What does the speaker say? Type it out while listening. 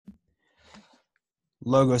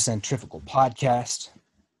Logocentrifugal Podcast.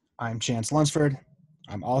 I'm Chance Lunsford.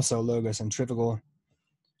 I'm also Logocentrifugal.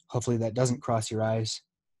 Hopefully that doesn't cross your eyes.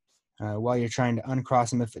 While you're trying to uncross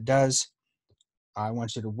them, if it does, I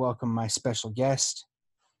want you to welcome my special guest,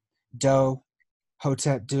 Doe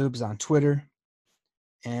Hotep Dubes on Twitter.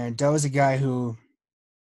 And Doe is a guy who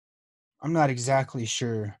I'm not exactly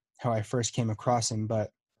sure how I first came across him, but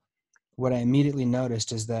what I immediately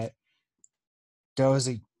noticed is that Doe is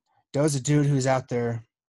a dude who's out there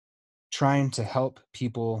trying to help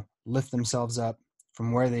people lift themselves up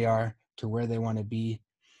from where they are to where they want to be.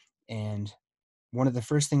 And one of the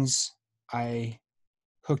first things I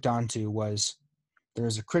hooked onto was there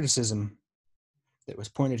was a criticism that was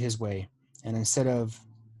pointed his way. And instead of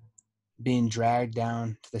being dragged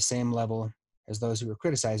down to the same level as those who were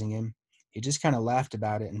criticizing him, he just kind of laughed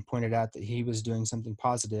about it and pointed out that he was doing something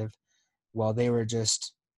positive while they were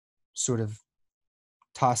just sort of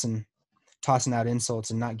tossing out insults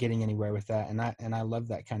and not getting anywhere with that. And I love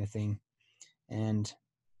that kind of thing. And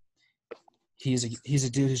he's a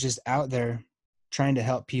dude who's just out there trying to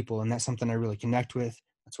help people, and that's something I really connect with.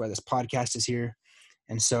 That's why this podcast is here.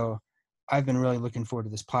 And so I've been really looking forward to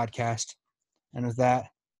this podcast. And with that,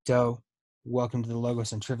 Doe, welcome to the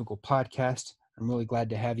Logocentrifugal Podcast. I'm really glad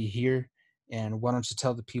to have you here. And why don't you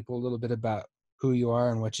tell the people a little bit about who you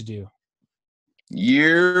are and what you do?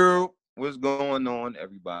 What's going on,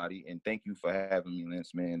 everybody? And thank you for having me,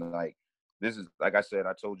 Lance, man. This is, like I said,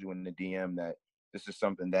 I told you in the DM that this is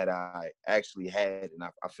something that I actually had, and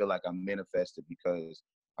I feel like I manifested because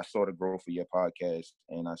I saw the growth of your podcast,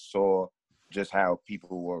 and I saw just how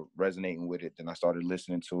people were resonating with it. Then I started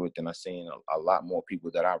listening to it. Then I seen a lot more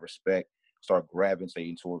people that I respect start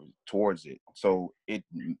gravitating towards it. So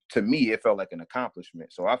to me, it felt like an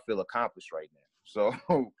accomplishment. So I feel accomplished right now.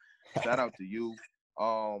 So shout out to you.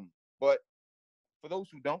 But for those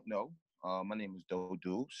who don't know, my name is Doe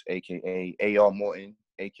Dubes, aka A.R. Morton,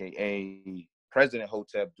 aka President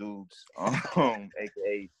Hotep Dubes,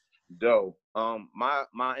 aka Doe.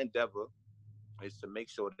 My endeavor is to make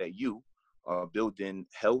sure that you are building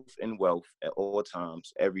health and wealth at all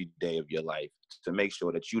times, every day of your life, to make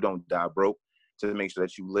sure that you don't die broke, to make sure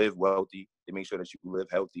that you live wealthy, to make sure that you live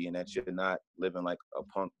healthy, and that you're not living like a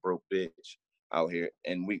punk broke bitch out here.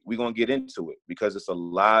 And we're going to get into it because it's a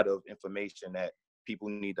lot of information that people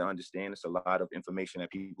need to understand. It's a lot of information that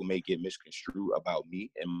people may get misconstrued about me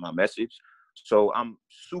and my message. So I'm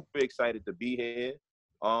super excited to be here.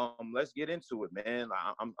 Let's get into it, man.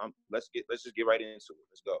 Let's just get right into it.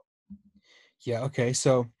 Let's go. Yeah, okay.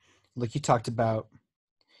 So like you talked about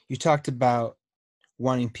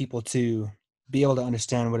wanting people to be able to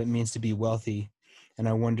understand what it means to be wealthy. And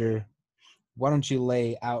I wonder, why don't you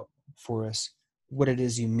lay out for us what it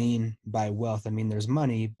is you mean by wealth? I mean, there's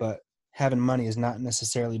money, but having money is not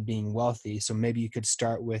necessarily being wealthy. So maybe you could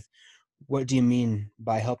start with, what do you mean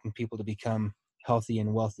by helping people to become healthy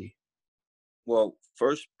and wealthy? Well,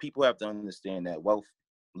 first, people have to understand that wealth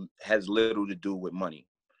has little to do with money.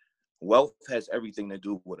 Wealth has everything to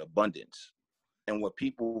do with abundance. And what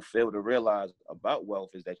people fail to realize about wealth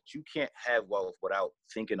is that you can't have wealth without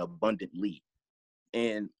thinking abundantly.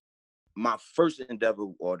 And my first endeavor,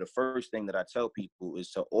 or the first thing that I tell people,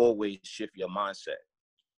 is to always shift your mindset.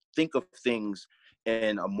 Think of things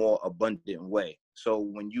in a more abundant way. So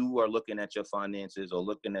when you are looking at your finances or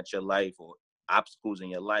looking at your life or obstacles in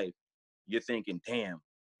your life, you're thinking, damn,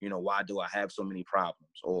 why do I have so many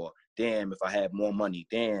problems? Or damn, if I had more money,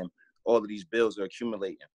 damn, all of these bills are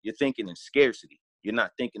accumulating. You're thinking in scarcity. You're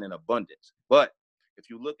not thinking in abundance. But if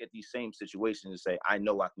you look at these same situations and say, I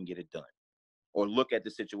know I can get it done, or look at the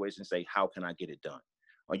situation and say, how can I get it done?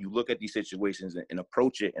 Or you look at these situations and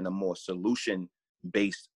approach it in a more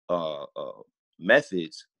solution-based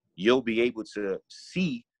methods, you'll be able to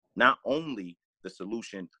see not only the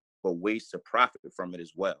solution, but ways to profit from it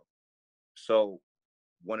as well. So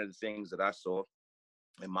one of the things that I saw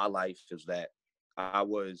in my life is that I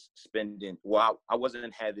was spending, I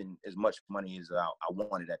wasn't having as much money as I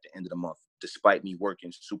wanted at the end of the month, despite me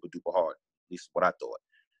working super duper hard, at least what I thought.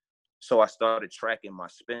 So I started tracking my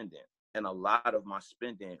spending, and a lot of my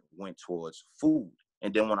spending went towards food.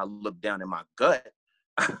 And then when I looked down in my gut,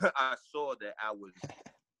 I saw that I was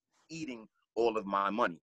eating all of my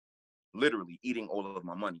money, literally eating all of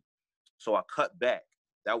my money. So I cut back.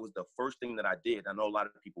 That was the first thing that I did. I know a lot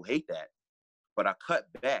of people hate that, but I cut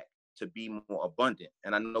back to be more abundant.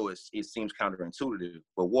 And I know it seems counterintuitive,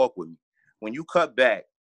 but walk with me. When you cut back,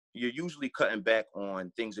 you're usually cutting back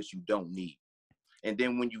on things that you don't need. And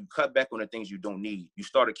then when you cut back on the things you don't need, you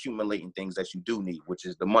start accumulating things that you do need, which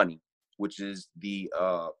is the money, which is the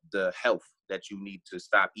health that you need to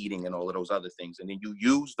stop eating and all of those other things. And then you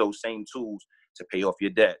use those same tools to pay off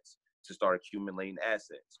your debts, to start accumulating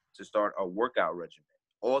assets, to start a workout regimen.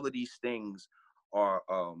 All of these things are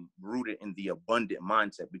rooted in the abundant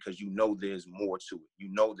mindset, because you know there's more to it. You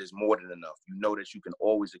know there's more than enough. You know that you can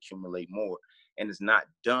always accumulate more, and it's not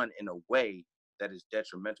done in a way that is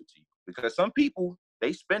detrimental to you. Because some people,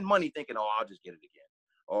 they spend money thinking, oh, I'll just get it again.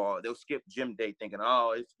 Or they'll skip gym day thinking,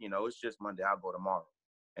 oh, it's just Monday, I'll go tomorrow.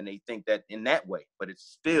 And they think that in that way, but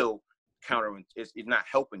it's still it's not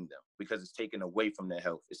helping them, because it's taken away from their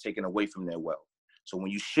health. It's taken away from their wealth. So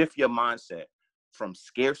when you shift your mindset from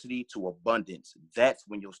scarcity to abundance, that's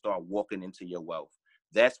when you'll start walking into your wealth.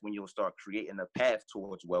 That's when you'll start creating a path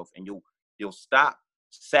towards wealth, and you'll stop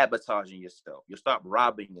sabotaging yourself. You'll stop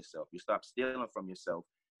robbing yourself. You'll stop stealing from yourself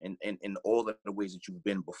in all of the ways that you've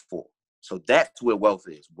been before. So that's where wealth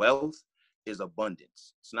is. Wealth is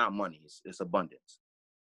abundance. It's not money. It's abundance.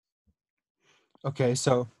 Okay,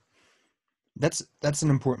 so that's an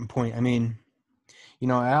important point. I mean,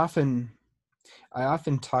 I often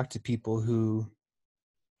talk to people who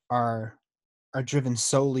are driven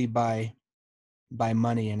solely by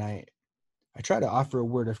money, and I try to offer a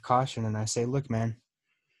word of caution, and I say, look, man,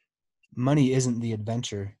 money isn't the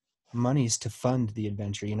adventure. Money is to fund the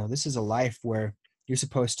adventure. This is a life where you're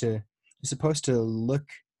supposed to look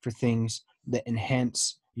for things that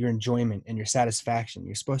enhance your enjoyment and your satisfaction.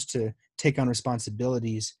 You're supposed to take on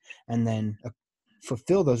responsibilities and then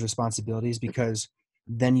fulfill those responsibilities, because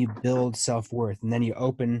then you build self-worth, and then you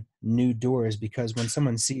open new doors, because when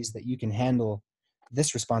someone sees that you can handle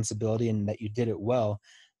this responsibility and that you did it well,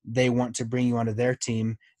 they want to bring you onto their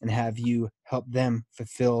team and have you help them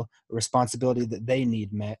fulfill a responsibility that they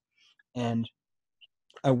need met. And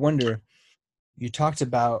I wonder, you talked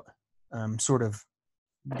about sort of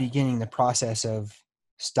beginning the process of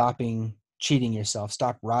stopping cheating yourself,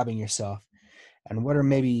 stop robbing yourself. And what are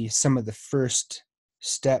maybe some of the first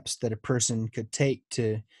steps that a person could take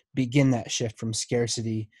to begin that shift from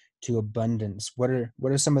scarcity to abundance? What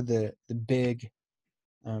are some of the big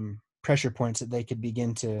pressure points that they could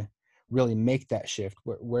begin to really make that shift?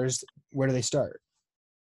 Where do they start?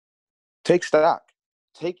 Take stock.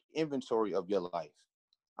 Take inventory of your life.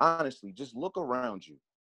 Honestly, just look around you.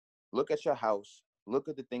 Look at your house. Look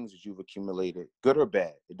at the things that you've accumulated, good or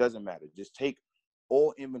bad. It doesn't matter. Just take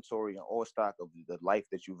all inventory and all stock of the life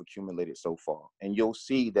that you've accumulated so far, and you'll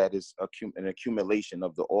see that it's an accumulation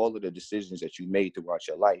of all of the decisions that you made throughout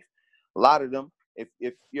your life. A lot of them,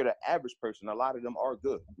 if you're the average person, a lot of them are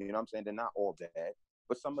good. You know what I'm saying? They're not all bad,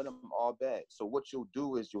 but some of them are bad. So what you'll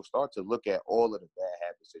do is you'll start to look at all of the bad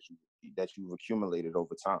habits that you've accumulated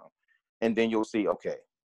over time, and then you'll see, okay,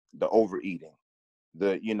 the overeating,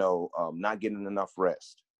 the not getting enough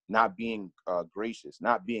rest, not being gracious,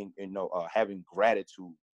 not being having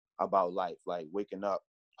gratitude about life, like waking up,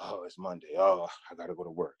 oh, it's Monday, oh, I gotta go to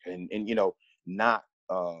work, and not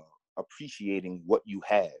appreciating what you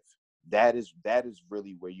have. That is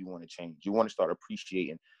really where you want to change. You want to start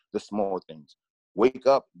appreciating the small things. Wake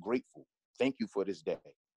up grateful. Thank you for this day.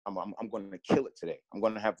 I'm going to kill it today. I'm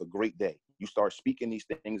going to have a great day. You start speaking these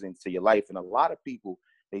things into your life, and a lot of people,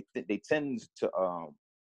 they tend to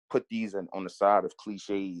put these on the side of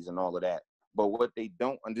cliches and all of that. But what they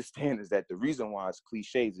don't understand is that the reason why it's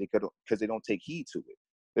cliches is because they don't take heed to it.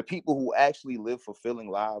 The people who actually live fulfilling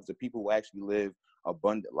lives, the people who actually live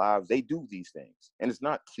abundant lives, they do these things. And it's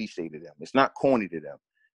not cliche to them. It's not corny to them.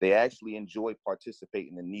 They actually enjoy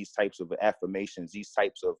participating in these types of affirmations, these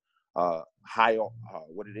types of high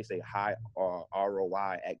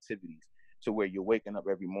ROI activities, to where you're waking up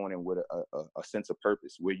every morning with a sense of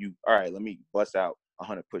purpose, where all right, let me bust out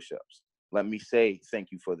 100 push-ups. Let me say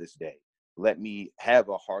thank you for this day. Let me have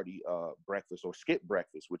a hearty breakfast, or skip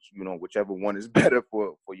breakfast, whichever one is better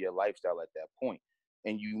for your lifestyle at that point.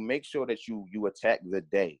 And you make sure that you attack the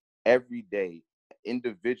day, every day,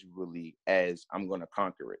 individually, as I'm going to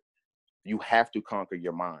conquer it. You have to conquer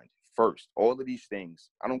your mind first. All of these things,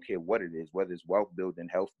 I don't care what it is, whether it's wealth building,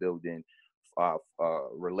 health building,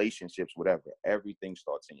 relationships, whatever, everything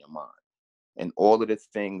starts in your mind. And all of the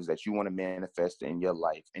things that you want to manifest in your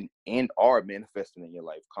life and are manifesting in your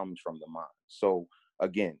life comes from the mind. So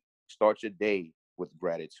again, start your day with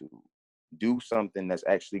gratitude. Do something that's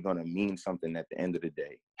actually going to mean something at the end of the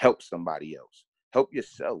day. Help somebody else. Help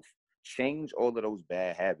yourself. Change all of those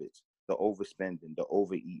bad habits, the overspending, the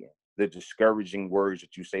overeating, the discouraging words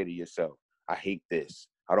that you say to yourself. I hate this.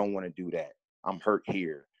 I don't want to do that. I'm hurt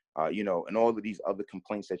here. And all of these other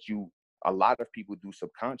complaints that a lot of people do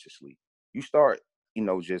subconsciously. You start,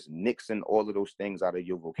 just nixing all of those things out of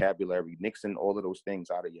your vocabulary, nixing all of those things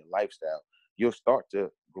out of your lifestyle. You'll start to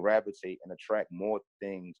gravitate and attract more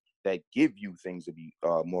things that give you things to be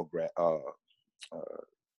more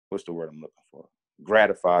what's the word I'm looking for?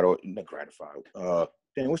 Gratified, or not gratified.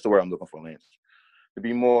 What's the word I'm looking for, Lance? To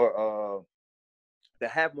be more to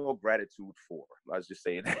have more gratitude for. Let's just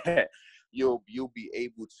say that you'll be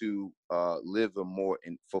able to live a more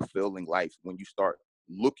fulfilling life when you start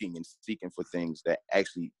looking and seeking for things that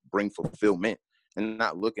actually bring fulfillment, and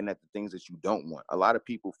not looking at the things that you don't want. A lot of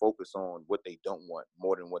people focus on what they don't want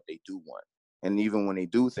more than what they do want. And even when they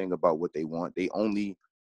do think about what they want, they only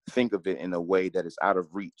think of it in a way that is out of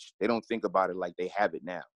reach. They don't think about it like they have it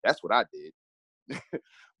now. That's what I did.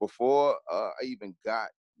 Before I even got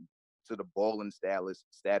to the balling status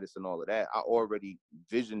and all of that, I already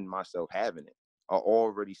visioned myself having it. I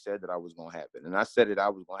already said that I was going to have it. And I said that I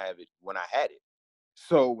was going to have it when I had it.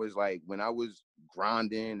 So it was like when I was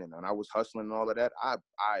grinding and when I was hustling and all of that, I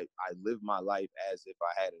lived my life as if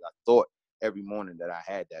I had it. I thought every morning that I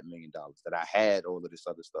had that $1 million, that I had all of this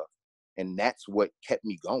other stuff. And that's what kept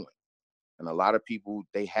me going. And a lot of people,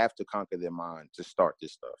 they have to conquer their mind to start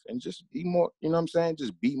this stuff and just be more, you know what I'm saying?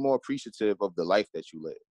 Just be more appreciative of the life that you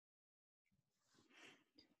live.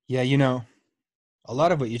 Yeah, you know, a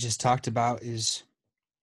lot of what you just talked about it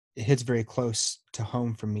hits very close to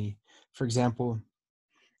home for me. For example,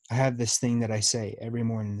 I have this thing that I say every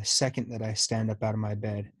morning. The second that I stand up out of my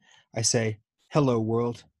bed, I say, "Hello,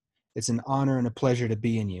 world. It's an honor and a pleasure to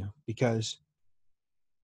be in you." Because,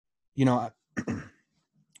 you know,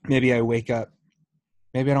 maybe I wake up,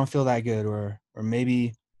 maybe I don't feel that good, or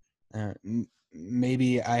maybe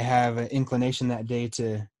maybe I have an inclination that day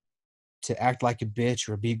to act like a bitch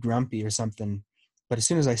or be grumpy or something. But as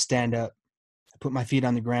soon as I stand up, I put my feet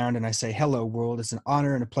on the ground and I say, "Hello, world. It's an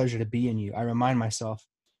honor and a pleasure to be in you." I remind myself,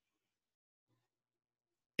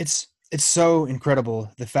 it's so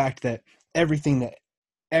incredible, the fact that everything that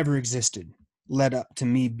ever existed led up to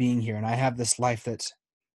me being here, and I have this life that's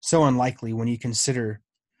so unlikely when you consider,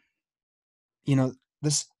 you know,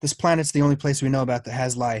 this planet's the only place we know about that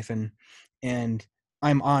has life, and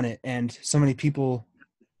I'm on it, and so many people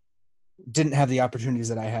didn't have the opportunities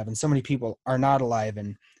that I have, and so many people are not alive,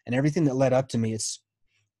 and everything that led up to me, it's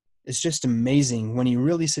just amazing when you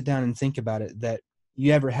really sit down and think about it, that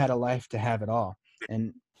you ever had a life to have it all.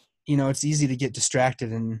 And you know, it's easy to get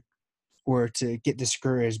distracted or to get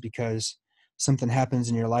discouraged because something happens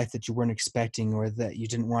in your life that you weren't expecting or that you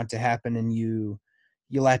didn't want to happen, and you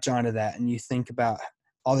latch onto that and you think about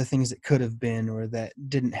all the things that could have been or that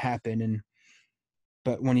didn't happen. And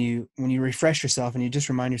but when you refresh yourself and you just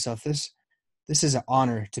remind yourself, this is an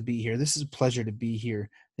honor to be here, this is a pleasure to be here,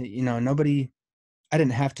 you know, I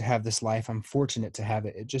didn't have to have this life. I'm fortunate to have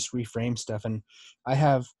it. It just reframes stuff. And I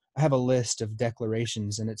have a list of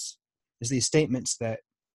declarations, and it's these statements that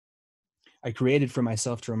I created for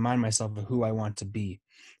myself to remind myself of who I want to be.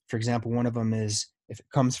 For example, one of them is, if it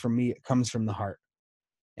comes from me, it comes from the heart.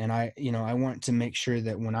 And I want to make sure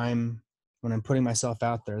that when I'm putting myself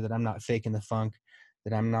out there, that I'm not faking the funk,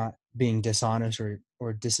 that I'm not being dishonest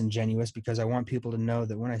or disingenuous, because I want people to know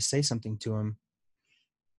that when I say something to them,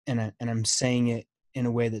 and I'm saying it in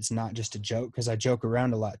a way that's not just a joke, because I joke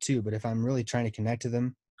around a lot too, but if I'm really trying to connect to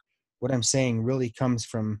them, what I'm saying really comes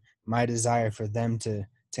from my desire for them to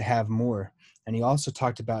have more. And he also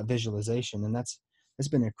talked about visualization, and that's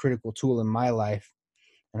been a critical tool in my life.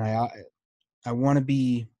 And I want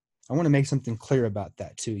to make something clear about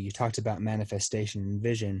that too. You talked about manifestation and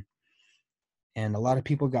vision, and a lot of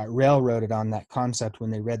people got railroaded on that concept when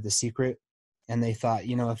they read The Secret, and they thought,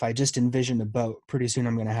 you know, if I just envision a boat, pretty soon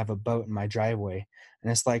I'm going to have a boat in my driveway. And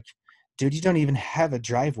it's like, dude, you don't even have a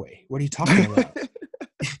driveway. What are you talking about?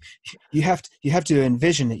 You have to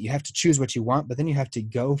envision it. You have to choose what you want, but then you have to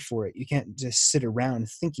go for it. You can't just sit around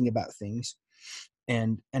thinking about things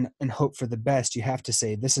and hope for the best. You have to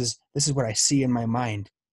say, this is what I see in my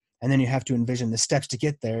mind. And then you have to envision the steps to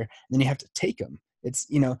get there, and then you have to take them. It's,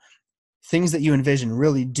 you know, things that you envision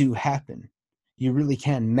really do happen. You really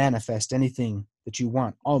can manifest anything that you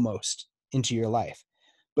want almost into your life,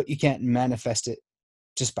 but you can't manifest it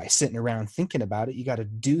just by sitting around thinking about it. You got to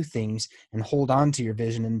do things and hold on to your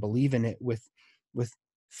vision and believe in it with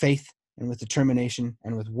faith and with determination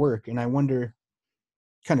and with work. And I wonder,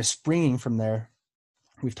 kind of springing from there,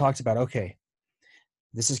 we've talked about, okay,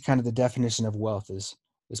 this is kind of the definition of wealth, is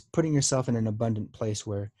putting yourself in an abundant place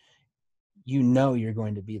where you know you're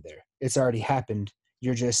going to be there. It's already happened.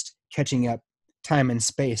 You're just catching up time and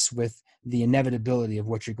space with the inevitability of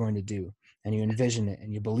what you're going to do, and you envision it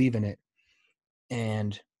and you believe in it.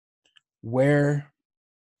 And where,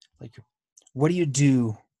 like, what do you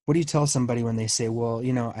do? What do you tell somebody when they say, well,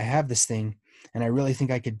 you know, I have this thing and I really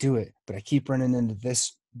think I could do it, but I keep running into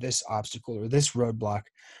this obstacle or this roadblock,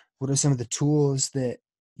 what are some of the tools that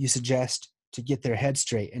you suggest to get their head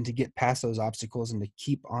straight and to get past those obstacles and to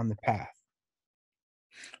keep on the path?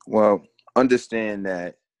 Well, understand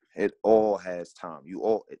that it all has time.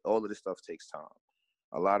 All of this stuff takes time.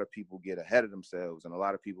 A lot of people get ahead of themselves, and a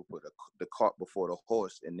lot of people put the cart before the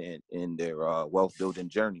horse in their wealth building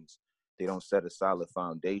journeys. They don't set a solid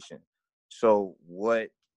foundation. So what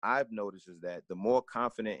I've noticed is that the more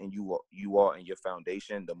confident you are in your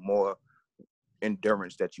foundation, the more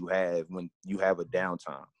endurance that you have when you have a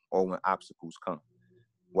downtime or when obstacles come.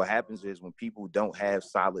 What happens is when people don't have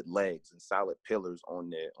solid legs and solid pillars on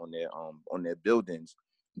their buildings,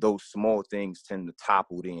 those small things tend to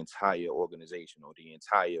topple the entire organization or the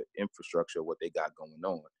entire infrastructure of what they got going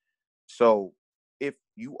on. So if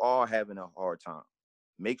you are having a hard time,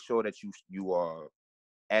 make sure that you are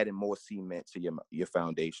adding more cement to your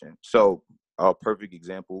foundation. So a perfect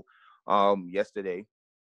example, yesterday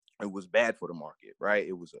it was bad for the market, right?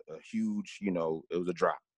 It was a huge, it was a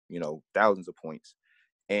drop, thousands of points.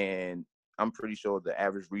 And I'm pretty sure the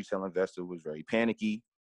average retail investor was very panicky.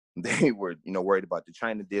 They were, worried about the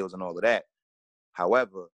China deals and all of that.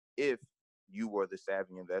 However, if you were the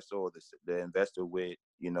savvy investor or the investor with,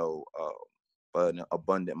 an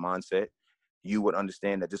abundant mindset, you would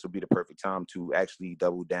understand that this would be the perfect time to actually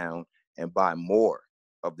double down and buy more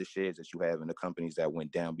of the shares that you have in the companies that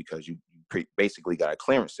went down because you basically got a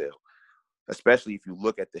clearance sale. Especially if you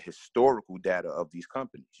look at the historical data of these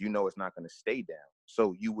companies, it's not going to stay down.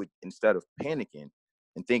 So you would, instead of panicking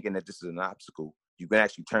and thinking that this is an obstacle, you can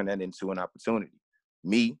actually turn that into an opportunity.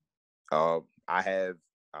 Me, I'm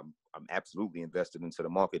absolutely invested into the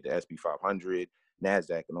market, the SP 500,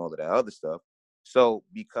 NASDAQ, and all of that other stuff. So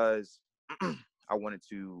because I wanted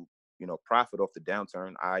to, profit off the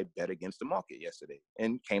downturn, I bet against the market yesterday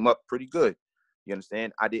and came up pretty good. You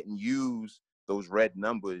understand? I didn't use those red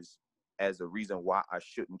numbers as a reason why I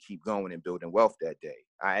shouldn't keep going and building wealth that day.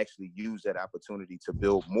 I actually used that opportunity to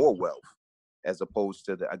build more wealth as opposed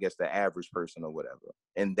to the average person or whatever.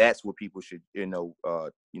 And that's what people should,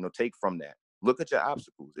 take from that. Look at your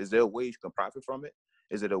obstacles. Is there a way you can profit from it?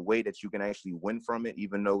 Is it a way that you can actually win from it,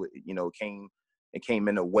 even though it came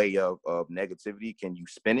in a way of negativity? Can you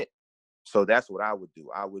spin it? So that's what I would do.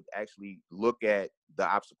 I would actually look at the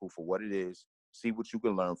obstacle for what it is, see what you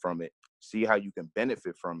can learn from it, see how you can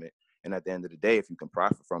benefit from it. And at the end of the day, if you can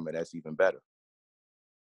profit from it, that's even better.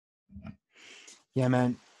 Yeah,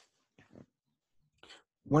 man.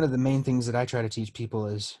 One of the main things that I try to teach people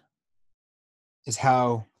is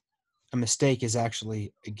how a mistake is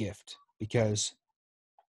actually a gift, because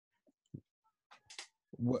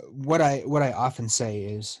what I often say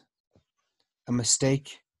is a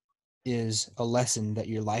mistake is a lesson that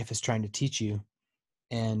your life is trying to teach you,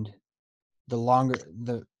 and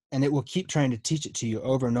and it will keep trying to teach it to you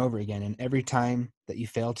over and over again. And every time that you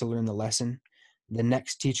fail to learn the lesson, the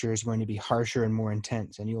next teacher is going to be harsher and more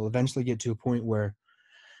intense, and you will eventually get to a point where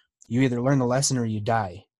you either learn the lesson or you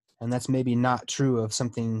die. And that's maybe not true of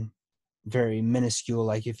something very minuscule,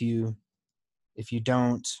 like if you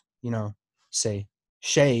don't, say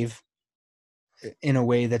shave in a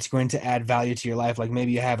way that's going to add value to your life. Like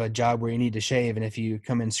maybe you have a job where you need to shave, and if you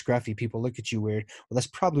come in scruffy, people look at you weird. Well, that's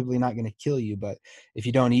probably not going to kill you. But if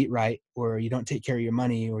you don't eat right, or you don't take care of your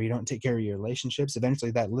money, or you don't take care of your relationships,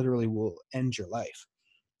 eventually that literally will end your life.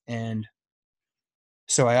 And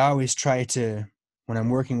so I always try to, when I'm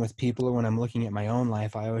working with people or when I'm looking at my own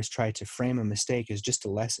life, I always try to frame a mistake as just a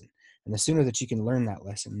lesson. And the sooner that you can learn that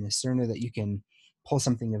lesson, the sooner that you can pull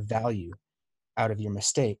something of value out of your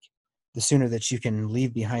mistake, the sooner that you can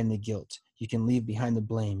leave behind the guilt, you can leave behind the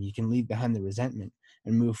blame, you can leave behind the resentment,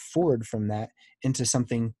 and move forward from that into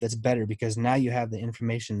something that's better, because now you have the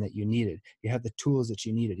information that you needed. You have the tools that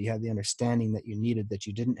you needed. You have the understanding that you needed that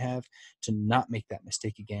you didn't have to not make that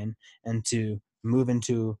mistake again, and to move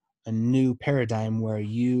into a new paradigm where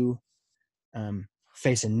you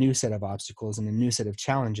face a new set of obstacles and a new set of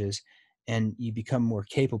challenges, and you become more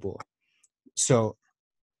capable. So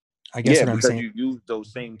I guess Yeah, what I'm because saying, you use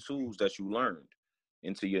those same tools that you learned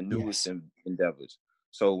into your newest yes. endeavors.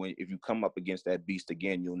 So if you come up against that beast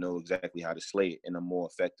again, you'll know exactly how to slay it in a more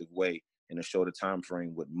effective way in a shorter time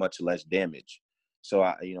frame with much less damage. So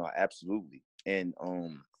I absolutely. And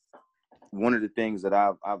one of the things that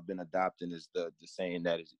I've been adopting is the saying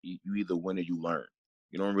that is you either win or you learn.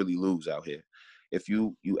 You don't really lose out here. If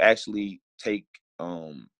you actually take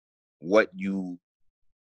what you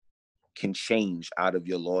can change out of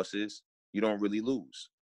your losses, you don't really lose.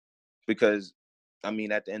 Because at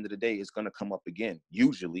the end of the day, it's going to come up again,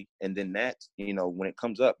 usually. And then when it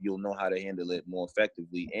comes up, you'll know how to handle it more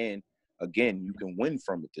effectively. And again, you can win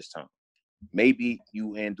from it this time. Maybe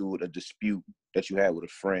you handled a dispute that you had with a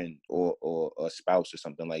friend or a spouse or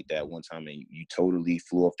something like that one time, and you totally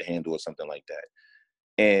flew off the handle or something like that.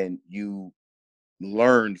 And you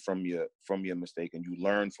learned from your mistake, and you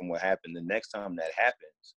learn from what happened. The next time that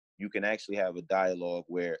happens, you can actually have a dialogue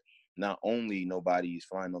where not only nobody is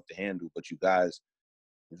flying off the handle, but you guys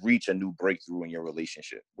reach a new breakthrough in your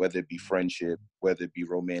relationship, whether it be friendship, whether it be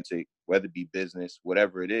romantic, whether it be business,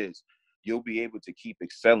 whatever it is. You'll be able to keep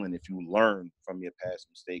excelling if you learn from your past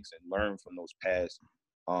mistakes and learn from those past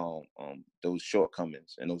those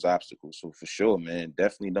shortcomings and those obstacles. So for sure, man,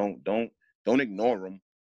 definitely don't ignore them,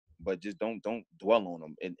 but just don't dwell on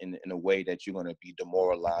them in a way that you're gonna be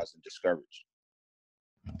demoralized and discouraged.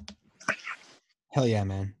 Hell yeah,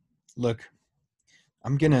 man. Look,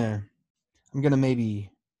 I'm gonna maybe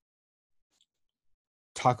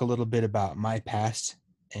talk a little bit about my past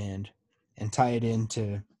and tie it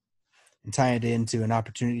into an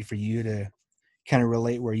opportunity for you to kind of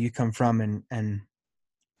relate where you come from and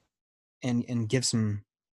give some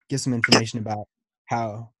information about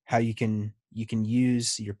how you can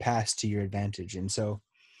use your past to your advantage. And so,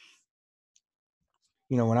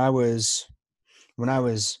 you know, when I was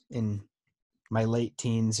in my late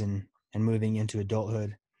teens and moving into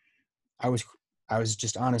adulthood, I was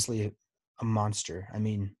just honestly a monster. I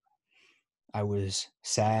mean, I was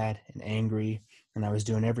sad and angry, and I was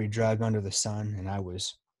doing every drug under the sun, and I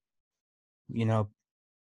was, you know,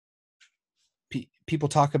 people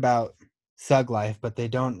talk about thug life, but they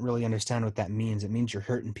don't really understand what that means. It means you're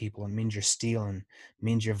hurting people. It means you're stealing. It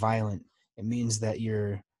means you're violent. It means that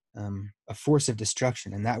you're a force of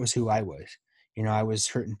destruction. And that was who I was. You know, I was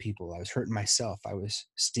hurting people. I was hurting myself. I was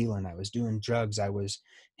stealing. I was doing drugs. I was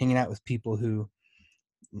hanging out with people who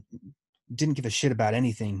didn't give a shit about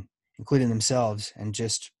anything, including themselves, and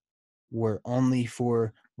just were only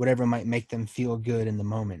for whatever might make them feel good in the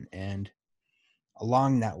moment. And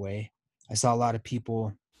along that way, I saw a lot of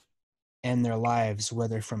people end their lives,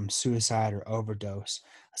 whether from suicide or overdose.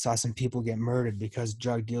 I saw some people get murdered because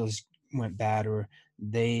drug deals went bad or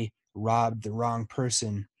they robbed the wrong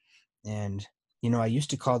person. And, you know, I used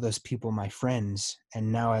to call those people my friends.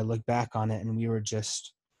 And now I look back on it and we were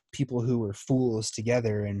just people who were fools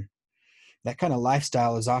together. And that kind of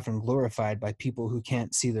lifestyle is often glorified by people who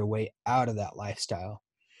can't see their way out of that lifestyle.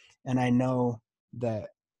 And I know that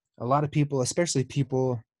a lot of people, especially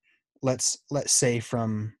people, let's say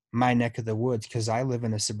from my neck of the woods, because I live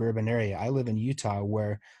in a suburban area. I live in Utah,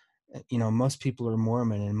 where you know most people are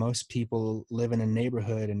Mormon and most people live in a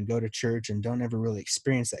neighborhood and go to church and don't ever really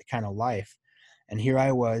experience that kind of life. And here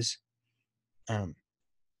I was, um,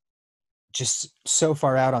 just so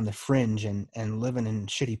far out on the fringe and living in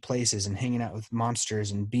shitty places and hanging out with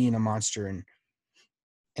monsters and being a monster.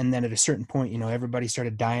 And then at a certain point, you know, everybody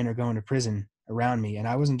started dying or going to prison around me, and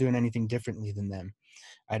I wasn't doing anything differently than them.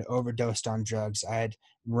 I'd overdosed on drugs. I'd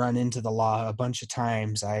run into the law a bunch of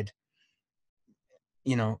times.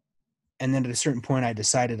 You know, and then at a certain point, I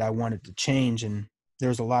decided I wanted to change, and there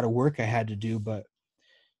was a lot of work I had to do. But,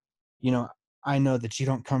 you know, I know that you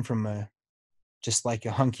don't come from just like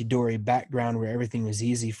a hunky dory background where everything was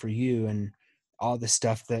easy for you and all the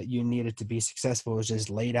stuff that you needed to be successful was just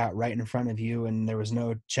laid out right in front of you, and there was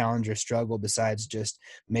no challenge or struggle besides just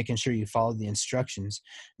making sure you followed the instructions.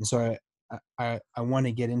 And so I want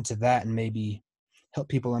to get into that and maybe help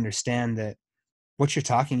people understand that what you're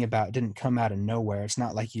talking about didn't come out of nowhere. It's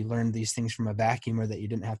not like you learned these things from a vacuum or that you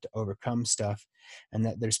didn't have to overcome stuff. And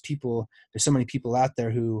that there's so many people out there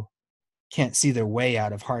who can't see their way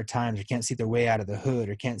out of hard times, or can't see their way out of the hood,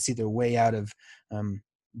 or can't see their way out of um,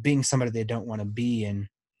 being somebody they don't want to be. And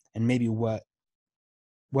maybe what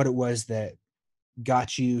it was that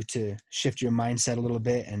got you to shift your mindset a little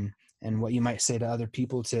bit, and what you might say to other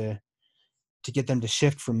people to get them to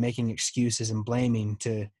shift from making excuses and blaming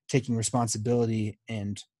to taking responsibility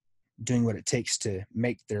and doing what it takes to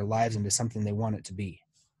make their lives into something they want it to be.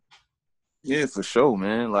 Yeah, for sure,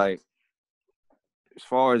 man. Like, as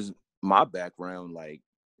far as my background, like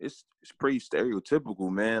it's pretty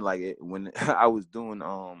stereotypical, man. Like when I was doing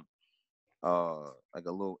like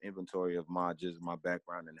a little inventory of my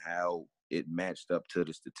background and how it matched up to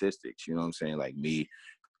the statistics, you know what I'm saying? Like me,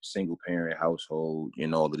 single parent household, you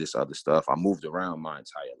know, all of this other stuff. I moved around my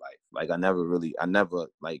entire life. Like I never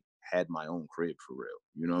like had my own crib for real.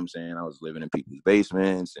 You know what I'm saying? I was living in people's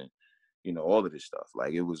basements and you know, all of this stuff.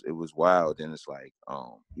 Like it was wild. And it's like,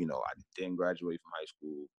 you know, I didn't graduate from high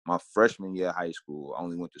school. My freshman year of high school, I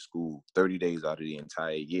only went to school 30 days out of the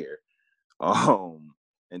entire year. Um,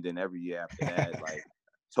 and then every year after that, like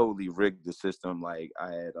totally rigged the system. Like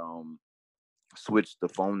I had switched the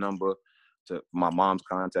phone number to my mom's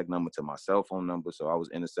contact number to my cell phone number. So I was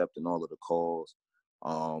intercepting all of the calls.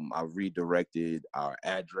 I redirected our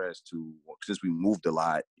address to, since we moved a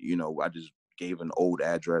lot, you know, I just gave an old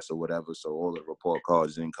address or whatever. So all the report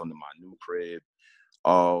cards didn't come to my new crib.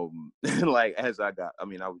 Like as I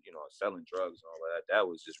mean, I was, you know, selling drugs and all of that. That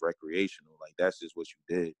was just recreational. Like that's just what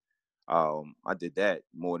you did. I did that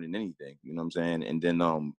more than anything, you know what I'm saying? And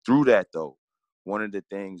then through that though, one of the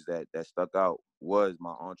things that stuck out was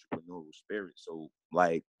my entrepreneurial spirit. So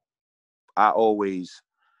like I always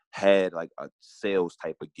had like a sales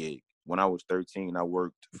type of gig. When I was 13, I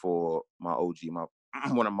worked for my OG, my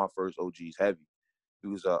one of my first OGs, Heavy. He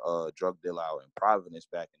was a drug dealer out in Providence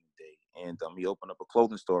back in the day, and he opened up a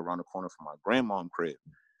clothing store around the corner from my grandmom's crib.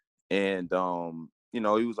 And you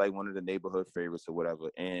know, he was like one of the neighborhood favorites or whatever.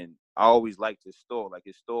 And I always liked his store. Like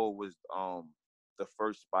his store was the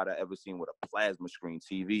first spot I ever seen with a plasma screen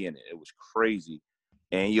TV in it. It was crazy.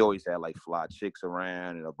 And he always had like fly chicks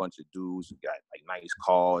around and a bunch of dudes who got like nice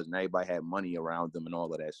cars, and everybody had money around them and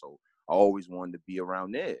all of that. So I always wanted to be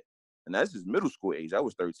around there. And that's just middle school age. I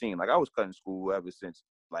was 13. Like I was cutting school ever since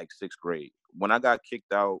like 6th grade. When I got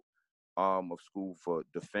kicked out of school for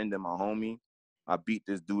defending my homie, I beat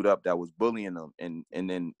this dude up that was bullying him, and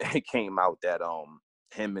then it came out that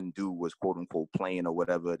him and dude was quote unquote playing or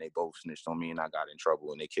whatever, and they both snitched on me, and I got in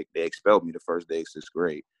trouble, and they expelled me the first day of 6th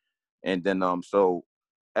grade. And then so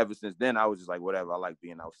ever since then I was just like, whatever, I like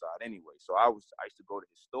being outside anyway. So I used to go to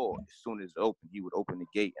his store. As soon as it opened, he would open the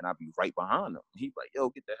gate and I'd be right behind him. He'd be like, yo,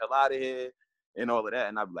 get the hell out of here and all of that.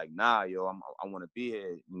 And I'd be like, nah, yo, I want to be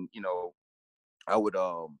here. And, you know, I would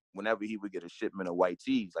whenever he would get a shipment of white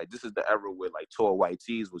tees, like this is the era where like tall white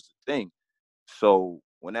tees was the thing. So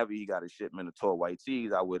whenever he got a shipment of tall white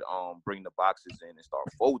tees, I would bring the boxes in and start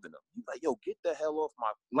folding them. He's like, yo, get the hell off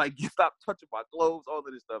my, like, you stop touching my clothes, all of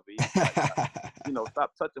this stuff. And he's like, you know,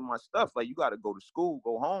 stop touching my stuff. Like, you got to go to school,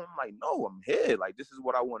 go home. I'm like, no, I'm here. Like, this is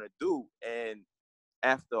what I want to do. And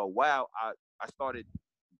after a while, I started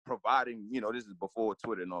providing, you know, this is before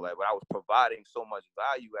Twitter and all that, but I was providing so much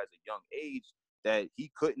value at a young age that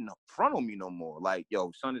he couldn't front on me no more. Like,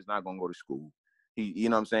 yo, son is not gonna go to school. He, you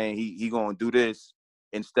know what I'm saying? He gonna do this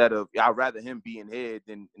instead of, I'd rather him be in here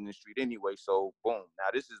than in the street anyway. So boom. Now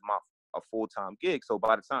this is my a full-time gig. So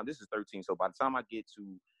by the time this is 13, so by the time I get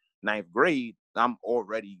to 9th grade, I'm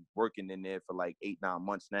already working in there for like 8-9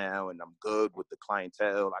 months now, and I'm good with the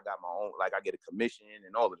clientele. I got my own, like I get a commission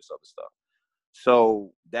and all of this other stuff.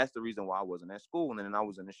 So that's the reason why I wasn't at school, and then I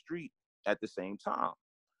was in the street at the same time.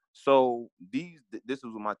 So this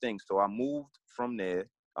was my thing. So I moved from there,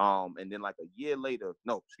 and then like a year later,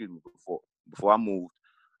 no, excuse me, before I moved,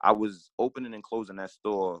 I was opening and closing that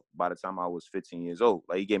store by the time I was 15 years old.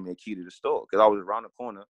 Like he gave me a key to the store because I was around the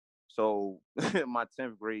corner. So my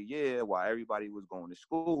 10th grade year, while everybody was going to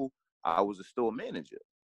school, I was a store manager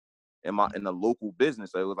in the local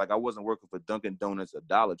business. So it was like I wasn't working for Dunkin' Donuts or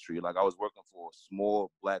Dollar Tree. Like I was working for a small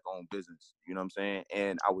black-owned business. You know what I'm saying?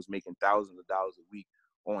 And I was making thousands of dollars a week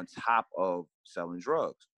on top of selling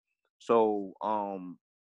drugs. So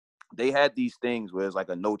they had these things where it's like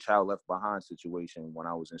a no child left behind situation when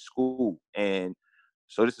I was in school. And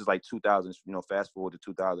so this is like 2000, you know, fast forward to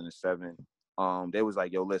 2007. They was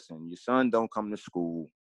like, yo, listen, your son don't come to school,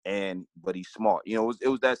 but he's smart. You know, it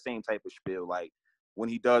was that same type of spiel. Like when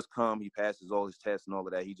he does come, he passes all his tests and all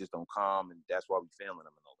of that. He just don't come, and that's why we failing him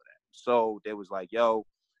and all of that. So they was like, yo,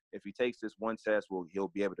 if he takes this one test, well, he'll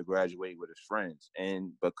be able to graduate with his friends.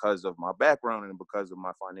 And because of my background and because of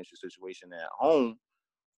my financial situation at home,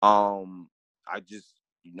 I just,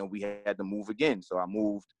 you know, we had to move again. So I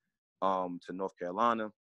moved to North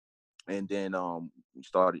Carolina, and then I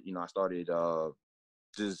started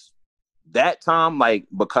just that time, like,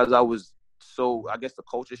 because I was so, I guess the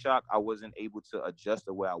culture shock, I wasn't able to adjust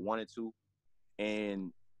the way I wanted to,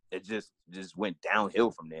 and it just went downhill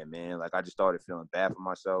from there, man. Like I just started feeling bad for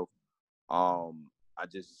myself. I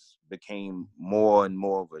just became more and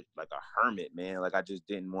more of a hermit, man. Like I just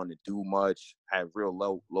didn't want to do much. I had real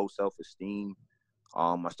low self-esteem.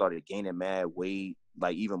 I started gaining mad weight,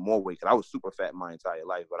 like even more weight, because I was super fat my entire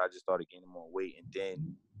life, but I just started gaining more weight, and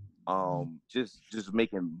then just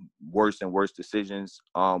making worse and worse decisions.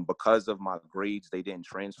 Because of my grades, they didn't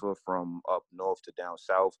transfer from up north to down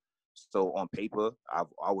south. So on paper, I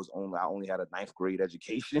only had a 9th grade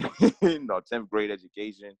education, no 10th grade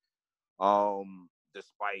education.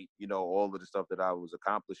 Despite, you know, all of the stuff that I was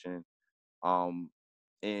accomplishing.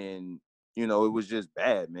 And you know, it was just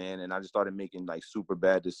bad, man. And I just started making like super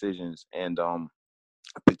bad decisions. And I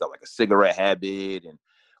picked up like a cigarette habit and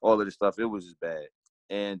all of this stuff. It was just bad.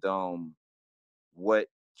 And what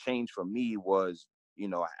changed for me was, you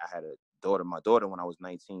know, I had my daughter when I was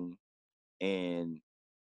 19, and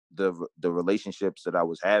the relationships that I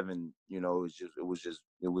was having, it was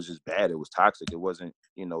just bad. It was toxic. It wasn't,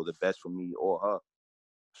 the best for me or her.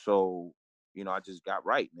 So, I just got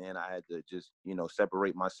right, man. I had to just,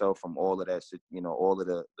 separate myself from all of that, all of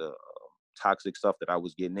the toxic stuff that I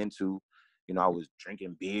was getting into. I was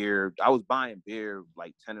drinking beer. I was buying beer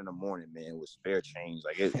like 10 in the morning, man, with spare change.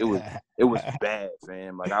 Like it was bad,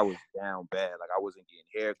 fam. Like I was down bad. Like I wasn't getting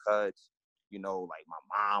haircuts. Like my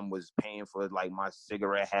mom was paying for like my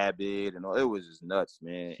cigarette habit and all. It was just nuts,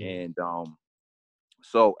 man. And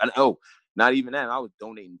not even that. I was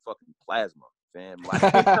donating fucking plasma, fam. Like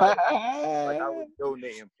I was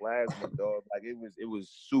donating plasma, dog. Like it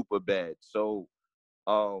was super bad. So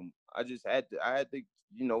I had to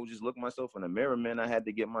just look myself in the mirror, man. I had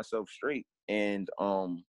to get myself straight. And I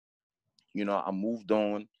moved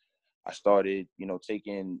on. I started,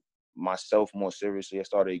 taking myself more seriously. I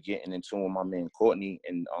started getting in tune with my man Courtney.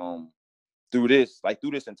 And through this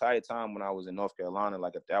entire time when I was in North Carolina,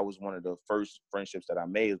 like that was one of the first friendships that I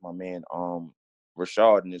made with my man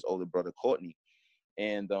Rashad and his older brother Courtney.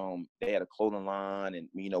 And they had a clothing line, and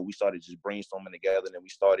we started just brainstorming together, and then we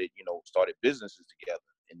started businesses together.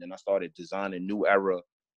 And then I started designing New Era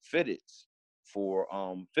fitteds for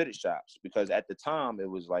fitted shops, because at the time it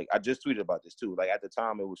was like, I just tweeted about this too, like at the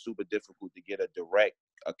time it was super difficult to get a direct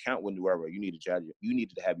account with New Era. You needed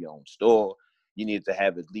to have your own store. You needed to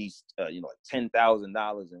have at least like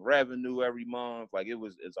 $10,000 in revenue every month. Like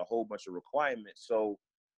it's a whole bunch of requirements. So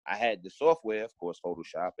I had the software, of course,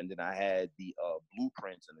 Photoshop, and then I had the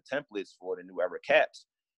blueprints and the templates for the New Era caps.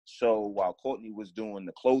 So while Courtney was doing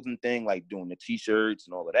the clothing thing, like doing the T-shirts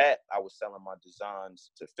and all of that, I was selling my designs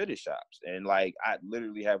to fitted shops. And like I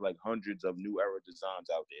literally have like hundreds of New Era designs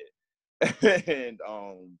out there. And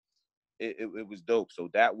it was dope. So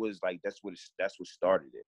that's what started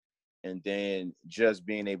it. And then just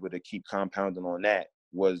being able to keep compounding on that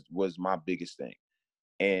was my biggest thing.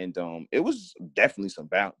 And it was definitely some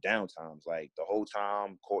down times. Like the whole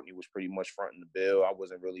time, Courtney was pretty much fronting the bill. I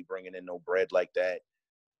wasn't really bringing in no bread like that,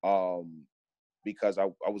 because I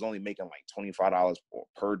was only making like $25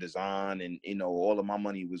 per design, and all of my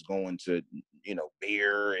money was going to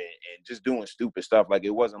beer and just doing stupid stuff. Like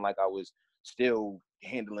it wasn't like I was still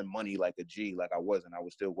handling money like a G. Like I wasn't. I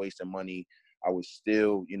was still wasting money. I was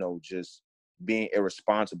still just being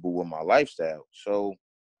irresponsible with my lifestyle. So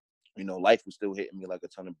life was still hitting me like a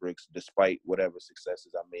ton of bricks, despite whatever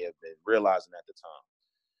successes I may have been realizing at the time.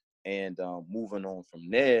 And moving on from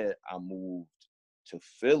there, I moved to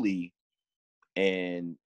Philly,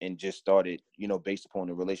 and just started, based upon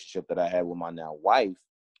the relationship that I had with my now wife,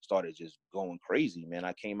 started just going crazy, man.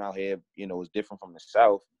 I came out here, it's different from the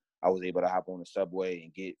South. I was able to hop on the subway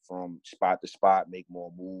and get from spot to spot, make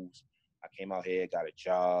more moves. I came out here, got a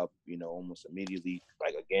job, almost immediately.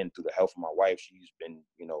 Like again, through the help of my wife, she's been,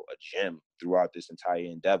 a gem throughout this entire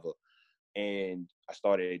endeavor. And I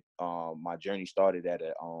started, my journey started at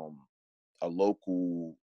a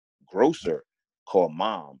local grocer called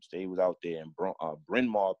Moms. They was out there in Bryn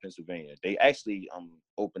Mawr, Pennsylvania. They actually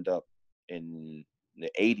opened up in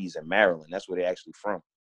the 80s in Maryland. That's where they actually from,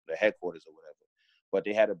 the headquarters or whatever. But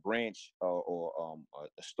they had a branch or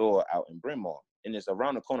a store out in Bryn Mawr, and it's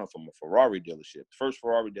around the corner from a Ferrari dealership. First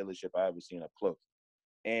Ferrari dealership I ever seen up close.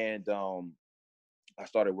 And I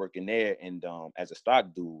started working there, and as a stock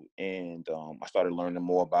dude, and I started learning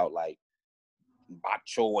more about like bok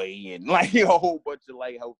choy and like a whole bunch of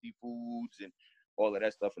like healthy foods and all of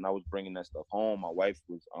that stuff. And I was bringing that stuff home. My wife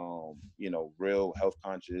was real health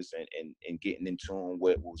conscious, and getting in tune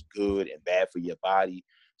with what was good and bad for your body.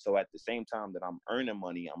 So at the same time that I'm earning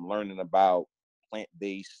money, I'm learning about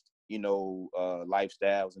plant-based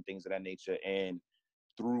lifestyles and things of that nature. And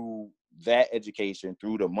through that education,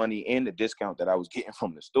 through the money and the discount that I was getting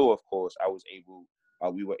from the store, of course,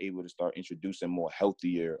 we were able to start introducing more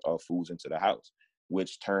healthier foods into the house,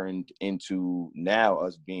 which turned into now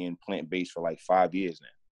us being plant-based for like 5 years now.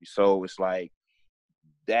 So it's like,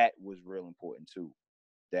 that was real important too,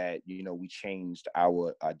 that, we changed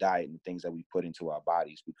our diet and things that we put into our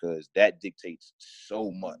bodies, because that dictates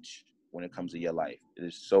so much when it comes to your life. It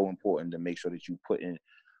is so important to make sure that you put in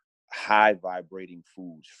high vibrating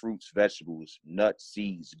foods, fruits, vegetables, nuts,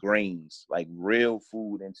 seeds, grains, like real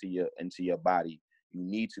food into your body. You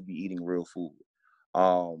need to be eating real food.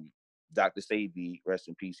 Dr. Sebi, rest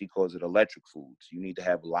in peace, he calls it electric foods. You need to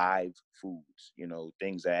have live foods,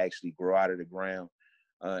 things that actually grow out of the ground.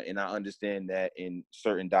 And I understand that in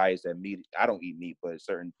certain diets that meat, I don't eat meat, but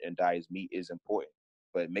certain diets, meat is important.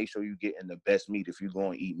 but make sure you're getting the best meat if you're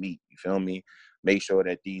going to eat meat. You feel me? Make sure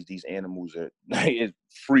that these animals are is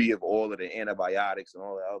free of all of the antibiotics and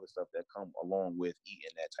all the other stuff that come along with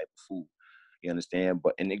eating that type of food. You understand?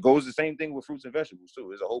 But and it goes the same thing with fruits and vegetables too.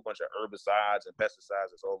 There's a whole bunch of herbicides and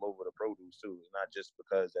pesticides that's all over the produce too. It's not just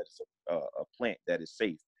because that it's a plant that is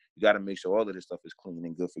safe. You got to make sure all of this stuff is clean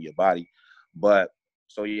and good for your body. But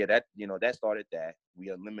so yeah, that that started that. We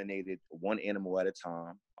eliminated one animal at a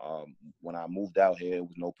time. When I moved out here, it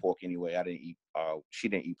was no pork anyway. I didn't eat. She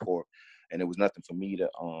didn't eat pork, and it was nothing for me to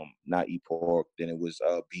not eat pork. Then it was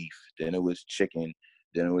beef. Then it was chicken.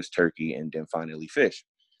 Then it was turkey, and then finally fish.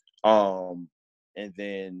 And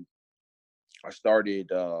then I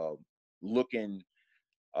started looking.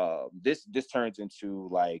 This turns into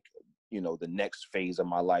like the next phase of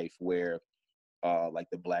my life where like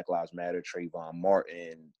the Black Lives Matter, Trayvon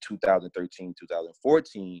Martin, 2013,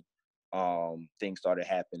 2014, things started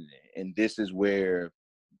happening. And this is where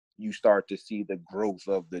you start to see the growth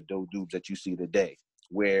of the dope dudes that you see today.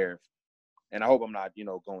 Where, and I hope I'm not,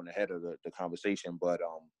 going ahead of the conversation, but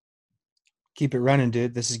keep it running,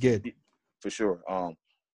 dude. This is good. for sure.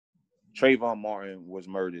 Trayvon Martin was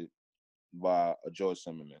murdered by George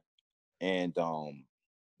Zimmerman. And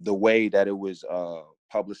the way that it was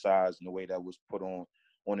publicized and the way that was put on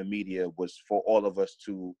the media was for all of us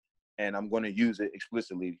to, and I'm going to use it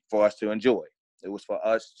explicitly, for us to enjoy. It was for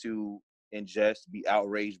us to ingest, be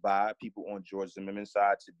outraged by, people on George Zimmerman's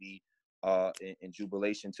side to be in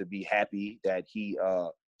jubilation, to be happy that he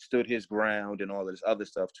stood his ground and all of this other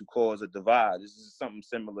stuff, to cause a divide. This is something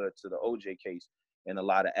similar to the OJ case in a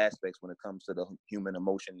lot of aspects when it comes to the human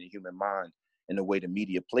emotion and human mind and the way the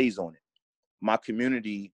media plays on it. My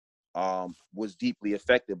community was deeply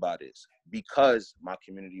affected by this because my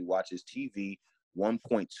community watches TV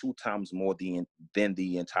 1.2 times more than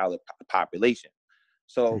the entire population.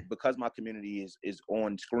 So because my community is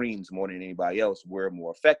on screens more than anybody else, we're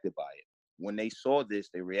more affected by it. When they saw this,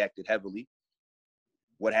 they reacted heavily.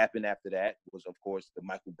 What happened after that was, of course, the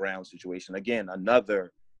Michael Brown situation. Again,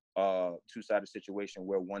 another two-sided situation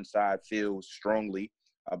where one side feels strongly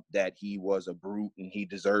that he was a brute and he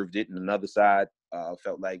deserved it, and another side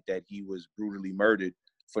felt like that he was brutally murdered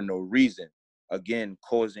for no reason. Again,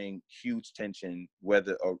 causing huge tension,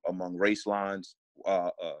 whether among race lines,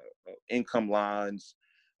 income lines,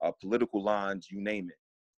 political lines, you name it.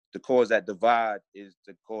 To cause that divide is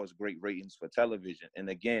to cause great ratings for television. And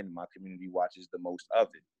again, my community watches the most of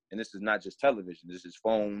it. And this is not just television. This is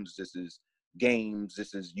phones. This is games.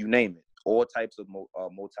 This is, you name it. All types of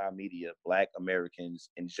multimedia, Black Americans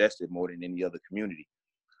ingested more than any other community.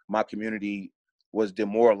 My community was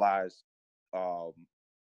demoralized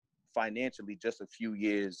financially just a few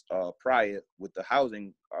years prior with the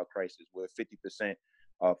housing crisis, where 50%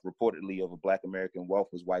 reportedly of a Black American wealth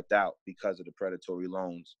was wiped out because of the predatory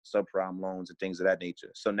loans, subprime loans, and things of that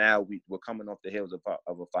nature. So now we're coming off the heels of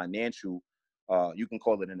a financial, you can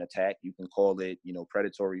call it an attack, you can call it,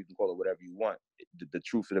 predatory, you can call it whatever you want. The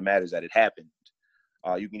truth of the matter is that it happened.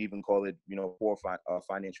 You can even call it, poor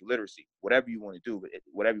financial literacy, whatever you want to do, but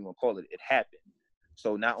whatever you want to call it, it happened.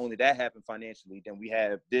 So not only that happened financially, then we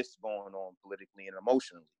have this going on politically and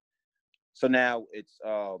emotionally. So now it's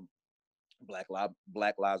Black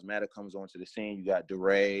Lives Matter comes onto the scene. You got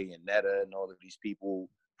DeRay and Netta and all of these people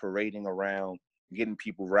parading around, getting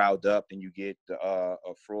people riled up. And you get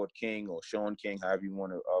a Fraud King or Sean King, however you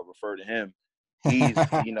want to refer to him. He's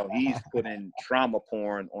putting trauma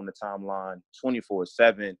porn on the timeline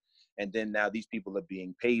 24/7, and then now these people are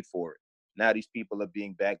being paid for it. Now these people are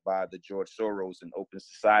being backed by the George Soros and Open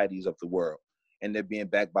Societies of the world, and they're being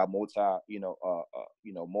backed by multinational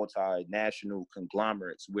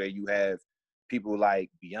conglomerates where you have people like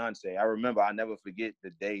Beyonce. I remember, I'll never forget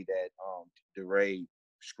the day that DeRay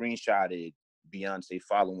screenshotted Beyonce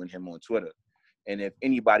following him on Twitter. And if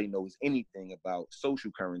anybody knows anything about social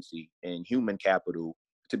currency and human capital,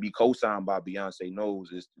 to be co-signed by Beyonce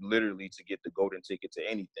knows is literally to get the golden ticket to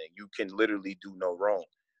anything. You can literally do no wrong.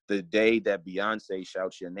 The day that Beyonce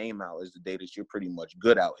shouts your name out is the day that you're pretty much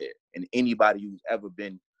good out here. And anybody who's ever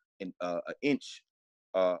been an inch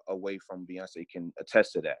away from Beyonce can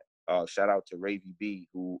attest to that. Shout out to Ravy B,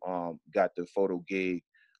 who got the photo gig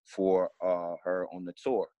for her on the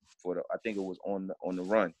tour. I think it was on the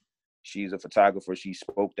run. She's a photographer. She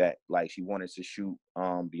spoke that like she wanted to shoot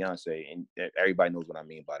Beyonce, and everybody knows what I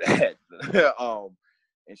mean by that.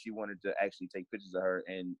 And she wanted to actually take pictures of her,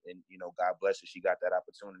 and God bless her, she got that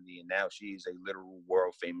opportunity, and now she's a literal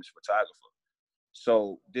world famous photographer.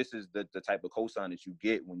 So this is the type of cosign that you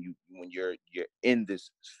get when you're in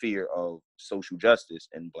this sphere of social justice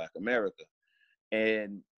in Black America.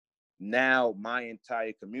 And now my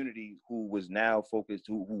entire community who was now focused,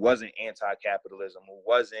 who wasn't anti-capitalism, who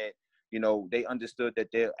wasn't, they understood that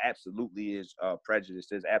there absolutely is prejudice.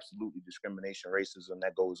 There's absolutely discrimination, racism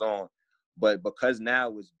that goes on. But because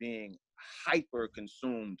now it's being hyper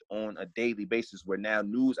consumed on a daily basis, where now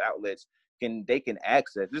news outlets can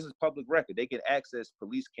access, this is public record, they can access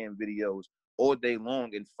police cam videos all day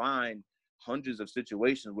long and find hundreds of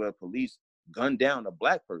situations where police gunned down a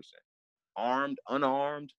Black person, armed,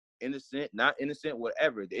 unarmed, innocent, not innocent,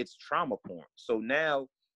 whatever. It's trauma porn. So now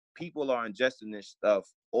people are ingesting this stuff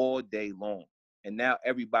all day long. And now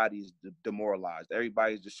everybody's demoralized.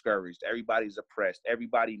 Everybody's discouraged. Everybody's oppressed.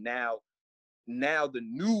 Everybody now the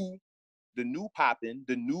new popping,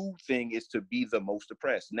 the new thing is to be the most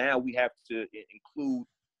oppressed. Now we have to include,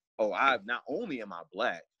 not only am I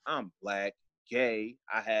Black, I'm Black, gay,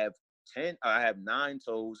 I have 9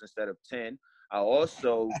 toes instead of 10. I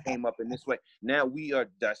also came up in this way. Now we are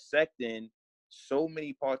dissecting so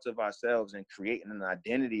many parts of ourselves and creating an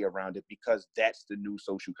identity around it, because that's the new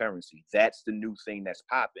social currency. That's the new thing that's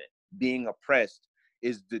popping. Being oppressed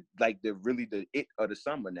is the it of the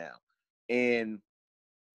summer now. And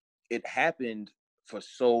it happened for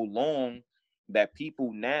so long that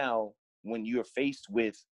people now, when you're faced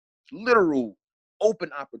with literal open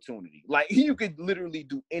opportunity, like you could literally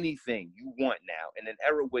do anything you want now, in an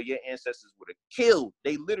era where your ancestors would have killed,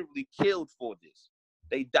 they literally killed for this.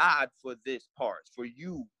 They died for this part, for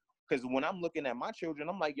you. Because when I'm looking at my children,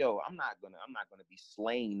 I'm like, yo, I'm not gonna be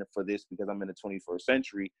slain for this because I'm in the 21st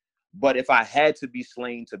century. But if I had to be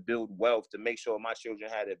slain to build wealth, to make sure my children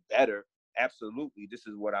had it better, absolutely, this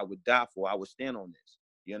is what I would die for. I would stand on this.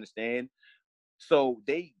 You understand? So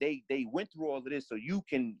they went through all of this, so you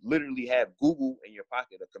can literally have Google in your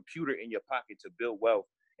pocket, a computer in your pocket, to build wealth,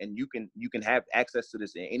 and you can have access to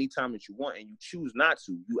this at any time that you want, and you choose not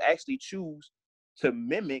to. You actually choose to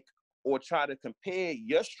mimic or try to compare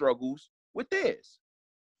your struggles with theirs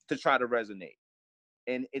to try to resonate.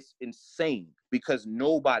 And it's insane, because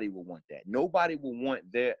nobody will want that. Nobody will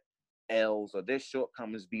want their L's or their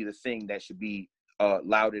shortcomings be the thing that should be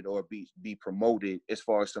lauded or be promoted as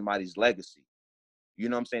far as somebody's legacy. You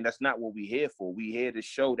know what I'm saying? That's not what we're here for. We're here to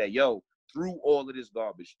show that, yo, through all of this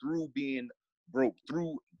garbage, through being broke,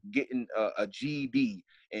 through getting a GED,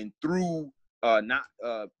 and through not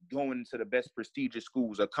going into the best prestigious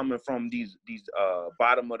schools, or coming from these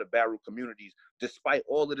bottom of the barrel communities, despite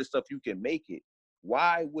all of this stuff, you can make it.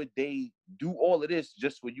 Why would they do all of this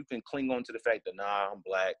just so you can cling on to the fact that, nah, I'm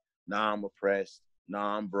Black, nah, I'm oppressed,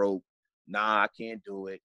 nah, I'm broke, nah, I can't do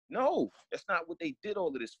it? No, that's not what they did all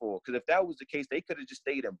of this for. Because if that was the case, they could have just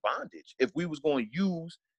stayed in bondage. If we was going to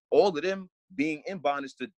use all of them being in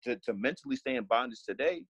bondage to mentally stay in bondage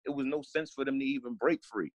today, it was no sense for them to even break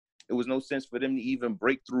free. It was no sense for them to even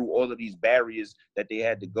break through all of these barriers that they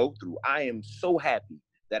had to go through. I am so happy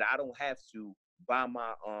that I don't have to buy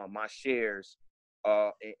my shares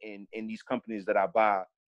in these companies that I buy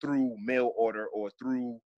through mail order or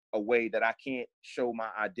through a way that I can't show my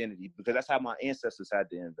identity, because that's how my ancestors had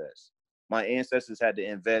to invest. My ancestors had to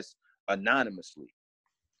invest anonymously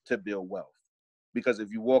to build wealth, because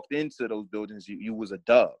if you walked into those buildings, you was a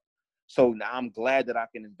dub. So now I'm glad that I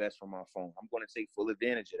can invest from my phone. I'm going to take full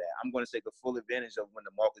advantage of that. I'm going to take a full advantage of when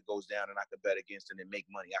the market goes down and I can bet against it and make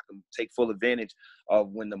money. I can take full advantage of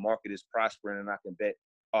when the market is prospering and I can bet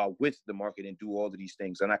with the market and do all of these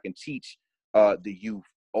things. And I can teach the youth,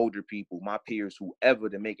 older people, my peers, whoever,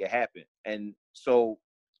 to make it happen. And so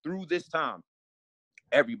through this time,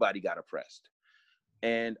 everybody got oppressed.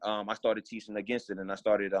 And I started teaching against it, and I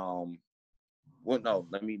started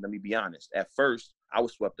let me be honest. At first, I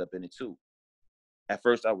was swept up in it too. At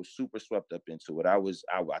first, I was super swept up into it. I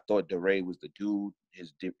thought DeRay was the dude.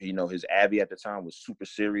 His Abby at the time was super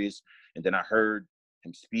serious. And then I heard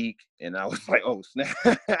him speak, and I was like, oh, snap.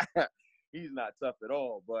 He's not tough at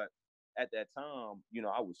all. But at that time,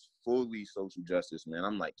 I was fully social justice, man.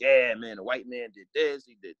 I'm like, yeah, man, the white man did this,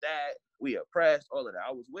 he did that. We oppressed, all of that.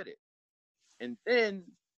 I was with it. And then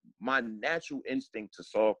my natural instinct to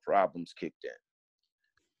solve problems kicked in.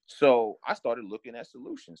 So I started looking at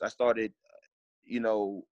solutions. I started,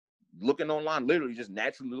 looking online, literally just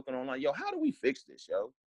naturally looking online. Yo, how do we fix this,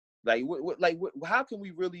 yo? Like, how can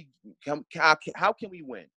we really how can we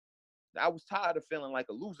win? I was tired of feeling like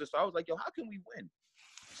a loser, so I was like, yo, how can we win?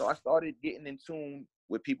 So I started getting in tune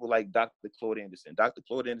with people like Dr. Claude Anderson. Dr.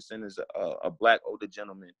 Claude Anderson is a Black older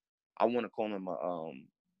gentleman. I want to call him an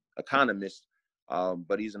economist,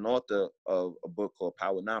 but he's an author of a book called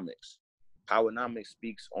Powernomics. Powernomics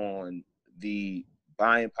speaks on the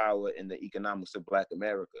buying power and the economics of Black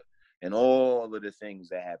America and all of the things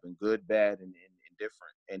that happen, good, bad, and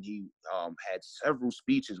different. And he had several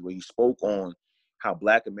speeches where he spoke on how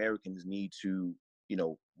Black Americans need to, you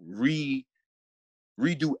know,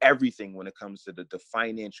 redo everything when it comes to the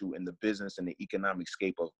financial and the business and the economic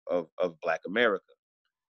scape of Black America.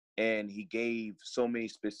 And he gave so many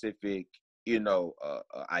specific,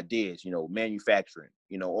 ideas, manufacturing,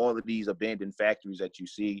 all of these abandoned factories that you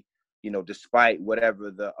see, despite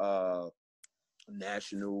whatever the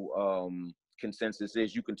national consensus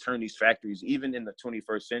is, you can turn these factories, even in the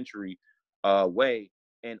 21st century way,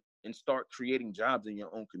 and start creating jobs in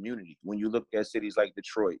your own community. When you look at cities like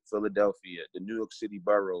Detroit, Philadelphia, the New York City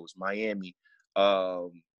boroughs, Miami,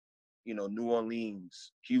 New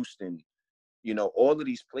Orleans, Houston, all of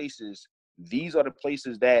these places, these are the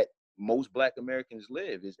places that most Black Americans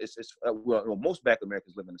live. Most Black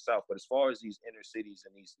Americans live in the South, but as far as these inner cities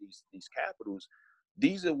and these capitals,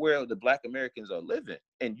 these are where the Black Americans are living,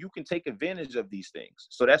 and you can take advantage of these things.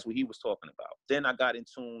 So that's what he was talking about. Then I got in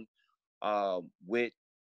tune with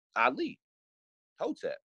Ali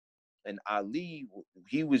Hotep. And Ali,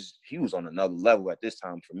 he was on another level at this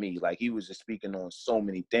time for me. Like, he was just speaking on so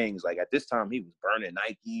many things. Like, at this time, he was burning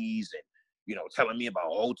Nikes and, telling me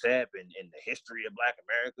about Hotep and the history of Black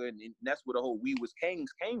America. And that's where the whole "We Was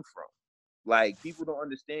Kings" came from. Like, people don't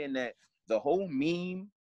understand that the whole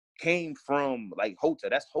meme came from, like,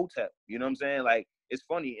 Hotep. That's Hotep. You know what I'm saying? Like, it's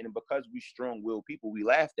funny. And because we strong-willed people, we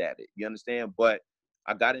laughed at it. You understand? But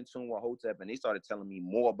I got in tune with Hotep, and they started telling me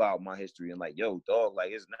more about my history. And like, yo, dog,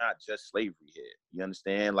 like, it's not just slavery here. You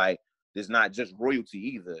understand? Like, there's not just royalty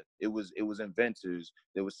either. It was inventors.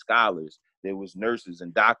 There was scholars. There was nurses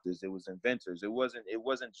and doctors. There was inventors. It wasn't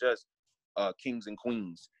just kings and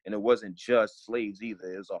queens, and it wasn't just slaves either.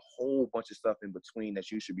 There's a whole bunch of stuff in between that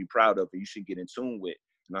you should be proud of, and you should get in tune with.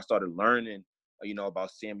 And I started learning, about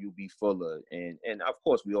Samuel B. Fuller, and of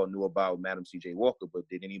course we all knew about Madam C.J. Walker, but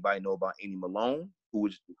did anybody know about Annie Malone, who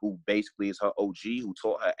basically is her OG, who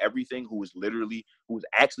taught her everything, who was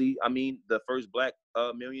actually, the first Black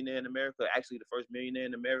millionaire in America, actually the first millionaire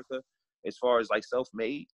in America, as far as like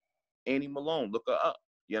self-made? Annie Malone, look her up.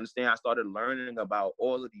 You understand? I started learning about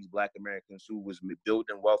all of these Black Americans who was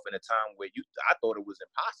building wealth in a time where I thought it was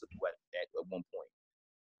impossible at one point.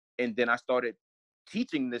 And then I started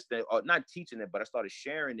teaching this thing, or not teaching it, but I started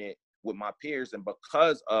sharing it with my peers. And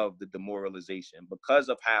because of the demoralization, because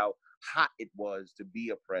of how hot it was to be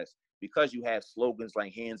oppressed, because you have slogans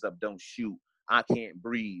like "Hands Up, Don't Shoot," "I Can't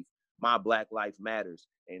Breathe," "My Black Life Matters,"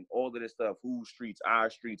 and all of this stuff, "Whose Streets, Our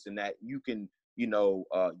Streets," and that you can,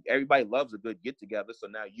 everybody loves a good get together. So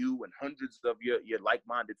now you and hundreds of your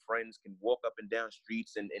like-minded friends can walk up and down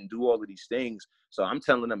streets and do all of these things. So I'm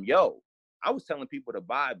telling them, yo, I was telling people to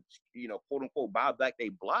buy, quote unquote, buy Black Day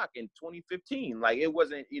Block in 2015. Like, it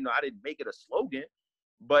wasn't, I didn't make it a slogan,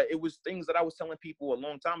 but it was things that I was telling people a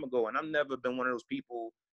long time ago. And I've never been one of those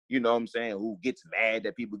people, what I'm saying, who gets mad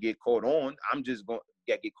that people get caught on. I'm just going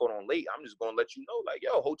to get caught on late. I'm just going to let you know, like,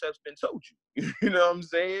 yo, Hotep's been told you. You know what I'm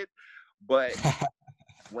saying? But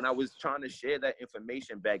when I was trying to share that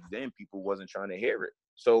information back then, people wasn't trying to hear it.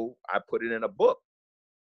 So I put it in a book.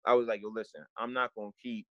 I was like, yo, listen, I'm not going to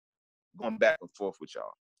keep going back and forth with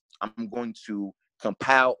y'all. I'm going to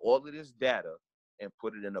compile all of this data and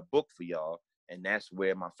put it in a book for y'all. And that's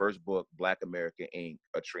where my first book, Black America Inc.,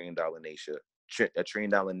 A Trillion Dollar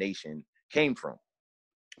Nation, came from.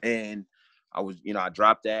 And I was, I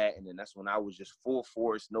dropped that. And then that's when I was just full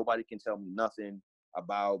force. Nobody can tell me nothing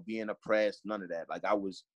about being oppressed, none of that. Like,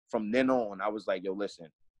 from then on, I was like, yo, listen,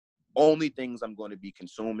 only things I'm going to be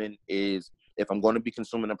consuming is, if I'm going to be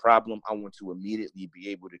consuming a problem, I want to immediately be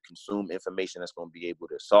able to consume information that's going to be able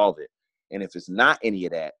to solve it. And if it's not any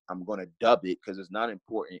of that, I'm going to dub it because it's not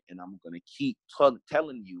important. And I'm going to keep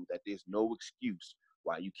telling you that there's no excuse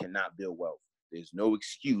why you cannot build wealth. There's no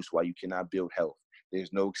excuse why you cannot build health.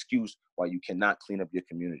 There's no excuse why you cannot clean up your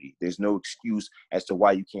community. There's no excuse as to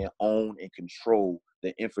why you can't own and control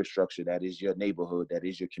the infrastructure that is your neighborhood, that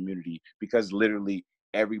is your community, because literally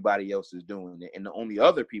everybody else is doing it. And the only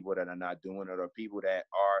other people that are not doing it are people that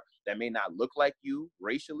may not look like you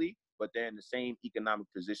racially, but they're in the same economic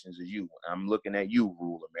positions as you. I'm looking at you,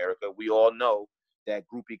 rural America. We all know that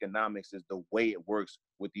group economics is the way it works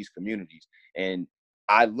with these communities. And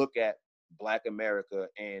I look at Black America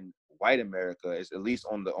and white America is, at least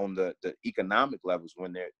on the economic levels,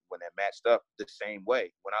 when they're matched up, the same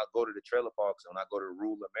way. When I go to the trailer parks and when I go to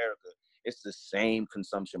rural America, it's the same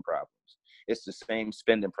consumption problems. It's the same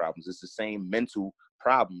spending problems. It's the same mental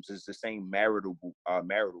problems. It's the same marital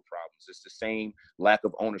problems. It's the same lack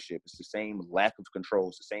of ownership. It's the same lack of control.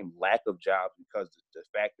 It's the same lack of jobs, because the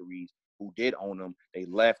factories who did own them, they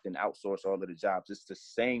left and outsourced all of the jobs. It's the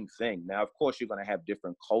same thing. Now, of course, you're going to have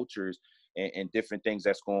different cultures and different things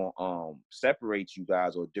that's going to separate you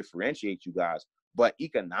guys or differentiate you guys. But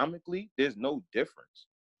economically, there's no difference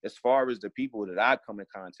as far as the people that I come in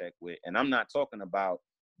contact with. And I'm not talking about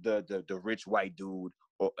the rich white dude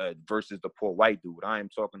or versus the poor white dude. I am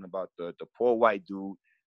talking about the poor white dude,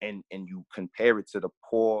 and you compare it to the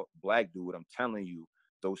poor black dude. I'm telling you,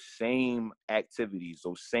 those same activities,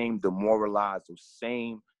 those same demoralized, those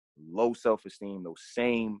same low self-esteem, those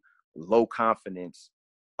same low confidence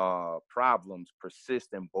problems persist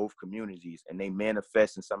in both communities, and they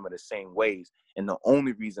manifest in some of the same ways. And the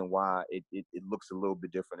only reason why it looks a little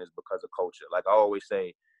bit different is because of culture. Like I always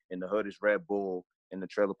say, in the hood is Red Bull, in the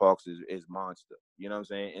trailer parks is Monster. You know what I'm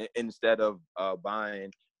saying? Instead of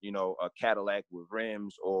buying, you know, a Cadillac with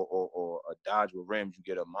rims or a Dodge with rims, you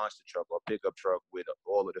get a monster truck or a pickup truck with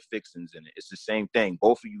all of the fixings in it. It's the same thing.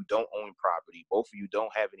 Both of you don't own property. Both of you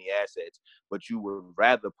don't have any assets, but you would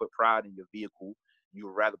rather put pride in your vehicle. You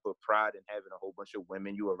would rather put pride in having a whole bunch of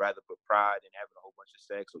women. You would rather put pride in having a whole bunch of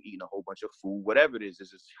sex or eating a whole bunch of food. Whatever it is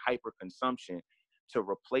this hyper consumption to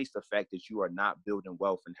replace the fact that you are not building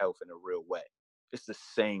wealth and health in a real way. It's the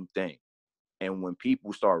same thing. And when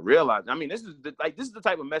people start realizing, I mean, this is the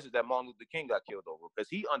type of message that Martin Luther King got killed over, because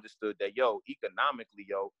he understood that, economically,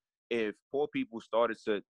 if poor people started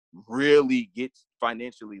to really get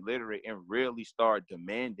financially literate and really start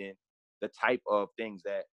demanding the type of things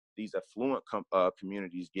that these affluent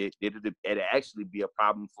communities get, it'd actually be a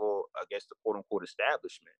problem for, I guess, the quote unquote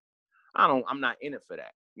establishment. I'm not in it for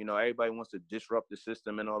that. You know, everybody wants to disrupt the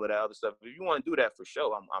system and all of that other stuff. If you want to do that, for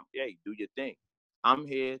sure, hey, do your thing. I'm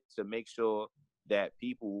here to make sure that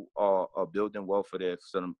people are building wealth for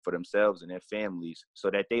themselves and their families,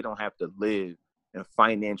 so that they don't have to live in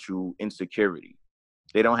financial insecurity.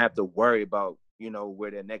 They don't have to worry about,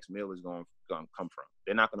 where their next meal is going to come from.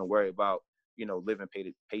 They're not going to worry about, living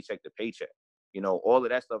paycheck to paycheck. All of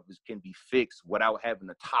that stuff can be fixed without having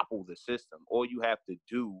to topple the system. All you have to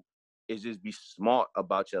do is just be smart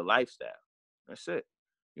about your lifestyle. That's it.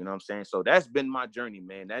 You know what I'm saying? So that's been my journey,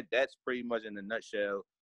 man. That's pretty much in a nutshell,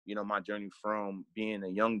 my journey from being a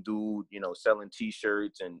young dude, selling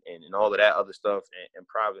T-shirts and all of that other stuff in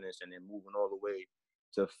Providence, and then moving all the way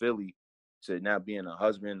to Philly, to now being a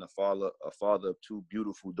husband, a father of two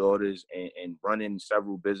beautiful daughters, and running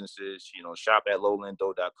several businesses, shop at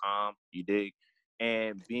lowlando.com, you dig?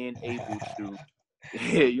 And being able to,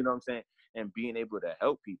 you know what I'm saying? And being able to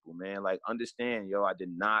help people, man. Like, understand, I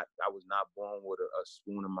was not born with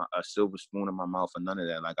a silver spoon in my mouth or none of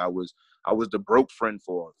that. Like, I was the broke friend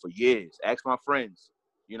for years. Ask my friends,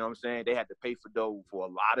 you know what I'm saying? They had to pay for dough for a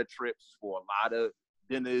lot of trips, for a lot of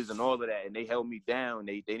dinners and all of that, and they held me down.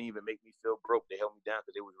 They didn't even make me feel broke. They held me down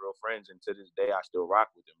because they was real friends, and to this day I still rock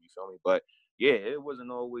with them, you feel me? But yeah, it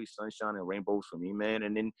wasn't always sunshine and rainbows for me, man.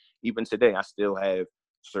 And then even today I still have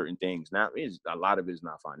certain things. Now, a lot of it is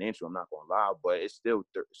not financial, I'm not gonna lie, but it's still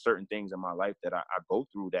certain things in my life that I go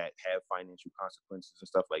through that have financial consequences and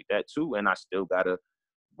stuff like that too, and I still gotta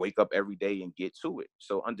wake up every day and get to it.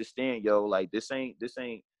 So understand, like, this ain't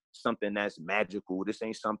something that's magical. This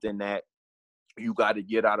ain't something that you got to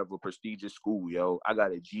get out of a prestigious school, I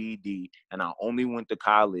got a GED, and I only went to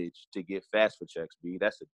college to get FAFSA checks, B.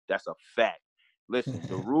 That's a fact. Listen,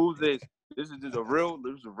 the rules is, this is a real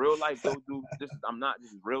life, dude. This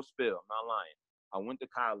is real spill. I'm not lying. I went to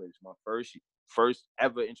college. My first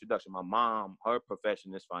ever introduction. My mom, her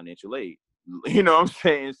profession is financial aid. You know what I'm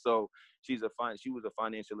saying? So she was a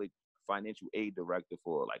financial aid director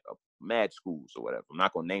for like a mad schools or whatever. I'm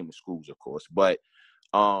not gonna name the schools, of course, but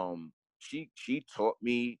she taught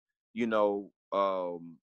me,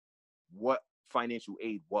 what financial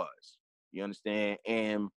aid was. You understand?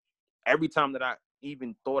 And every time that I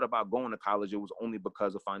even thought about going to college, it was only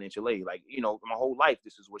because of financial aid. Like, my whole life,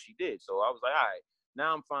 this is what she did. So I was like, all right,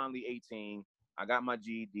 now I'm finally 18. I got my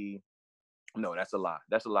GED. No, that's a lie.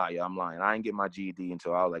 That's a lie, yeah. I'm lying. I didn't get my GED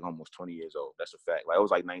until I was like almost 20 years old. That's a fact. Like, I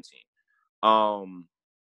was like 19.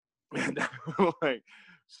 Like,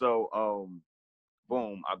 so,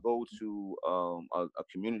 boom, I go to a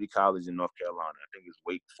community college in North Carolina. I think it's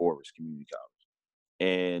Wake Forest Community College.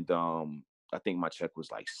 And I think my check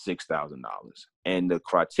was like $6,000. And the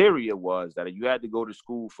criteria was that you had to go to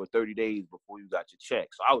school for 30 days before you got your check.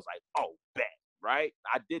 So I was like, oh, bet, right?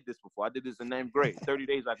 I did this before. I did this in 9th grade. 30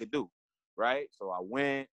 days I could do, right? So I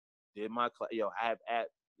went, did my class. I have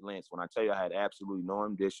Lance, when I tell you I had absolutely no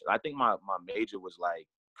ambition. I think my major was like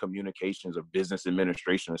communications or business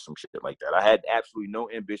administration or some shit like that. I had absolutely no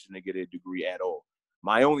ambition to get a degree at all.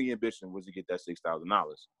 My only ambition was to get that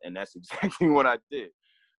 $6,000, and that's exactly what I did.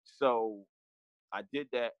 So I did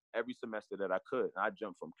that every semester that I could. I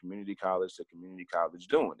jumped from community college to community college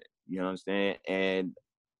doing it. You understand? And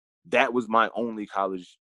that was my only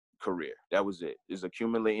college career. That was it. Is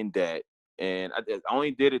accumulating debt. And I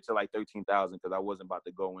only did it to like 13,000 because I wasn't about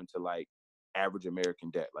to go into like average American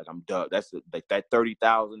debt. Like I'm done. That's like that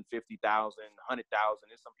 30,000, 50,000, 100,000.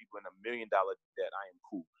 There's some people in $1 million debt. I am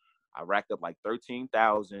cool. I racked up like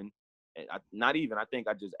 13,000, and not even. I think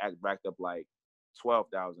I just racked up like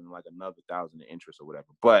 12,000, like another 1,000 in interest or whatever.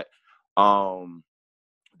 But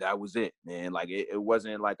that was it, man. Like it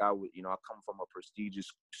wasn't like I would, I come from a prestigious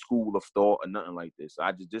school of thought or nothing like this.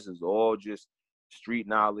 This is all just street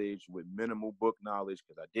knowledge with minimal book knowledge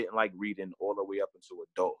because I didn't like reading all the way up into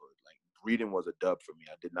adulthood. Like reading was a dub for me.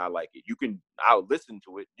 I did not like it. I'll listen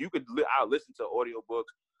to it. I'll listen to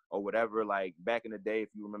audiobooks or whatever. Like back in the day, if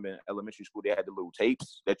you remember in elementary school, they had the little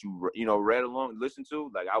tapes that you read along and listened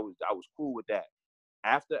to. Like I was cool with that.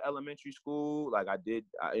 After elementary school, like I did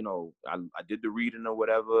the reading or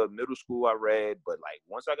whatever. Middle school I read, but like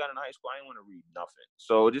once I got in high school, I didn't want to read nothing.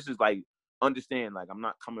 So this is like, understand, like I'm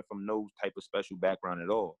not coming from no type of special background at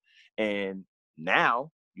all. And now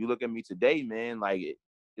you look at me today, man, like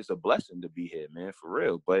it's a blessing to be here, man, for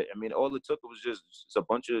real. But I mean, all it took was just a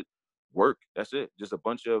bunch of work. That's it. Just a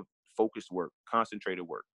bunch of focused work, concentrated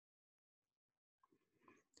work.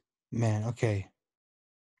 Man, okay.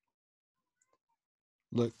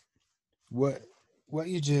 Look, what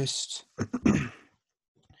you just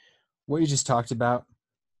what you just talked about,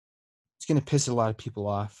 it's gonna piss a lot of people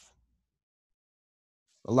off.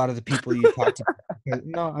 A lot of the people you talked about.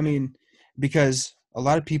 No, I mean, because a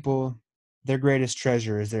lot of people, their greatest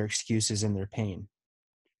treasure is their excuses and their pain.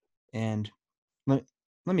 And let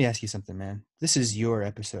me ask you something, man. This is your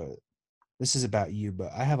episode. This is about you,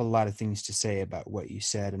 but I have a lot of things to say about what you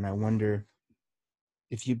said, and I wonder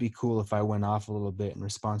if you'd be cool if I went off a little bit in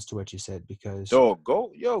response to what you said, because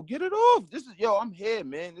Get it off. I'm here,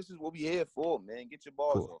 man. This is what we here for, man. Get your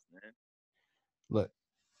bars cool. off, man. Look,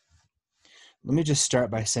 let me just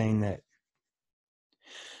start by saying that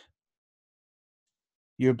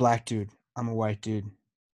you're a black dude. I'm a white dude.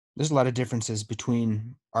 There's a lot of differences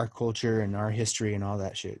between our culture and our history and all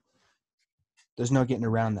that shit. There's no getting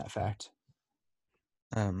around that fact.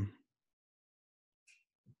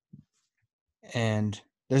 And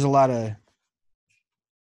there's a lot of,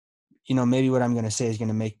 maybe what I'm going to say is going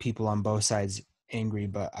to make people on both sides angry,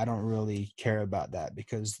 but I don't really care about that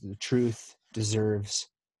because the truth deserves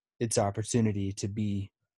its opportunity to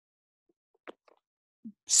be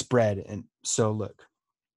spread. And so, look,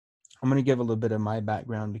 I'm going to give a little bit of my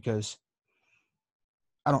background because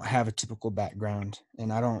I don't have a typical background,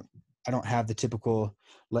 and I don't have the typical,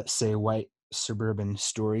 let's say, white suburban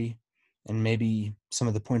story. And maybe some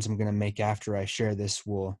of the points I'm going to make after I share this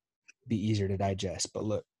will be easier to digest. But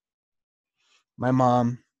look, my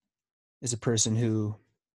mom is a person who,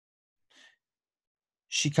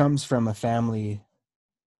 she comes from a family,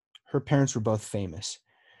 her parents were both famous.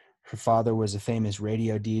 Her father was a famous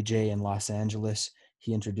radio DJ in Los Angeles.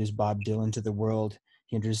 He introduced Bob Dylan to the world.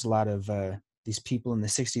 He introduced a lot of these people in the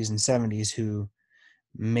 60s and 70s who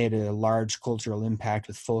made a large cultural impact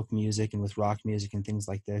with folk music and with rock music and things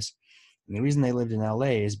like this. And the reason they lived in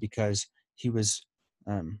LA is because he was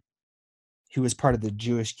part of the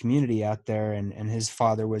Jewish community out there, and his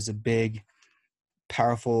father was a big,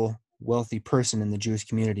 powerful, wealthy person in the Jewish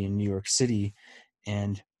community in New York City,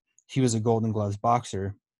 and he was a Golden Gloves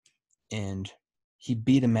boxer, and he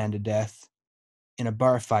beat a man to death in a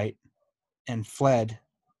bar fight and fled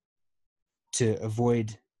to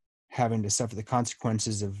avoid having to suffer the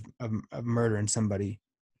consequences of murdering somebody.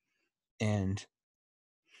 And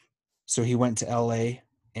so he went to LA,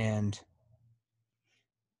 and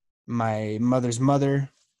my mother's mother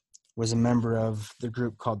was a member of the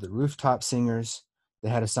group called the Rooftop Singers. They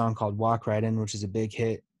had a song called Walk Right In, which is a big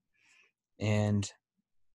hit. And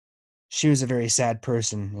she was a very sad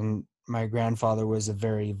person. And my grandfather was a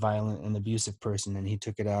very violent and abusive person. And he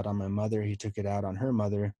took it out on my mother. He took it out on her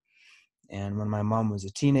mother. And when my mom was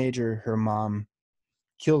a teenager, her mom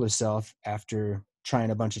killed herself after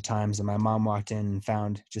trying a bunch of times. And my mom walked in and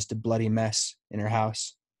found just a bloody mess in her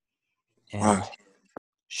house. And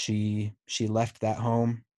she left that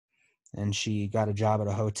home, and she got a job at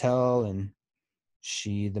a hotel, and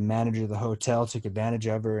the manager of the hotel took advantage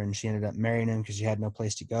of her, and she ended up marrying him because she had no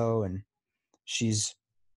place to go. And she's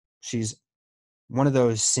one of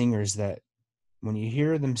those singers that when you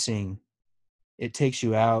hear them sing, it takes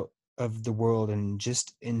you out of the world and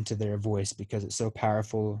just into their voice because it's so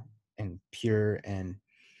powerful and pure, and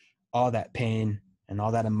all that pain and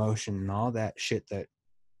all that emotion and all that shit that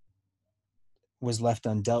was left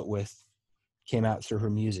undealt with came out through her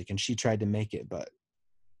music. And she tried to make it, but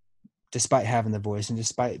despite having the voice and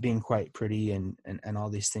despite being quite pretty and all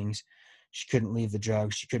these things, She couldn't leave the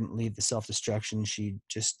drugs. She couldn't leave the self-destruction. She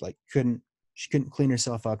just like she couldn't clean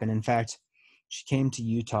herself up. And in fact, she came to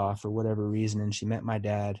Utah for whatever reason, and she met my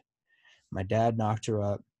dad. My dad knocked her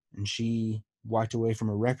up, and she walked away from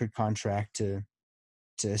a record contract to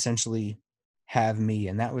essentially have me.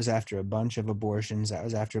 And that was after a bunch of abortions. That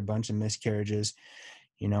was after a bunch of miscarriages.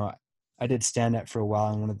 You know, I did stand up for a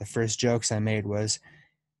while, and one of the first jokes I made was,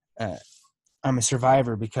 I'm a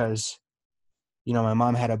survivor because, you know, my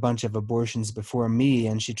mom had a bunch of abortions before me,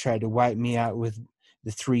 and she tried to wipe me out with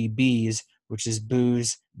the 3 B's, which is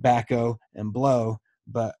booze, tobacco, and blow.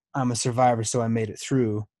 But I'm a survivor, so I made it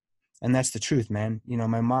through. And that's the truth, man. You know,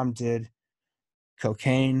 my mom did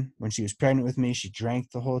cocaine when she was pregnant with me. She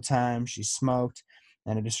drank the whole time. She smoked.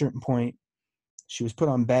 And at a certain point, she was put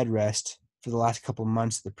on bed rest for the last couple of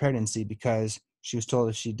months of the pregnancy because she was told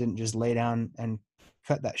if she didn't just lay down and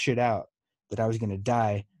cut that shit out, that I was going to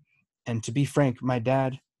die. And to be frank, my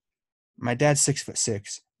dad's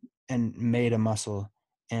 6'6" and made a muscle,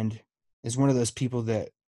 and is one of those people that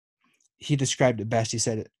he described it best. He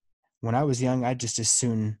said, when I was young, I'd just as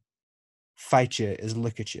soon fight you as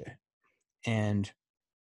look at you. And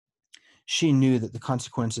she knew that the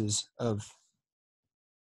consequences of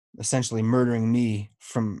essentially murdering me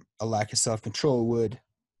from a lack of self-control would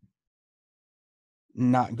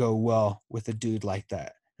not go well with a dude like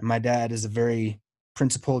that. And my dad is a very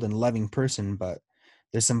principled and loving person, but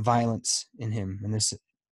there's some violence in him. And there's,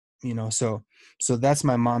 you know, so that's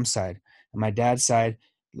my mom's side. And my dad's side,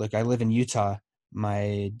 look, I live in Utah.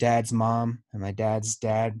 My dad's mom and my dad's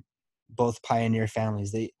dad, both pioneer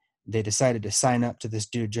families, they decided to sign up to this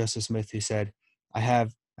dude, Joseph Smith, who said, I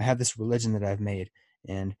have this religion that I've made,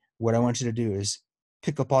 and what I want you to do is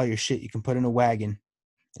pick up all your shit you can put in a wagon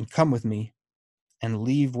and come with me and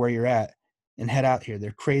leave where you're at and head out here.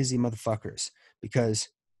 They're crazy motherfuckers. Because,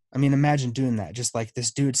 I mean, imagine doing that. Just like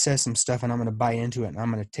this dude says some stuff and I'm going to buy into it, and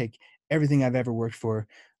I'm going to take everything I've ever worked for.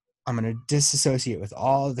 I'm going to disassociate with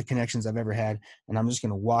all of the connections I've ever had, and I'm just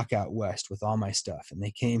going to walk out west with all my stuff. And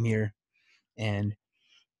they came here, and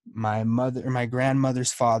my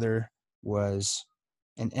grandmother's father was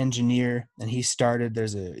an engineer, and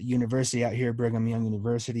there's a university out here, Brigham Young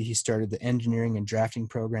University. He started the engineering and drafting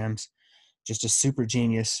programs. Just a super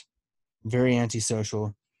genius, very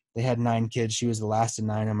antisocial. They had 9 kids. She was the last of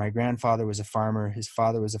 9. And my grandfather was a farmer. His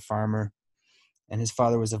father was a farmer. And his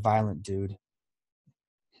father was a violent dude.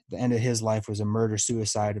 The end of his life was a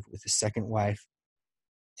murder-suicide with his second wife.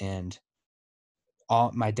 And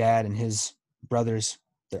my dad and his brothers,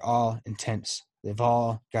 they're all intense. They've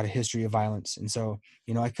all got a history of violence. And so,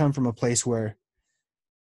 you know, I come from a place where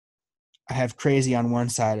I have crazy on one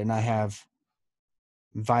side and I have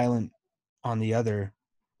violent on the other,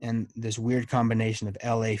 and this weird combination of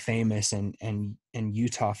LA famous and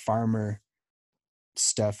Utah farmer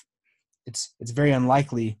stuff. It's very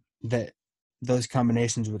unlikely that those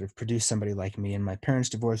combinations would have produced somebody like me. And my parents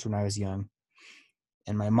divorced when I was young,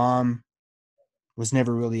 and my mom was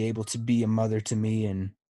never really able to be a mother to me.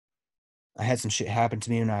 And I had some shit happen to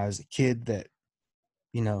me when I was a kid that,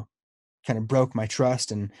 you know, kind of broke my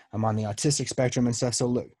trust, and I'm on the autistic spectrum and stuff. So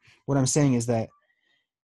look, what I'm saying is that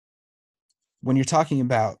when you're talking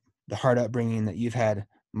about the hard upbringing that you've had,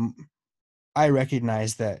 I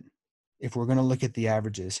recognize that if we're going to look at the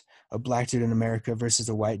averages, a black dude in America versus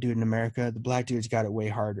a white dude in America, the black dude's got it way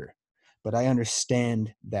harder. But I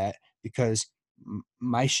understand that because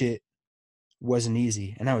my shit wasn't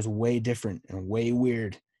easy, and I was way different and way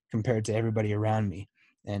weird compared to everybody around me.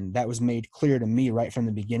 And that was made clear to me right from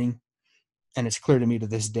the beginning. And it's clear to me to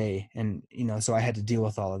this day. And, you know, so I had to deal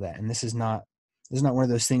with all of that. And this is not one of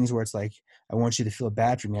those things where it's like, I want you to feel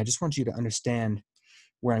bad for me. I just want you to understand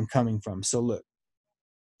where I'm coming from. So look,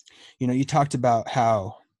 you know, you talked about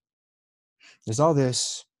how there's all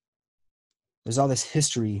this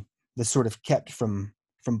history that's sort of kept from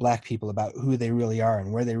black people about who they really are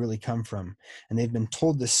and where they really come from. And they've been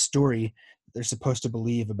told this story they're supposed to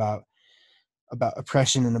believe about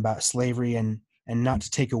oppression and about slavery, and not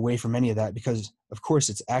to take away from any of that, because of course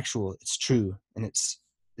it's actual, it's true, and it's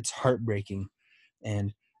heartbreaking.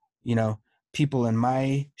 And, you know, people in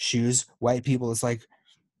my shoes, white people, it's like,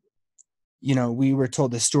 you know, we were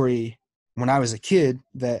told this story when I was a kid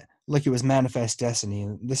that, look, it was manifest destiny.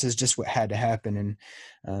 This is just what had to happen.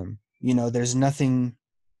 And, you know, there's nothing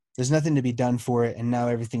to be done for it. And now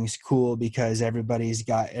everything's cool because everybody's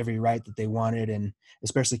got every right that they wanted. And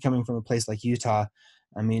especially coming from a place like Utah,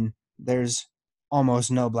 I mean, there's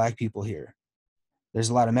almost no black people here. There's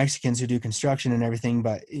a lot of Mexicans who do construction and everything,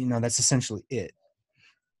 but, you know, that's essentially it.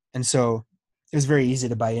 And so it was very easy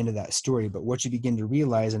to buy into that story. But what you begin to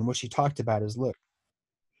realize, and what she talked about, is, look,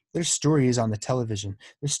 There's stories on the television,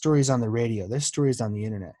 there's stories on the radio, there's stories on the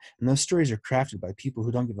internet, and those stories are crafted by people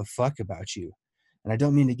who don't give a fuck about you. And I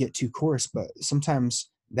don't mean to get too coarse, but sometimes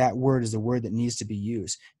that word is the word that needs to be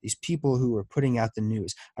used. These people who are putting out the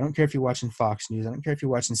news. I don't care if you're watching Fox News, I don't care if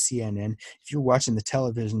you're watching CNN, if you're watching the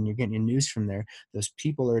television, you're getting your news from there. Those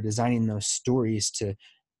people are designing those stories to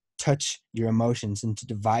touch your emotions and to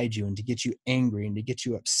divide you and to get you angry and to get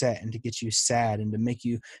you upset and to get you sad and to make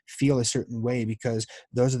you feel a certain way, because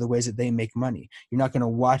those are the ways that they make money. You're not going to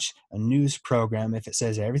watch a news program if it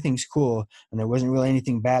says everything's cool and there wasn't really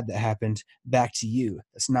anything bad that happened back to you.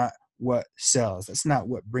 That's not what sells. That's not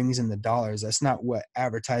what brings in the dollars. That's not what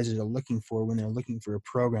advertisers are looking for when they're looking for a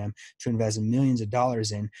program to invest millions of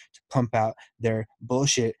dollars in to pump out their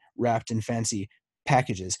bullshit wrapped in fancy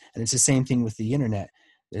packages. And it's the same thing with the internet.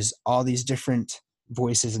 There's all these different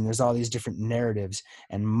voices and there's all these different narratives,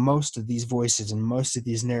 and most of these voices and most of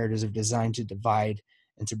these narratives are designed to divide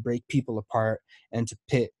and to break people apart and to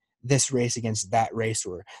pit this race against that race,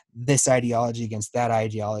 or this ideology against that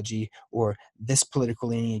ideology, or this political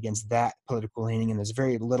leaning against that political leaning. And there's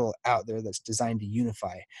very little out there that's designed to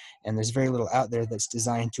unify, and there's very little out there that's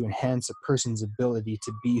designed to enhance a person's ability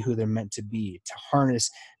to be who they're meant to be, to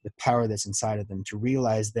harness the power that's inside of them, to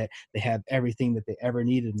realize that they have everything that they ever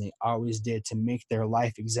needed and they always did to make their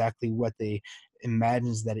life exactly what they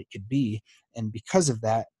imagines that it could be. And because of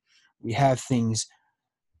that, we have things.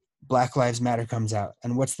 Black Lives Matter comes out,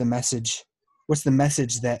 and what's the message? What's the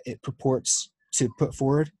message that it purports to put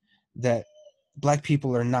forward? That Black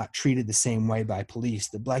people are not treated the same way by police,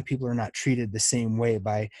 that Black people are not treated the same way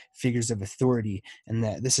by figures of authority, and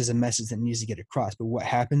that this is a message that needs to get across. But what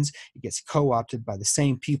happens? It gets co-opted by the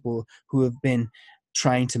same people who have been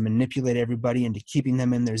trying to manipulate everybody into keeping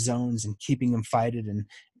them in their zones and keeping them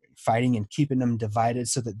fighting and keeping them divided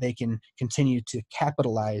so that they can continue to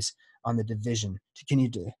capitalize on the division, to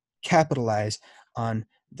continue to capitalize on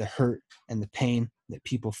the hurt and the pain that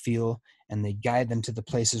people feel, and they guide them to the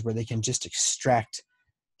places where they can just extract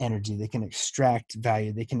energy, they can extract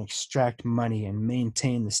value, they can extract money and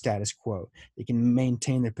maintain the status quo. They can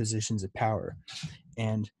maintain their positions of power.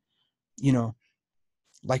 And, you know,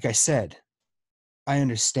 like I said, I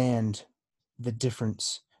understand the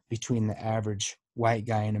difference between the average white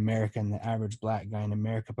guy in America and the average Black guy in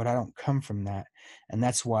America, but I don't come from that. And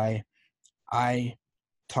that's why I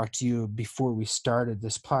talked to you before we started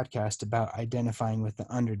this podcast about identifying with the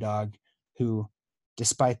underdog who,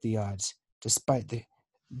 despite the odds, despite the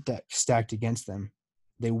deck stacked against them,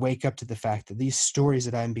 they wake up to the fact that these stories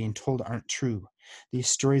that I'm being told aren't true. These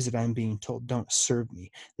stories that I'm being told don't serve me.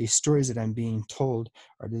 These stories that I'm being told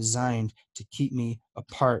are designed to keep me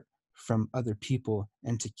apart from other people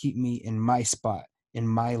and to keep me in my spot, in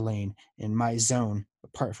my lane, in my zone,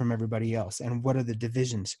 apart from everybody else. And what are the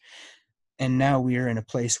divisions? And now we are in a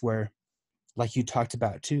place where, like you talked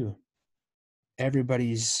about too,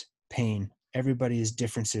 everybody's pain, everybody's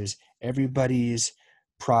differences, everybody's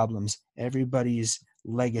problems, everybody's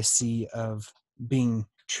legacy of being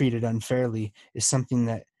treated unfairly is something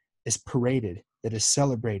that is paraded, that is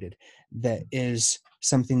celebrated, that is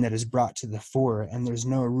something that is brought to the fore. And there's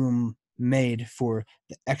no room made for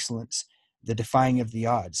the excellence, the defying of the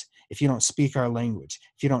odds. If you don't speak our language,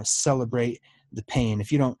 if you don't celebrate the pain,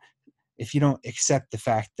 if you don't accept the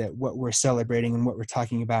fact that what we're celebrating and what we're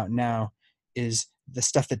talking about now is the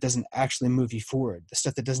stuff that doesn't actually move you forward, the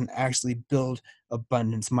stuff that doesn't actually build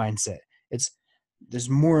abundance mindset. There's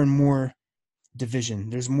more and more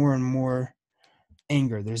division, there's more and more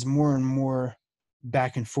anger, there's more and more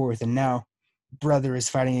back and forth, and now brother is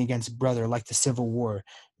fighting against brother like the Civil War.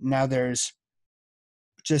 Now there's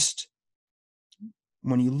just,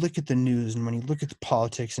 when you look at the news and when you look at the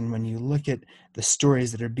politics and when you look at the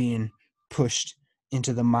stories that are being pushed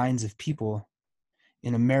into the minds of people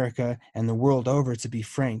in America and the world over, to be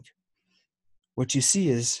frank, what you see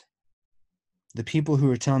is the people who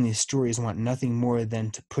are telling these stories want nothing more than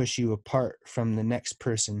to push you apart from the next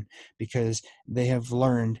person, because they have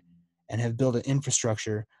learned and have built an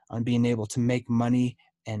infrastructure on being able to make money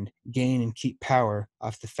and gain and keep power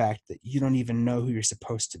off the fact that you don't even know who you're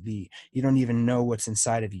supposed to be. You don't even know what's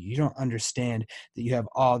inside of you. You don't understand that you have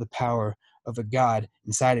all the power of a God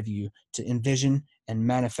inside of you to envision and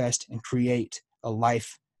manifest and create a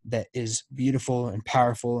life that is beautiful and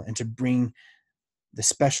powerful, and to bring the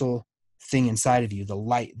special thing inside of you, the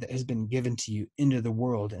light that has been given to you, into the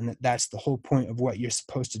world. And that's the whole point of what you're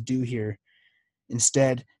supposed to do here.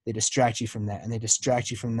 Instead, they distract you from that, and they distract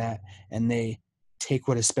you from that, and they take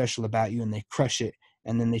what is special about you and they crush it.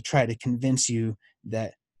 And then they try to convince you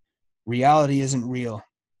that reality isn't real,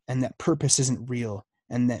 and that purpose isn't real,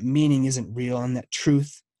 and that meaning isn't real, and that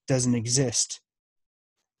truth doesn't exist.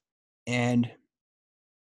 And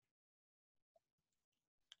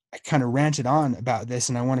I kind of ranted on about this,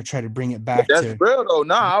 and I want to try to bring it back That's to. real though.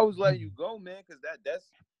 Nah, I was letting you go, man, because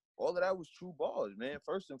that's all of that was true bars, man.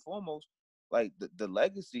 First and foremost, like the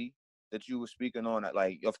legacy that you were speaking on,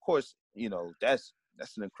 like of course, that's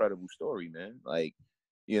an incredible story, man. Like,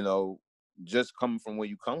 just coming from where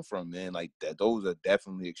you come from, man, like that, those are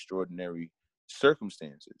definitely extraordinary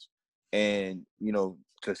circumstances. And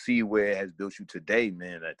to see where it has built you today,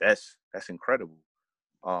 man, that's incredible.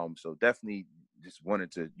 So definitely just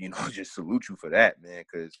wanted to, just salute you for that, man,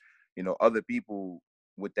 because other people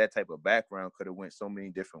with that type of background could have went so many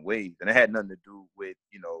different ways, and it had nothing to do with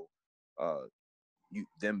uh,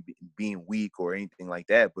 being weak or anything like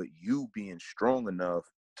that, but you being strong enough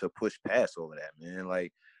to push past all of that, man.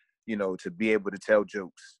 Like, to be able to tell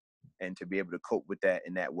jokes and to be able to cope with that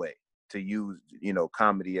in that way, to use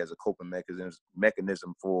comedy as a coping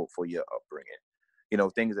mechanism for your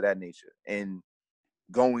upbringing, things of that nature. And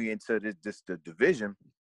going into the division,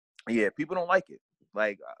 yeah, people don't like it.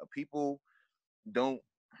 Like, people don't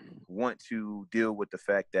want to deal with the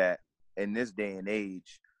fact that in this day and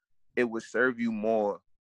age, it would serve you more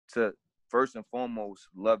to first and foremost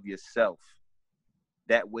love yourself.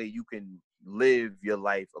 That way you can live your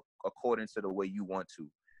life according to the way you want to.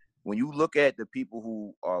 When you look at the people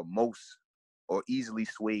who are most or easily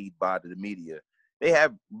swayed by the media, they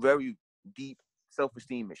have very deep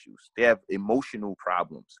self-esteem issues. They have emotional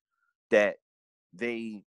problems that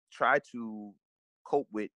they try to cope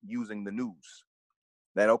with using the news.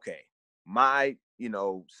 That, okay, my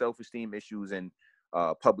self-esteem issues and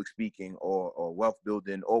public speaking or wealth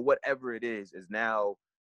building or whatever it is now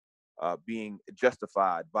being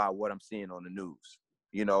justified by what I'm seeing on the news.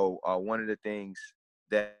 One of the things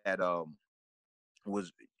that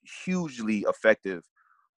was hugely effective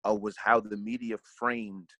was how the media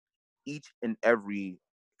framed each and every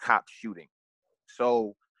cop shooting.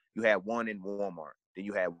 So you had one in Walmart, then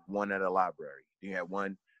you had one at a library, then you had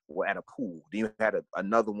one at a pool, then you had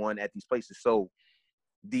another one at these places. So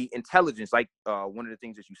the intelligence, like one of the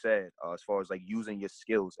things that you said, as far as like using your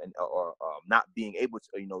skills and or not being able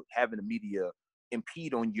to, having the media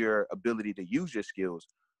impede on your ability to use your skills.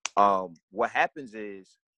 What happens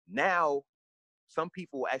is now some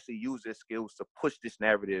people actually use their skills to push this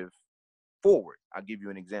narrative forward. I'll give you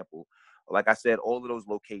an example. Like I said, all of those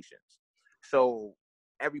locations. So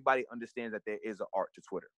everybody understands that there is an art to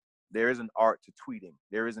Twitter. There is an art to tweeting.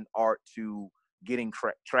 There is an art to getting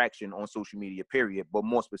traction on social media, period, but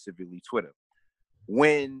more specifically Twitter.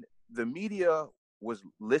 When the media was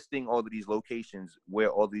listing all of these locations where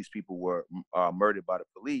all these people were murdered by the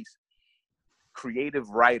police, creative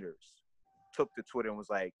writers took to Twitter and was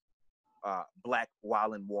like, Black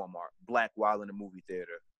while in Walmart, Black while in the movie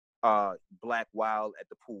theater, Black while at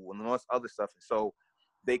the pool, and all this other stuff. And so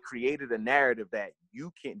they created a narrative that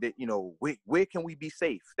where can we be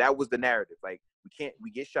safe? That was the narrative. Like,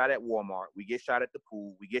 we get shot at Walmart, we get shot at the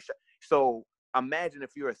pool, we get shot. So imagine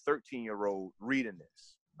if you're a 13-year-old reading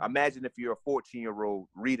this. Imagine if you're a 14-year-old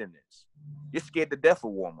reading this. You're scared to death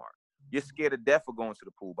of Walmart. You're scared to death of going to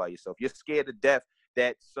the pool by yourself. You're scared to death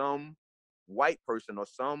that some white person or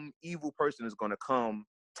some evil person is going to come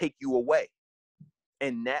take you away.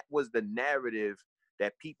 And that was the narrative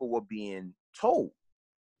that people were being told.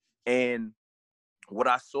 And what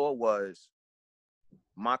I saw was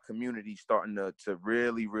my community starting to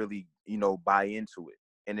really, really, buy into it.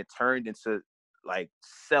 And it turned into like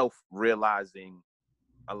self-realizing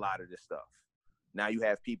a lot of this stuff. Now you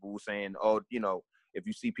have people saying, oh, if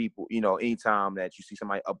you see people, anytime that you see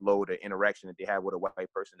somebody upload an interaction that they have with a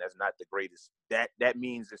white person, that's not the greatest. That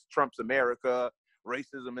means it's Trump's America.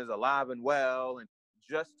 Racism is alive and well. And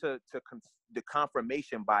just the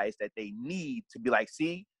confirmation bias that they need to be like,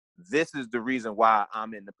 see, this is the reason why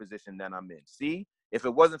I'm in the position that I'm in. See, if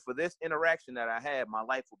it wasn't for this interaction that I had, my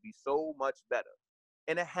life would be so much better.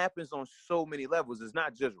 And it happens on so many levels. It's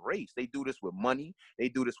not just race. They do this with money. They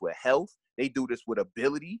do this with health. They do this with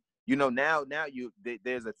ability. Now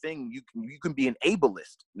there's a thing you can be an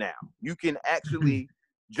ableist now. You can actually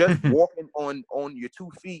just walking on your 2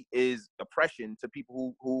 feet is oppression to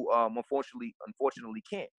people who unfortunately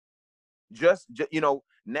can't. Just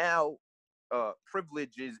now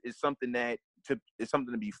privilege is something is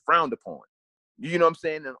something to be frowned upon. You know what I'm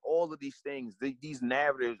saying? And all of these things, these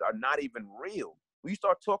narratives are not even real. When you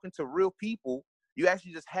start talking to real people, you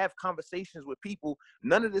actually just have conversations with people.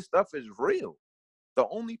 None of this stuff is real. The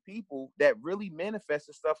only people that really manifest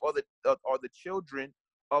this stuff are the children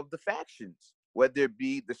of the factions, whether it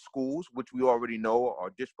be the schools, which we already know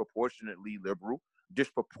are disproportionately liberal,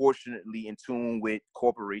 disproportionately in tune with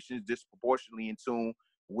corporations, disproportionately in tune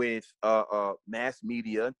with mass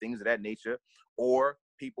media and things of that nature, or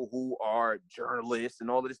people who are journalists and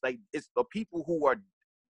all of this. Like, it's the people who are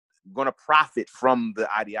going to profit from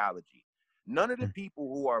the ideology. None of the people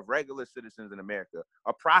who are regular citizens in America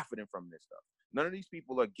are profiting from this stuff. None of these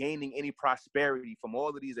people are gaining any prosperity from all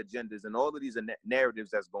of these agendas and all of these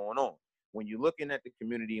narratives that's going on. When you're looking at the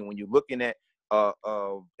community, and when you're looking at,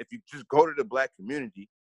 if you just go to the Black community,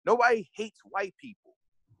 nobody hates white people.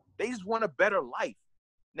 They just want a better life.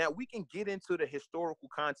 Now, we can get into the historical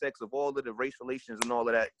context of all of the race relations and all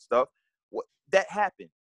of that stuff. That happened.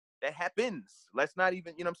 That happens. Let's not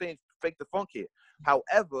even, you know what I'm saying, fake the funk here.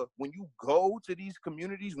 However, when you go to these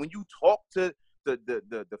communities, when you talk to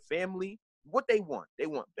the family, what they want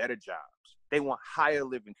better jobs. They want higher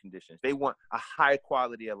living conditions. They want a higher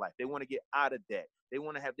quality of life. They want to get out of debt. They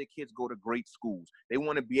want to have their kids go to great schools. They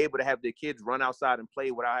want to be able to have their kids run outside and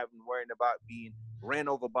play without having to worry about being ran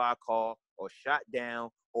over by a car or shot down,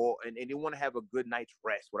 and they want to have a good night's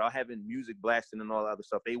rest without having music blasting and all that other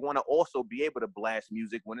stuff. They want to also be able to blast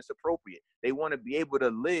music when it's appropriate. They want to be able to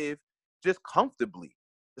live just comfortably.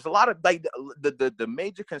 There's a lot of, like, the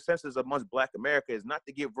major consensus amongst Black America is not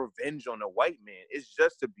to get revenge on a white man. It's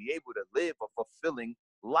just to be able to live a fulfilling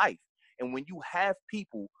life. And when you have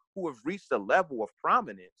people who have reached a level of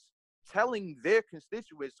prominence telling their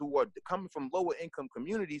constituents who are coming from lower income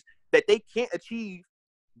communities that they can't achieve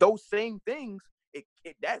those same things,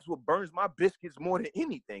 that's what burns my biscuits more than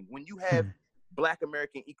anything. When you have Black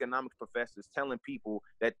American economics professors telling people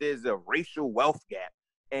that there's a racial wealth gap,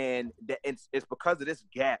 and that it's because of this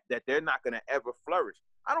gap that they're not going to ever flourish.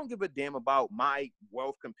 I don't give a damn about my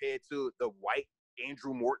wealth compared to the white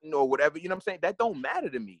Andrew Morton or whatever. You know what I'm saying? That don't matter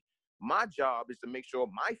to me. My job is to make sure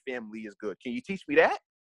my family is good. Can you teach me that?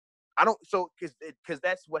 I don't. So because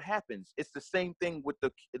that's what happens. It's the same thing with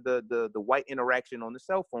the white interaction on the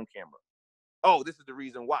cell phone camera. Oh, this is the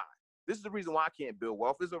reason why. This is the reason why I can't build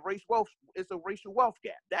wealth. It's a racial wealth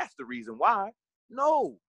gap. That's the reason why.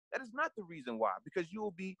 No, that is not the reason why. Because you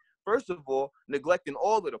will be, first of all, neglecting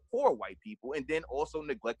all of the poor white people, and then also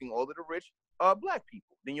neglecting all of the rich Black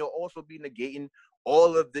people. Then you'll also be negating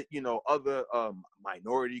all of the, other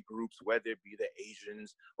minority groups, whether it be the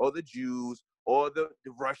Asians or the Jews or the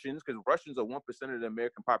Russians, because Russians are 1% of the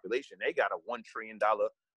American population. They got a $1 trillion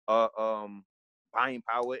buying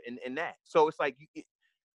power in that. So it's like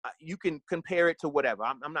you can compare it to whatever.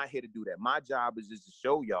 I'm not here to do that. My job is just to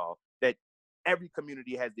show y'all that every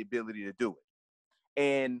community has the ability to do it.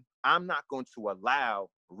 And I'm not going to allow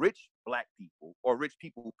rich Black people or rich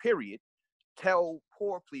people, period, tell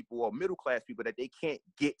poor people or middle class people that they can't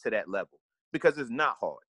get to that level, because it's not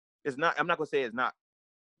hard. It's not, I'm not going to say it's not,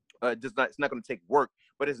 it's not going to take work,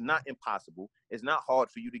 but it's not impossible. It's not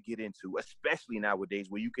hard for you to get into, especially nowadays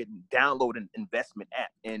where you can download an investment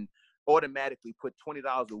app and automatically put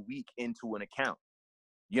 $20 a week into an account.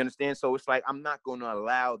 You understand? So it's like, I'm not going to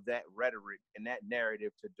allow that rhetoric and that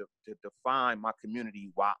narrative to define my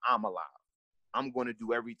community while I'm alive. I'm going to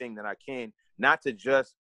do everything that I can, not to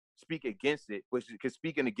just speak against it, because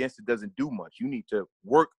speaking against it doesn't do much. You need to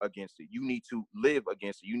work against it. You need to live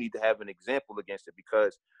against it. You need to have an example against it,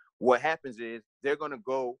 because what happens is they're going to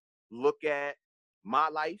go look at my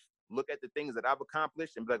life, look at the things that I've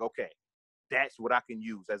accomplished, and be like, okay, that's what I can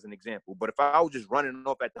use as an example. But if I was just running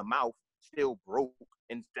off at the mouth, still broke,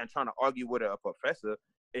 and trying to argue with a professor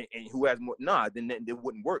and who has more, then it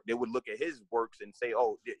wouldn't work. They would look at his works and say,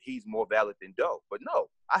 oh, he's more valid than Doe. But no,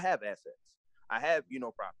 I have assets. I have,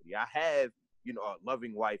 property. I have, a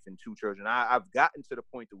loving wife and 2 children. I've gotten to the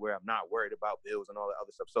point to where I'm not worried about bills and all that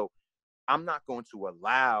other stuff. So I'm not going to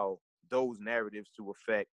allow those narratives to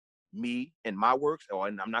affect me and my works,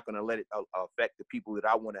 and I'm not going to let it affect the people that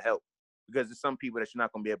I want to help, because there's some people that you're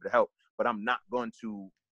not going to be able to help, but I'm not going to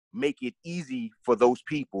make it easy for those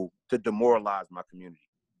people to demoralize my community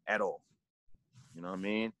at all. You know what I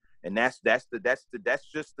mean? And that's just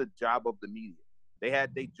the job of the media.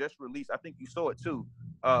 They just released, I think you saw it too,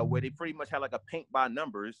 where they pretty much had like a paint by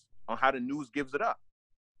numbers on how the news gives it up.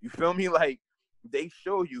 You feel me? Like, they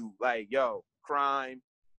show you, like, yo, crime,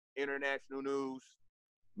 international news,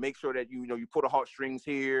 make sure that you put the heartstrings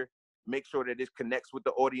here, make sure that this connects with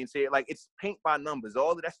the audience here. Like, it's paint by numbers.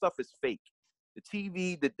 All of that stuff is fake. The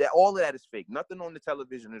TV, all of that is fake. Nothing on the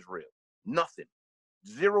television is real. Nothing.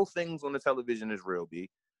 0 things on the television is real, B.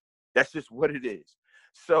 That's just what it is.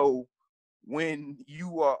 So when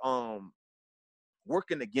you are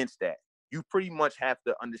working against that, you pretty much have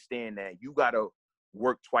to understand that you got to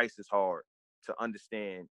work twice as hard to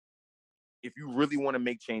understand, if you really want to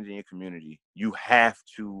make change in your community, you have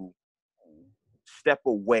to step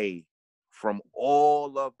away from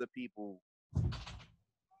all of the people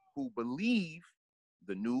who believe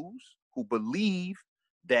the news, who believe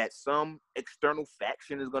that some external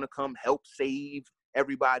faction is going to come help save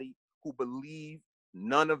everybody, who believe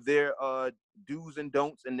none of their do's and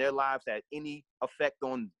don'ts in their lives had any effect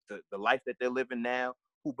on the life that they're living now,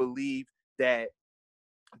 who believe that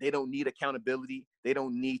they don't need accountability, they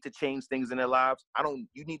don't need to change things in their lives.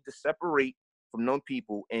 You need to separate from those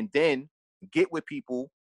people and then get with people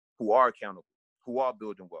who are accountable, who are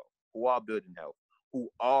building wealth, who are building health, who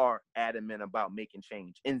are adamant about making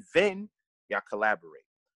change. And then y'all collaborate.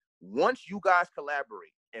 Once you guys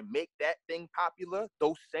collaborate and make that thing popular,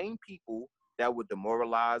 those same people that would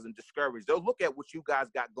demoralize and discourage, they'll look at what you guys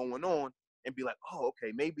got going on and be like, oh,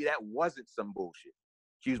 okay, maybe that wasn't some bullshit.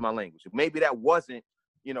 Excuse my language. Maybe that wasn't,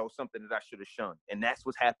 something that I should have shunned. And that's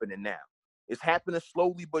what's happening now. It's happening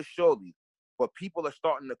slowly but surely. But people are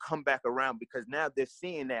starting to come back around because now they're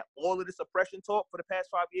seeing that all of this oppression talk for the past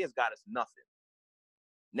 5 years got us nothing.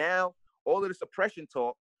 Now, all of this oppression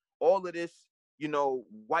talk, all of this,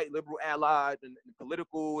 white liberal allied and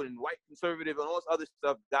political and white conservative and all this other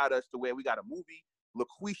stuff got us to where we got a movie,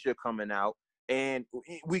 LaQuisha, coming out, and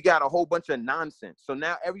we got a whole bunch of nonsense. So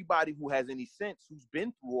now everybody who has any sense, who's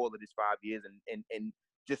been through all of this 5 years and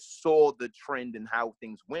just saw the trend and how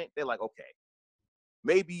things went, they're like, okay,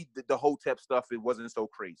 maybe the Hotep stuff, it wasn't so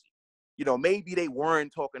crazy. Maybe they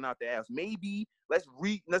weren't talking out their ass. Maybe let's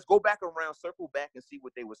go back around, circle back and see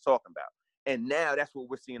what they was talking about. And now that's what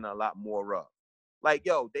we're seeing a lot more of. Like,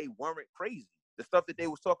 yo, they weren't crazy. The stuff that they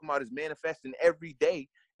was talking about is manifesting every day.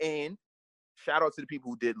 And shout out to the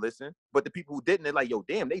people who did listen. But the people who didn't, they're like, yo,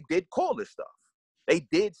 damn, they did call this stuff. They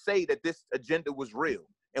did say that this agenda was real.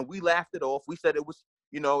 And we laughed it off. We said it was,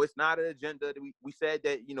 it's not an agenda. We said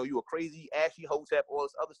that, you were crazy, ashy Hotep, all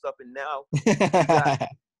this other stuff. And now we got,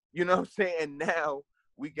 you know what I'm saying? And now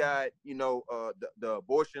we got, the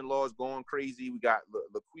abortion laws going crazy. We got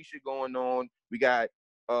LaQuisha going on. We got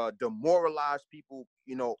demoralized people,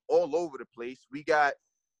 all over the place. We got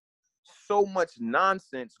so much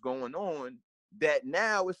nonsense going on that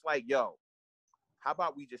now it's like, yo, how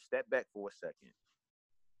about we just step back for a second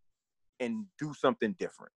and do something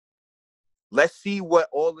different? Let's see what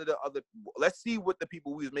the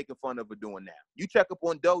people we was making fun of are doing now. You check up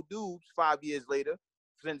on Doe Dubes 5 years later,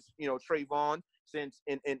 since, Trayvon, since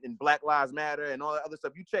in Black Lives Matter and all that other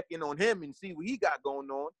stuff. You check in on him and see what he got going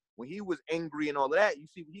on. When he was angry and all of that, you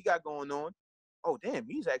see what he got going on. Oh, damn,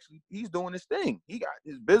 he's doing his thing. He got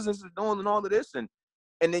his business is doing and all of this. And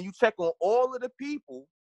then you check on all of the people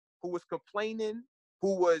who was complaining,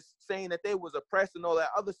 who was saying that they was oppressed and all that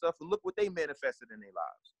other stuff, and look what they manifested in their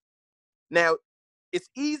lives. Now, it's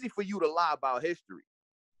easy for you to lie about history.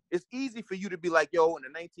 It's easy for you to be like, yo, in the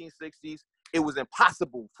 1960s, it was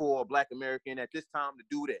impossible for a Black American at this time to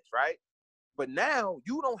do this, right? But now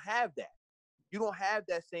you don't have that. You don't have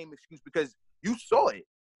that same excuse because you saw it.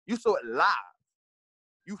 You saw it live.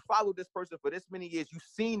 You followed this person for this many years. You've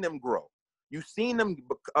seen them grow. You've seen them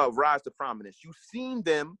rise to prominence. You've seen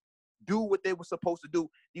them do what they were supposed to do.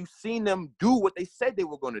 You've seen them do what they said they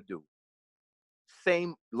were going to do.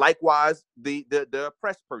 Same, likewise, the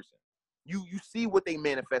oppressed person. You see what they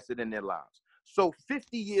manifested in their lives. So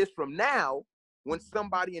 50 years from now, when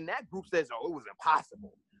somebody in that group says, oh, it was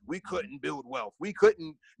impossible, we couldn't build wealth, we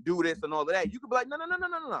couldn't do this and all of that, you could be like, no.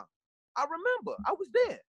 I remember, I was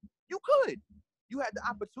there. You could. You had the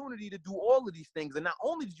opportunity to do all of these things. And not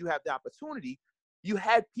only did you have the opportunity, you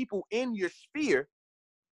had people in your sphere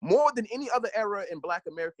more than any other era in Black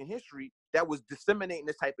American history that was disseminating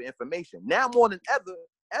this type of information. Now more than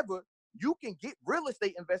ever, you can get real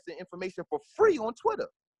estate investing information for free on Twitter.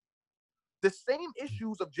 The same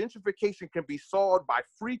issues of gentrification can be solved by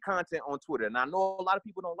free content on Twitter. And I know a lot of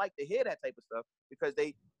people don't like to hear that type of stuff because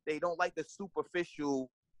they don't like the superficial,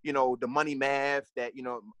 the money math that,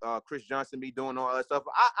 Chris Johnson be doing, all that stuff.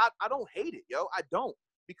 I don't hate it, yo. I don't,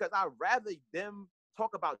 because I'd rather them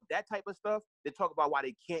talk about that type of stuff than talk about why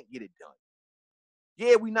they can't get it done.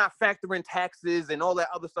 Yeah, we not factoring taxes and all that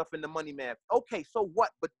other stuff in the money math. Okay, so what?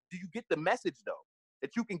 But do you get the message, though?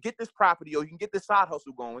 That you can get this property or you can get this side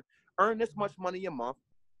hustle going, earn this much money a month,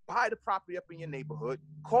 buy the property up in your neighborhood,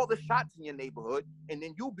 call the shots in your neighborhood, and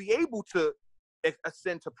then you'll be able to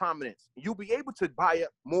ascend to prominence. You'll be able to buy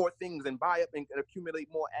up more things and buy up and accumulate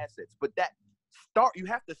more assets. But you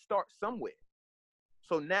have to start somewhere.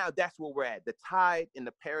 So now that's where we're at. The tide and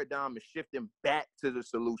the paradigm is shifting back to the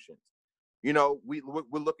solutions. We're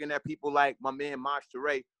looking at people like my man Maj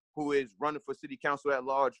Toure, who is running for city council at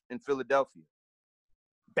large in Philadelphia.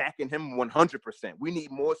 Backing him 100%. We need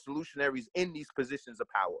more solutionaries in these positions of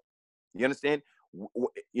power. You understand? Some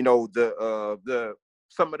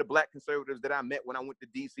of the Black conservatives that I met when I went to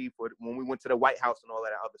DC when we went to the White House and all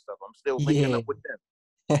that other stuff. I'm still linking up with them.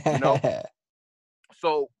 you know.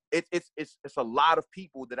 So it's a lot of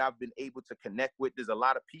people that I've been able to connect with. There's a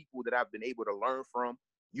lot of people that I've been able to learn from,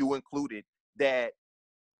 you included, that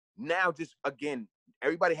now just, again,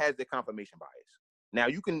 everybody has their confirmation bias. Now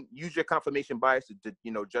you can use your confirmation bias to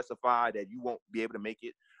you know, justify that you won't be able to make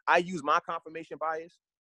it. I use my confirmation bias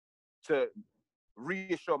to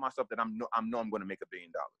reassure myself that I know I'm going to make $1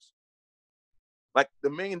 billion. Like, the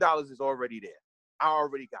 $1 million is already there. I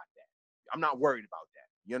already got that. I'm not worried about that.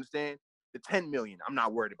 You understand? The 10 million, I'm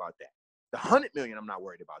not worried about that. The 100 million, I'm not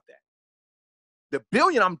worried about that. The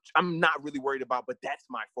billion, I'm not really worried about, but that's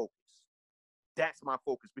my focus. That's my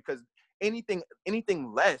focus, because anything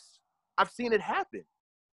less, I've seen it happen.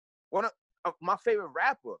 One of my favorite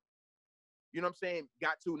rapper, you know what I'm saying,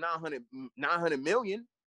 got to 900 million.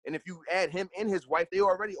 And if you add him and his wife, they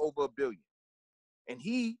already over $1 billion. And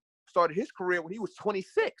he started his career when he was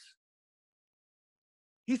 26.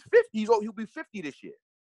 He's 50. He'll be 50 this year.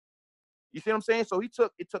 You see what I'm saying? So it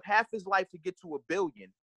took half his life to get to $1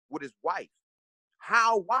 billion with his wife.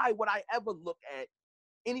 Why would I ever look at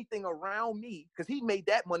anything around me? Because he made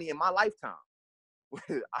that money in my lifetime.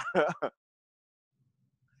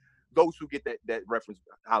 Those who get that reference,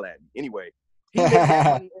 holla at me. Anyway, he made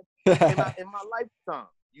that money in my lifetime.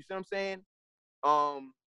 You see what I'm saying?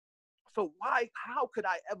 So how could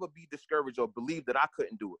I ever be discouraged or believe that I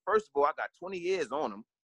couldn't do it? First of all, I got 20 years on him.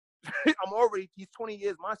 He's 20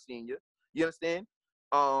 years my senior. You understand?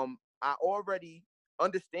 I already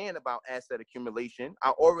understand about asset accumulation.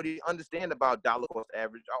 I already understand about dollar cost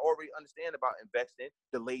average. I already understand about investing,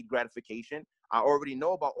 delayed gratification. I already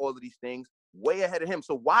know about all of these things way ahead of him.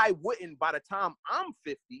 So why wouldn't, by the time I'm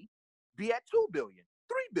 50, be at 2 billion,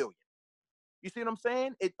 3 billion? You see what I'm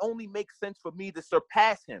saying? It only makes sense for me to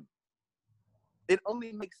surpass him. It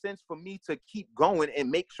only makes sense for me to keep going and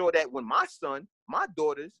make sure that when my son, my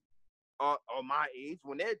daughters are my age,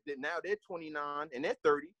 when they're 29 and they're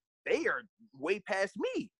 30, they are way past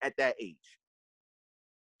me at that age.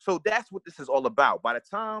 So that's what this is all about. By the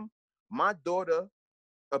time my daughter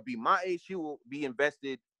will be my age, she will be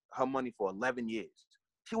invested her money for 11 years.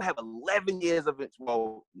 She will have 11 years of it.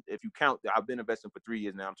 Well, if you count, I've been investing for 3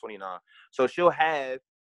 years now. I'm 29. So she'll have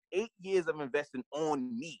 8 years of investing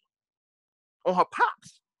on me, on her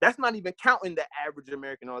pops. That's not even counting the average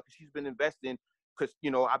American, because she's been investing, because,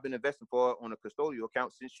 you know, I've been investing for her on a custodial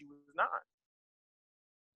account since she was 9.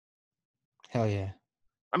 Hell yeah.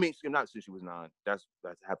 I mean, not since she was 9. I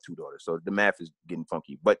have 2 daughters, so the math is getting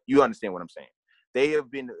funky. But you understand what I'm saying. They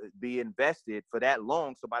have been invested for that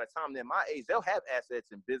long, so by the time they're my age, they'll have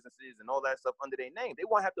assets and businesses and all that stuff under their name. They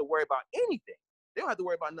won't have to worry about anything. They don't have to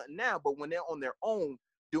worry about nothing now. But when they're on their own,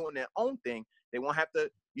 doing their own thing, they won't have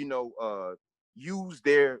to, you know, use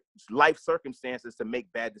their life circumstances to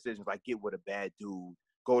make bad decisions, like get with a bad dude,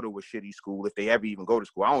 go to a shitty school, if they ever even go to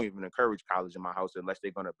school. I don't even encourage college in my house unless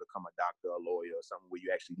they're going to become a doctor, a lawyer, or something where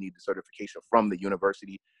you actually need the certification from the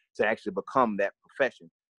university to actually become that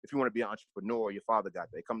profession. If you want to be an entrepreneur, your father got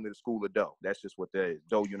that. They come to the School of Dough. That's just what that is,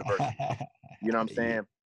 Dough University. You know what I'm saying?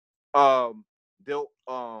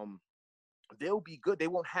 They'll be good. They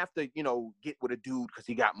won't have to, you know, get with a dude because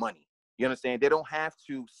he got money. You understand? They don't have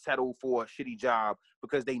to settle for a shitty job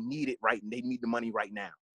because they need it right and they need the money right now.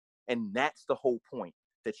 And that's the whole point,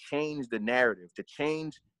 to change the narrative, to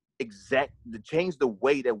change the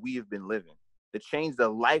way that we have been living, to change the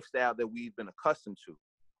lifestyle that we've been accustomed to.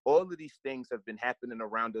 All of these things have been happening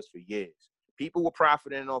around us for years. People were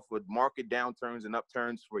profiting off of market downturns and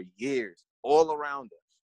upturns for years, all around us.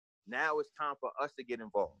 Now it's time for us to get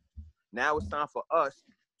involved. Now it's time for us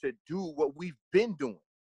to do what we've been doing.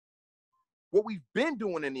 What we've been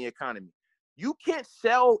doing in the economy. You can't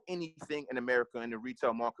sell anything in America in the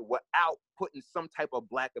retail market without putting some type of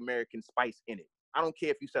Black American spice in it. I don't care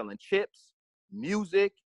if you're selling chips,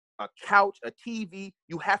 music, a couch, a TV.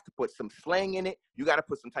 You have to put some slang in it. You got to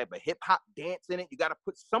put some type of hip hop dance in it. You got to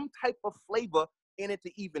put some type of flavor in it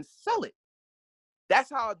to even sell it.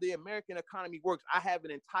 That's how the American economy works. I have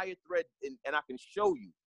an entire thread, and I can show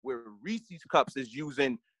you where Reese's Cups is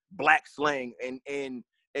using Black slang, and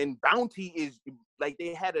Bounty is, like,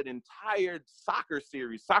 they had an entire soccer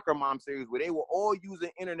mom series where they were all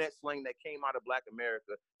using internet slang that came out of Black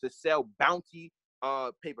America to sell Bounty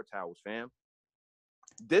paper towels, fam.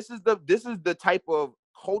 This is the type of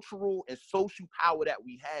cultural and social power that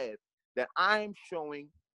we have, that I'm showing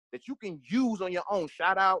that you can use on your own.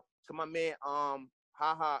 Shout out to my man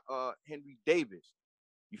Henry Davis.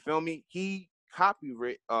 You feel me? He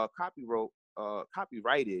copyrighted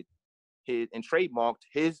his and trademarked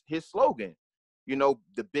his slogan. You know,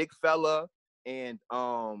 the big fella, and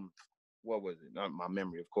what was it? My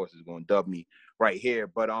memory, of course, is going to dub me right here,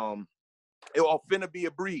 but It all finna be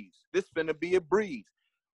a breeze. This finna be a breeze.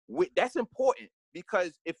 That's important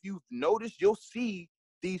because if you've noticed, you'll see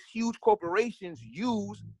these huge corporations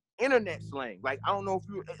use internet slang. Like, I don't know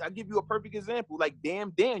if I'll give you a perfect example, like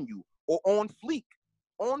Damn Daniel or On Fleek.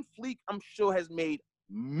 On Fleek, I'm sure, has made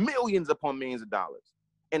millions upon millions of dollars.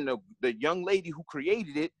 And the young lady who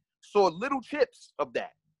created it saw little chips of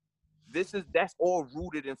that. That's all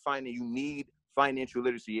rooted in finding you need financial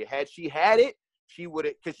literacy. Had she had it, she would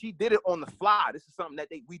have, because she did it on the fly. This is something that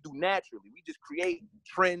we do naturally. We just create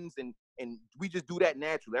trends and we just do that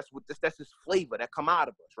naturally. That's this flavor that come out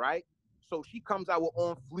of us, right? So she comes out with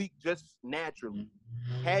On Fleek just naturally.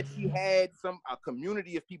 Had she had a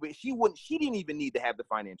community of people, she didn't even need to have the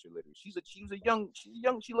financial literacy. She's young,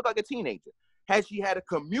 she looked like a teenager. Had she had a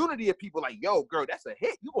community of people like, yo, girl, that's a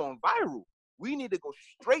hit, you going viral. We need to go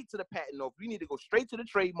straight to the patent office. We need to go straight to the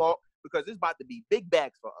trademark because it's about to be big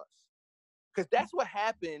bags for us. Because that's what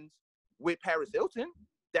happens with Paris Hilton.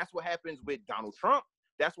 That's what happens with Donald Trump.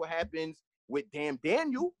 That's what happens with Damn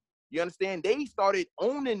Daniel. You understand? They started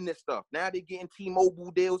owning this stuff. Now they're getting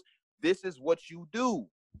T-Mobile deals. This is what you do.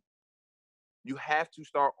 You have to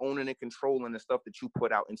start owning and controlling the stuff that you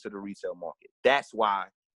put out into the resale market. That's why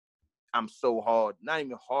I'm so hard, not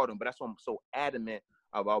even hard on, but that's why I'm so adamant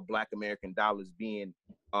about Black American dollars being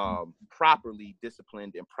properly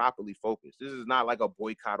disciplined and properly focused. This is not like a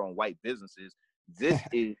boycott on white businesses. This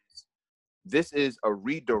is a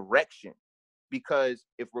redirection, because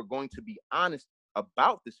if we're going to be honest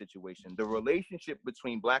about the situation, the relationship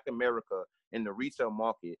between Black America and the retail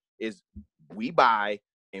market is we buy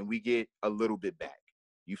and we get a little bit back.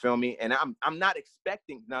 You feel me? And I'm not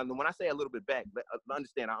expecting, now when I say a little bit back, I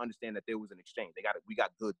understand that there was an exchange. We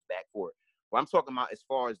got goods back for it. What I'm talking about as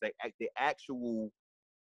far as the actual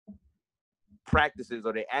practices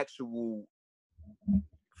or the actual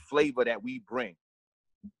flavor that we bring,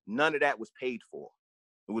 none of that was paid for.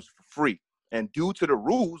 It was for free. And due to the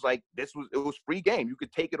rules, like it was free game. You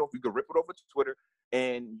could take it off, you could rip it over to Twitter,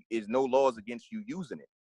 and there's no laws against you using it.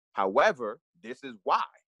 However, this is why.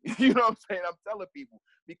 You know what I'm saying? I'm telling people,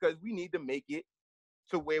 because we need to make it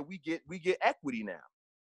to where we get equity now.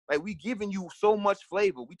 Like, we giving you so much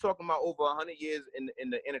flavor. We talking about over 100 years in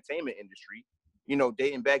the entertainment industry, you know,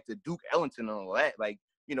 dating back to Duke Ellington and all that. Like,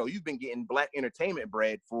 you know, you've been getting Black entertainment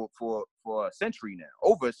bread for a century now,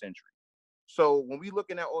 over a century. So when we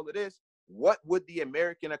looking at all of this, what would the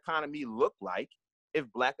American economy look like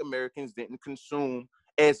if Black Americans didn't consume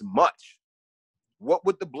as much? What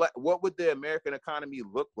would the American economy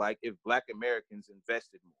look like if Black Americans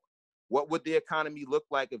invested more? What would the economy look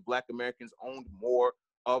like if Black Americans owned more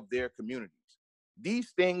of their communities?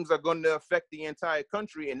 These things are going to affect the entire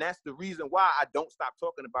country, and that's the reason why I don't stop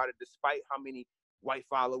talking about it, despite how many white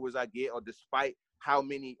followers I get, or despite how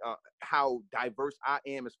diverse I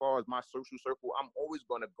am as far as my social circle. I'm always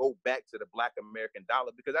going to go back to the Black American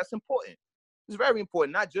dollar, because that's important. It's very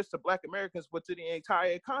important, not just to Black Americans, but to the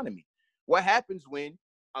entire economy. What happens when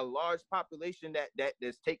a large population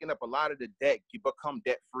that's taking up a lot of the debt become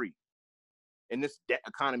debt free in this debt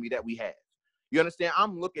economy that we have? You understand?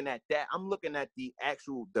 I'm looking at that. I'm looking at the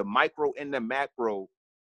micro and the macro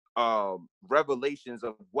revelations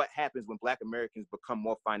of what happens when Black Americans become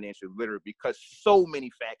more financially literate, because so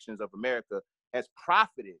many factions of America have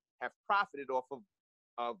profited off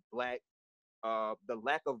of the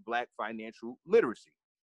lack of Black financial literacy.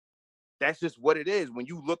 That's just what it is. When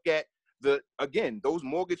you look at those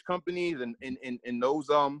mortgage companies and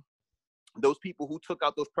those people who took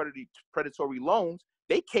out those predatory loans,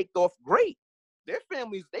 they caked off great. Their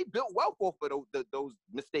families, they built wealth off of those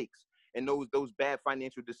mistakes and those bad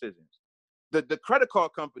financial decisions. The credit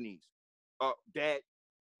card companies that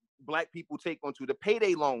Black people take onto, the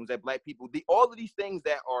payday loans that Black people, all of these things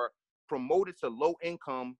that are promoted to low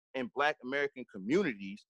income and Black American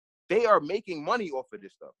communities, they are making money off of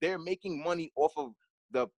this stuff. They're making money off of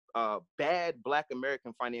the bad Black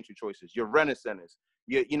American financial choices. Your Rent-A-Centers,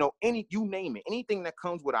 you name it, anything that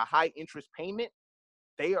comes with a high interest payment,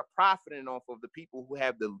 they are profiting off of the people who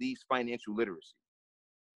have the least financial literacy.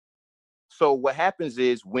 So what happens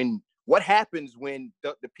when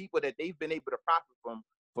the people that they've been able to profit from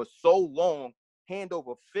for so long, hand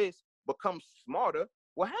over fist, become smarter?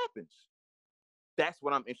 What happens? That's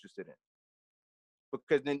what I'm interested in.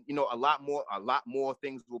 Because then, a lot more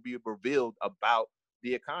things will be revealed about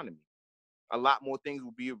the economy. A lot more things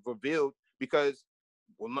will be revealed, because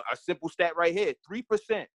a simple stat right here: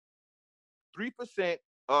 3%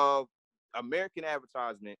 of American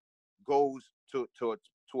advertisement goes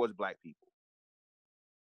towards Black people.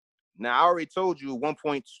 Now, I already told you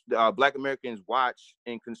Black Americans watch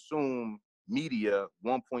and consume media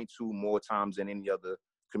 1.2 more times than any other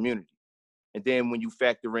community. And then when you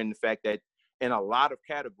factor in the fact that in a lot of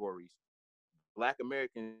categories, Black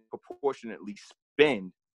Americans proportionately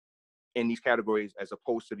spend in these categories as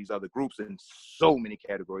opposed to these other groups in so many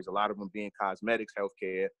categories, a lot of them being cosmetics,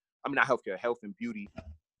 healthcare, not healthcare, health and beauty,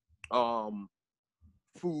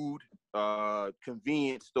 food,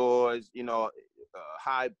 convenience stores,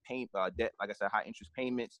 high debt, like I said, high interest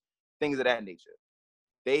payments, things of that nature.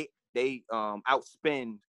 They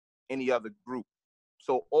outspend any other group.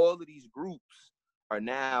 So all of these groups are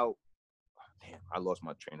now, damn, I lost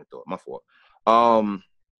my train of thought. My fault.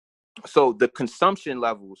 So the consumption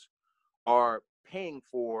levels are paying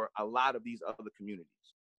for a lot of these other communities.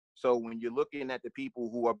 So when you're looking at the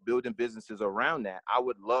people who are building businesses around that, I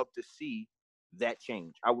would love to see that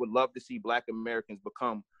change. I would love to see Black Americans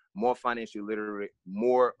become more financially literate,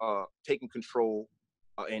 more taking control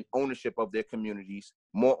and ownership of their communities,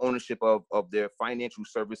 more ownership of their financial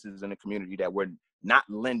services in the community, that we're not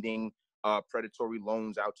lending predatory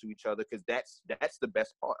loans out to each other, because that's the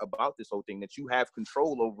best part about this whole thing, that you have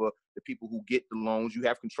control over the people who get the loans, you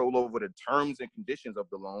have control over the terms and conditions of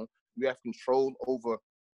the loan, you have control over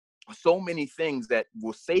so many things that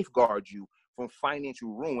will safeguard you from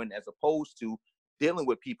financial ruin, as opposed to dealing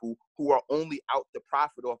with people who are only out to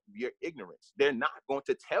profit off of your ignorance. They're not going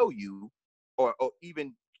to tell you or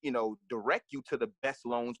even direct you to the best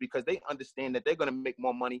loans, because they understand that they're going to make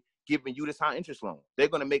more money giving you this high interest loan. They're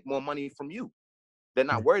going to make more money from you. They're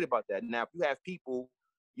not worried about that. Now, if you have people,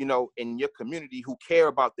 in your community who care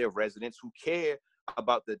about their residents, who care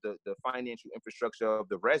about the financial infrastructure of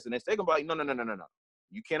the residents, they're going to be like, no.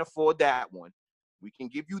 You can't afford that one. We can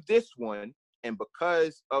give you this one. And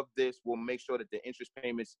because of this, we'll make sure that the interest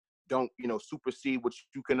payments don't, supersede what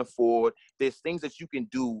you can afford. There's things that you can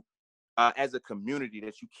do as a community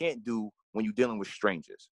that you can't do when you're dealing with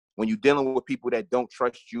strangers, when you're dealing with people that don't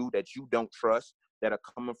trust you, that you don't trust, that are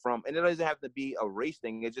coming from, and it doesn't have to be a race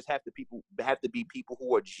thing. It just have to be people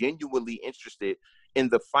who are genuinely interested in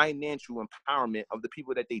the financial empowerment of the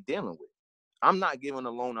people that they're dealing with. I'm not giving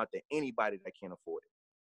a loan out to anybody that can't afford it.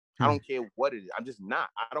 I don't care what it is. I'm just not.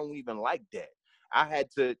 I don't even like that. I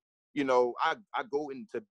had to, I go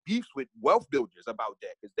into beefs with wealth builders about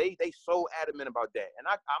that, because they so adamant about that. And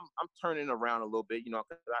I'm turning around a little bit, because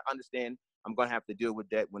I understand I'm gonna have to deal with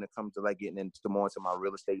that when it comes to like getting into my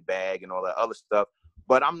real estate bag and all that other stuff.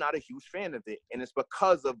 But I'm not a huge fan of it, and it's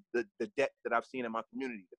because of the debt that I've seen in my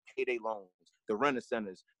community, the payday loans, the renter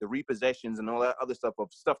centers, the repossessions, and all that other stuff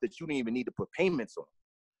that you didn't even need to put payments on.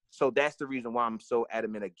 So that's the reason why I'm so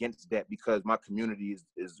adamant against debt, because my community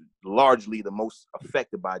is largely the most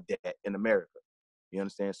affected by debt in America. You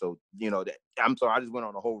understand? So, that I'm sorry, I just went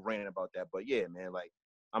on a whole rant about that. But yeah, man, like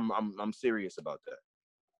I'm serious about that.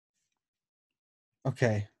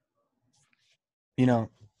 Okay.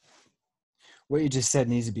 What you just said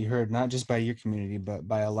needs to be heard, not just by your community, but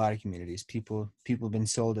by a lot of communities. People have been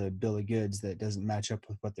sold a bill of goods that doesn't match up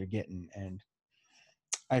with what they're getting. And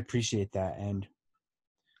I appreciate that. And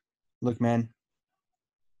look, man,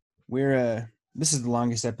 this is the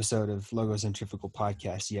longest episode of Logo Centrifugal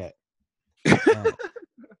podcast yet.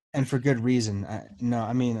 And for good reason.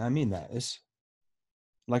 I mean that.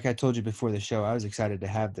 Like I told you before the show, I was excited to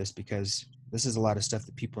have this because this is a lot of stuff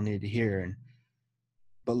that people need to hear.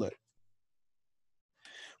 But look,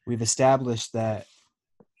 we've established that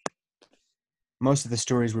most of the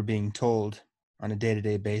stories we're being told on a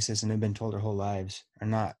day-to-day basis, and have been told our whole lives, are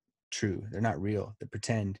not true. They're not real. They're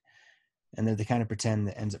pretend. And they're the kind of pretend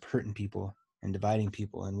that ends up hurting people and dividing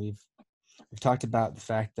people. And we've talked about the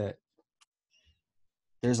fact that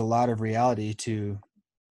there's a lot of reality to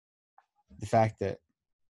the fact that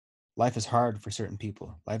life is hard for certain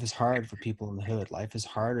people. Life is hard for people in the hood. Life is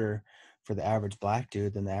harder for the average black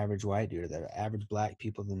dude than the average white dude, or the average black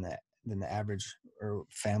people than the average or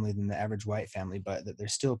family than the average white family. But that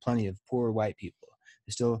there's still plenty of poor white people.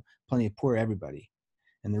 There's still plenty of poor everybody.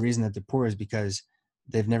 And the reason that they're poor is because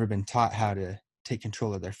they've never been taught how to take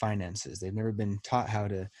control of their finances. They've never been taught how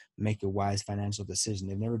to make a wise financial decision.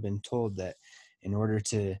 They've never been told that in order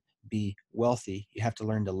to be wealthy, you have to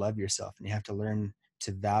learn to love yourself, and you have to learn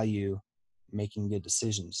to value making good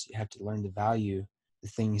decisions. You have to learn to value the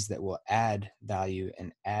things that will add value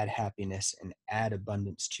and add happiness and add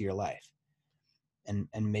abundance to your life. And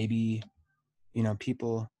maybe,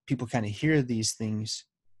 people kind of hear these things,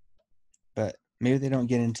 but maybe they don't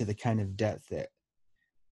get into the kind of depth that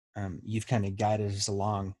you've kind of guided us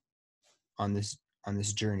along on this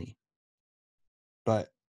journey. But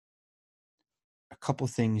a couple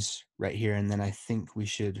things right here, and then I think we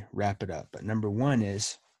should wrap it up. But number one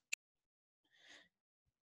is,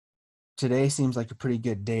 today seems like a pretty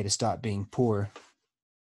good day to stop being poor.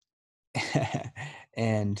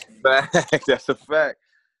 And Fact. That's a fact.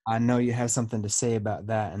 I know you have something to say about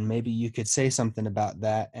that, and maybe you could say something about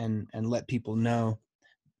that and let people know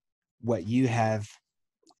what you have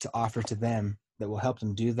to offer to them that will help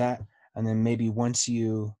them do that. And then maybe once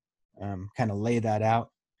you kind of lay that out,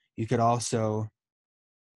 you could also,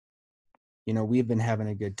 we've been having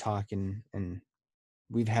a good talk, and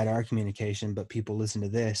we've had our communication, but people listen to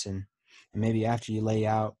this, and maybe after you lay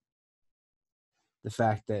out the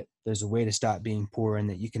fact that there's a way to stop being poor and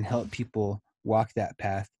that you can help people walk that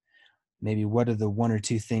path, maybe what are the one or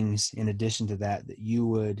two things in addition to that that you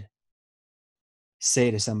would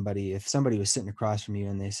say to somebody if somebody was sitting across from you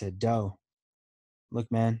and they said, Doe,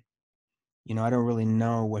 look, man, I don't really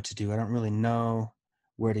know what to do. I don't really know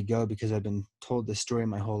where to go because I've been told this story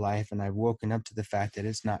my whole life and I've woken up to the fact that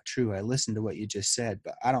it's not true. I listened to what you just said,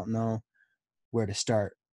 but I don't know where to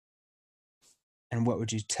start. And what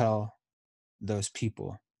would you tell those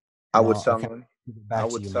people? I And would I'll tell kind them. of give it I back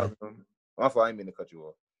to would you, tell man. them. My fault. I didn't mean to cut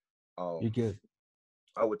you off. You're good.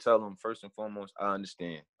 I would tell them first and foremost. I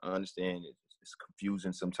understand. It's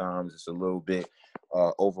confusing sometimes. It's a little bit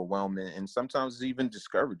overwhelming, and sometimes it's even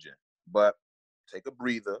discouraging. But take a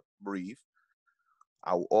breather. Breathe.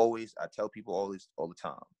 I tell people all the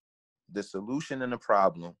time. The solution and the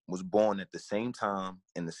problem was born at the same time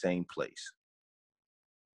in the same place.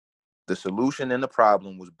 The solution and the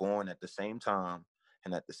problem was born at the same time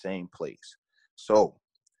and at the same place. So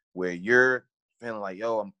where you're feeling like,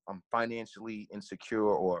 yo, I'm financially insecure,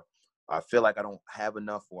 or I feel like I don't have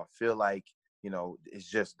enough, or I feel like, it's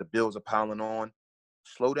just the bills are piling on,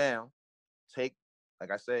 slow down, take,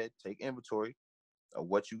 like I said, take inventory of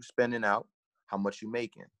what you spending out, how much you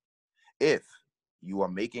making. If you are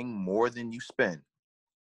making more than you spend,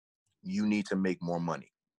 you need to make more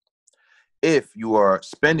money. If you are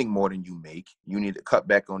spending more than you make, you need to cut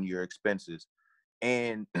back on your expenses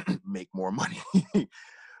and make more money.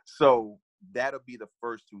 So that'll be the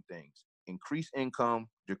first two things: increase income,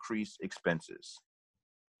 decrease expenses.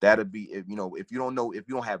 That'll be, if you don't know, if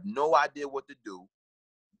you don't have no idea what to do,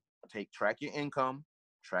 track your income,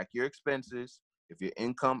 track your expenses. If your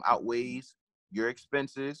income outweighs your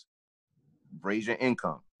expenses, raise your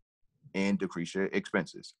income and decrease your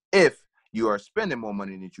expenses. If you are spending more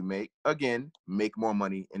money than you make, again, make more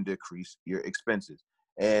money and decrease your expenses.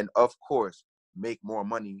 And of course, make more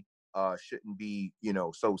money shouldn't be,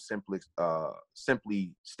 so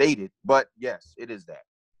simply stated, but yes, it is that.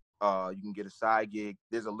 You can get a side gig.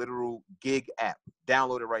 There's a literal gig app.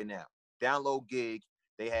 Download it right now. Download Gig.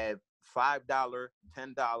 They have $5,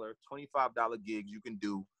 $10, $25 gigs you can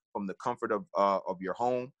do from the comfort of your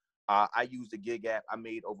home. I used the Gig app. I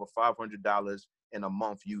made over $500 in a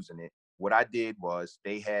month using it. What I did was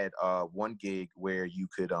they had one gig where you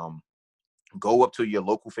could go up to your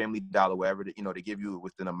local Family Dollar, wherever they give you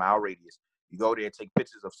within a mile radius. You go there, take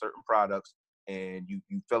pictures of certain products, and you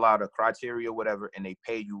fill out a criteria, whatever, and they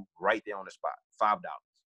pay you right there on the spot, $5.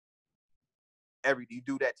 You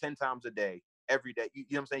do that 10 times a day, every day. You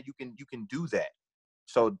know what I'm saying? You can do that.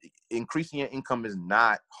 So increasing your income is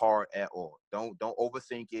not hard at all. Don't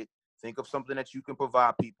overthink it. Think of something that you can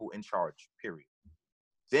provide people and charge, period.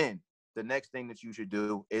 Then the next thing that you should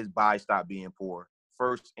do is buy Stop Being Poor,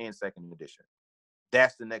 first and second edition.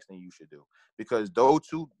 That's the next thing you should do, because those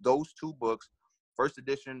two books, first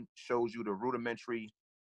edition shows you the rudimentary,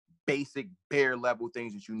 basic, bare level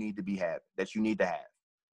things that you need to have.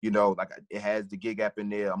 Like it has the Gig app in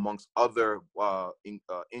there amongst other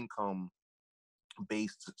income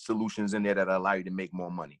based solutions in there that allow you to make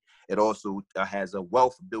more money. It also has a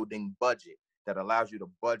wealth building budget that allows you to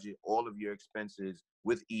budget all of your expenses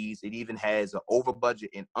with ease. It even has an over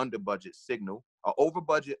budget and under budget signal, over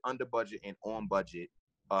budget, under budget, and on budget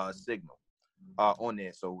signal on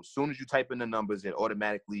there. So as soon as you type in the numbers, it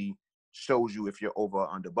automatically shows you if you're over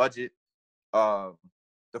or under budget. Uh,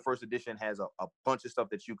 the first edition has a bunch of stuff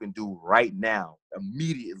that you can do right now,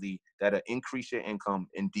 immediately, that'll increase your income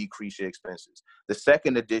and decrease your expenses. The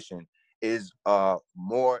second edition is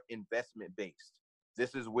more investment based.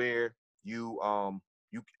 This is where you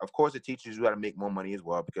of course it teaches you how to make more money as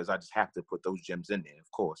well, because I just have to put those gems in there, of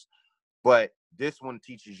course. But this one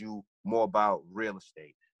teaches you more about real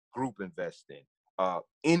estate, group investing,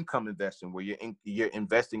 income investing, where you're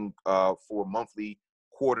investing for monthly,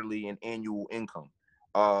 quarterly, and annual income.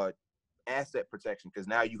 Uh, Asset protection, because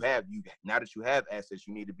now that you have assets,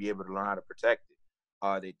 you need to be able to learn how to protect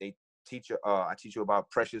it. They teach you. I teach you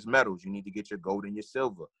about precious metals. You need to get your gold and your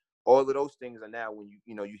silver. All of those things are now when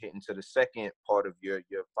you hit into the second part of your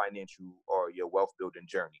financial or your wealth building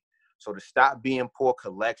journey. So the Stop Being Poor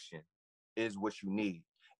collection is what you need.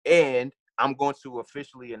 And I'm going to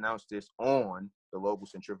officially announce this on the Global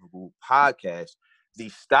Centrifugal podcast. The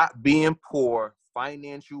Stop Being Poor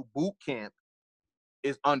Financial Boot Camp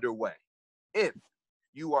is underway. If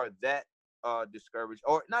you are that discouraged,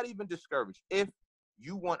 or not even discouraged, if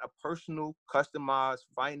you want a personal, customized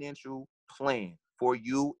financial plan for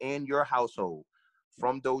you and your household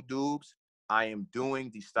from Doe Dubes, I am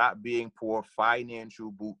doing the Stop Being Poor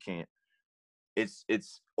Financial Boot Camp.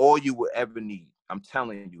 It's all you will ever need. I'm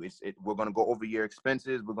telling you, we're gonna go over your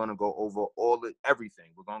expenses. We're gonna go over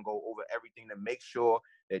everything. We're gonna go over everything to make sure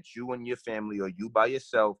that you and your family, or you by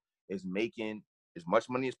yourself, is making as much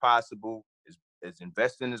money as possible, is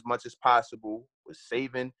investing as much as possible, is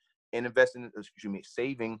saving and investing,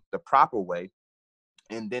 saving the proper way,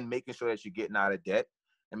 and then making sure that you're getting out of debt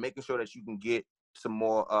and making sure that you can get some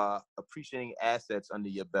more appreciating assets under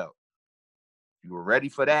your belt. You were ready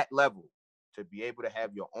for that level to be able to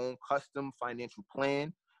have your own custom financial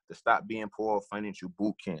plan. The Stop Being Poor Financial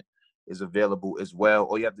Boot Camp is available as well.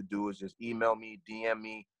 All you have to do is just email me, DM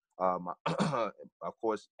me, of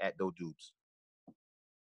course, at Doe Dubes.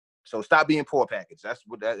 So Stop Being Poor package.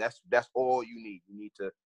 That's all you need. You need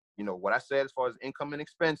to, what I said as far as income and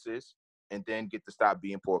expenses, and then get the Stop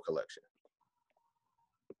Being Poor collection.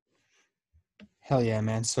 Hell yeah,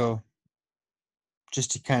 man. So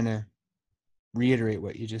just to kind of reiterate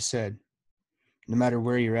what you just said, no matter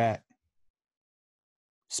where you're at,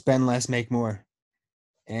 spend less, make more.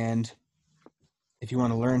 And if you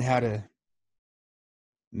want to learn how to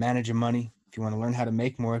manage your money, if you want to learn how to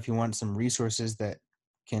make more, if you want some resources that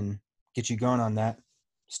can get you going on that,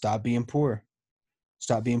 Stop Being Poor.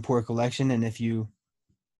 Stop Being Poor collection. And if you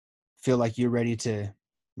feel like you're ready to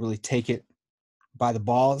really take it by the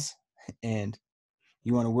balls and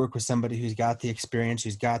you want to work with somebody who's got the experience,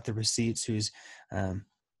 who's got the receipts, who's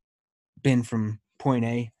been from point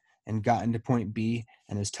A and gotten to point B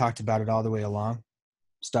and has talked about it all the way along,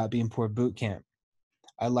 Stop Being Poor Boot Camp.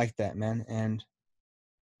 I like that, man. And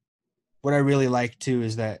what I really like too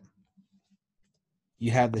is that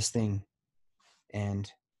you have this thing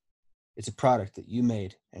and it's a product that you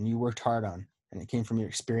made and you worked hard on, and it came from your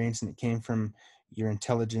experience and it came from your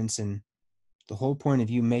intelligence. And the whole point of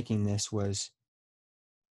you making this was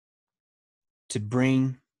to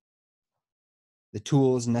bring the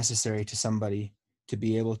tools necessary to somebody to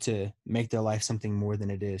be able to make their life something more than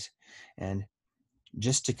it is. And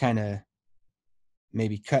just to kind of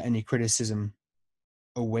maybe cut any criticism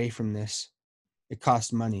away from this, it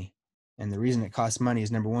costs money. And the reason it costs money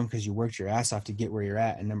is, number one, because you worked your ass off to get where you're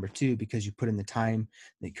at. And number two, because you put in the time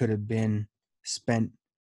that could have been spent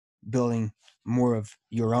building more of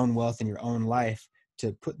your own wealth in your own life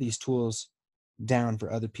to put these tools down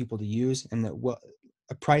for other people to use. And that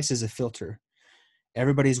a price is a filter.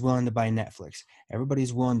 Everybody's willing to buy Netflix.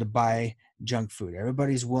 Everybody's willing to buy junk food.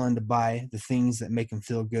 Everybody's willing to buy the things that make them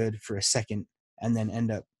feel good for a second and then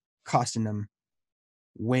end up costing them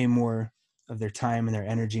way more of their time and their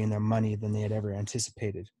energy and their money than they had ever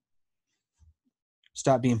anticipated.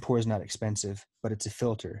 Stop Being Poor is not expensive, but it's a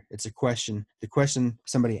filter. It's a question. The question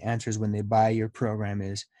somebody answers when they buy your program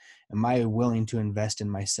is, am I willing to invest in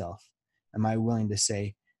myself? Am I willing to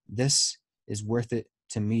say, this is worth it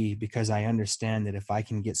to me because I understand that if I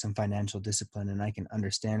can get some financial discipline and I can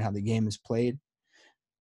understand how the game is played,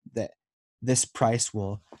 that this price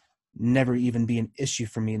will never even be an issue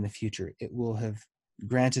for me in the future. It will have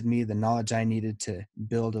granted me the knowledge I needed to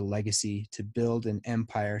build a legacy, to build an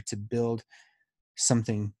empire, to build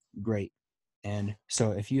something great. And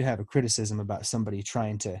so if you have a criticism about somebody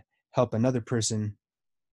trying to help another person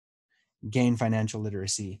gain financial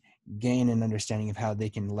literacy, gain an understanding of how they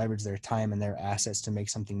can leverage their time and their assets to make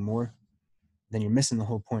something more, then you're missing the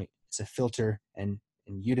whole point. It's a filter, and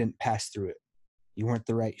you didn't pass through it. You weren't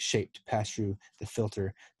the right shape to pass through the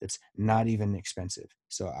filter that's not even expensive.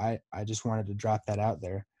 So I just wanted to drop that out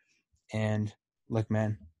there. And look,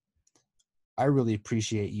 man, I really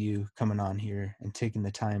appreciate you coming on here and taking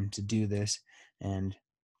the time to do this. And,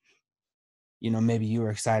 maybe you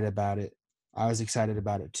were excited about it. I was excited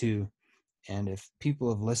about it too. And if people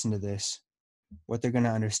have listened to this, what they're going to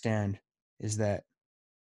understand is that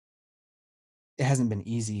it hasn't been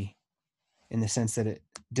easy, in the sense that it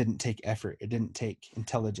didn't take effort. It didn't take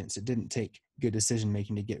intelligence. It didn't take good decision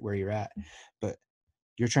making to get where you're at. But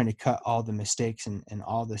you're trying to cut all the mistakes and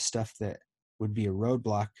all the stuff that would be a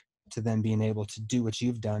roadblock to them being able to do what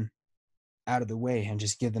you've done out of the way, and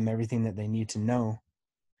just give them everything that they need to know.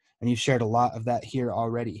 And you've shared a lot of that here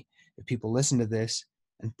already. If people listen to this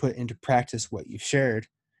and put into practice what you've shared,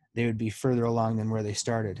 they would be further along than where they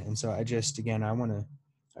started. And so I just want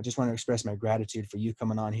to express my gratitude for you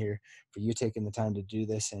coming on here, for you taking the time to do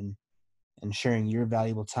this and sharing your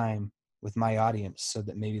valuable time with my audience, so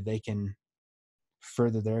that maybe they can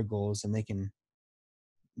further their goals and they can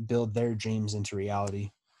build their dreams into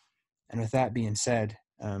reality. And with that being said,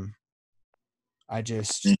 I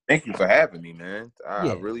just thank you for having me, man. I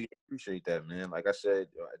yeah. really appreciate that, man. Like I said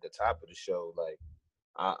at the top of the show, like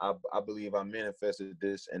I believe I manifested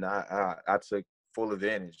this, and I took full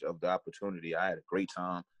advantage of the opportunity. I had a great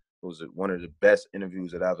time. It was one of the best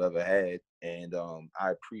interviews that I've ever had, and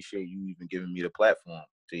I appreciate you even giving me the platform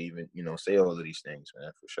to even say all of these things,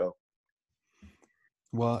 man, for sure.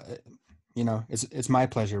 Well, it's my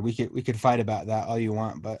pleasure. We could fight about that all you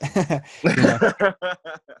want, but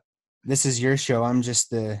this is your show. I'm just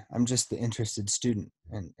the interested student,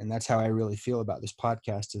 and that's how I really feel about this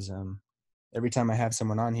podcast. Is every time I have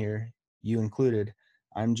someone on here, you included,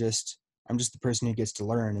 I'm just the person who gets to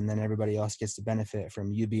learn, and then everybody else gets to benefit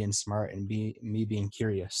from you being smart and me being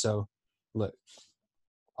curious. So, look,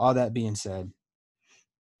 all that being said,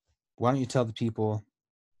 why don't you tell the people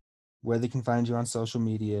where they can find you on social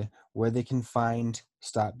media, where they can find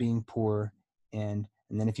Stop Being Poor, and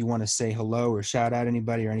then if you want to say hello or shout out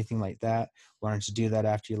anybody or anything like that, why don't you do that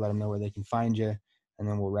after you let them know where they can find you, and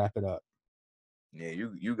then we'll wrap it up. Yeah,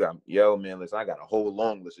 you got yo, man. Listen, I got a whole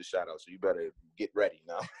long list of shout outs, so you better get ready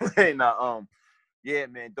now. Hey, now, yeah,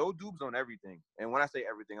 man, Doe Dubes on everything. And when I say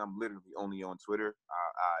everything, I'm literally only on Twitter.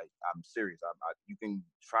 I'm serious. You can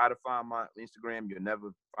try to find my Instagram. You'll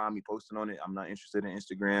never find me posting on it. I'm not interested in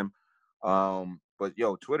Instagram. But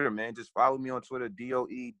yo, Twitter, man, just follow me on Twitter.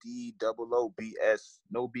 DOEDOOBS.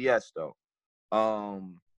 No BS though.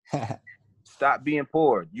 Stop Being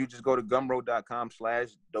Poor. You just go to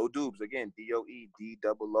gumroad.com/Doe-Dubes. Again,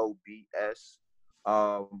 DOEDOOBS.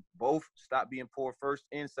 Both Stop Being Poor first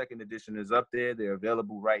and second edition is up there. They're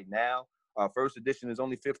available right now. First edition is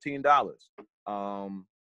only $15.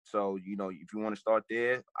 So if you want to start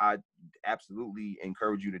there, I absolutely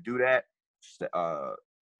encourage you to do that.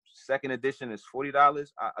 Second edition is $40.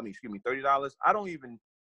 $30.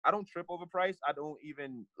 I don't trip over price. I don't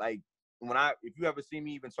even like if you ever see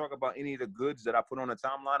me even talk about any of the goods that I put on the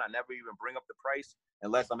timeline, I never even bring up the price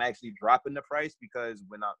unless I'm actually dropping the price, because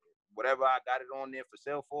whatever I got it on there for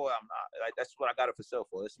sale for, I'm not like, that's what I got it for sale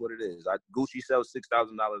for. That's what it is. Gucci sells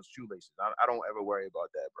 $6,000 shoelaces. I don't ever worry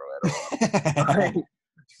about that, bro, at all.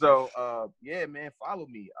 So yeah, man, follow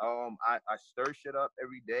me. I stir shit up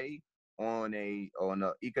every day on a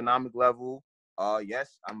economic level.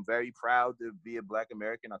 Yes, I'm very proud to be a Black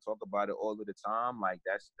American. I talk about it all of the time. Like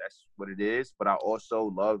that's what it is. But I also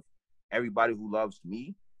love everybody who loves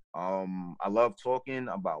me. I love talking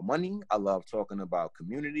about money. I love talking about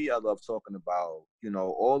community. I love talking about,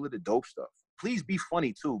 all of the dope stuff. Please be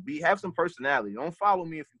funny too. Have some personality. Don't follow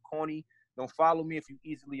me if you're corny. Don't follow me if you're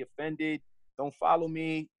easily offended. Don't follow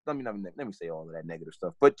me. Let me say all of that negative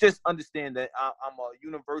stuff. But just understand that I'm a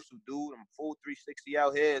universal dude. I'm full 360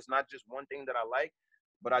 out here. It's not just one thing that I like,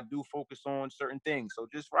 but I do focus on certain things. So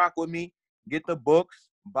just rock with me. Get the books.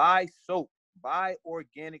 Buy soap. Buy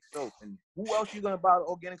organic soap. And who else you gonna buy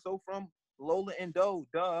organic soap from? Lola and Doe.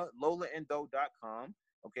 Duh. LolaandDoe.com.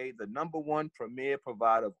 Okay, the #1 premier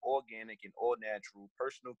provider of organic and all natural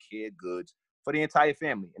personal care goods for the entire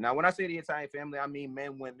family. And now, when I say the entire family, I mean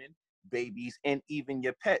men, women, babies, and even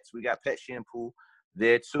your pets. We got pet shampoo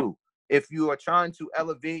there too. If you are trying to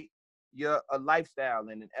elevate your lifestyle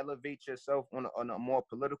and elevate yourself on a more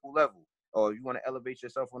political level, or you want to elevate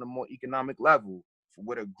yourself on a more economic level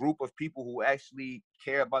with a group of people who actually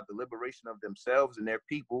care about the liberation of themselves and their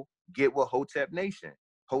people, get with Hotep Nation.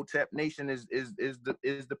 Hotep Nation is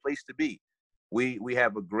the place to be. We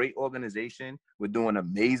have a great organization. We're doing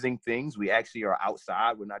amazing things. We actually are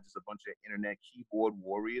outside. We're not just a bunch of internet keyboard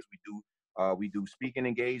warriors. We do speaking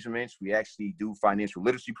engagements. We actually do financial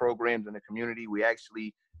literacy programs in the community. We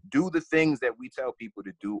actually do the things that we tell people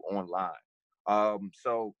to do online.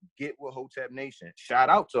 So get with Hotep Nation. Shout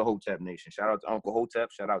out to Hotep Nation. Shout out to Uncle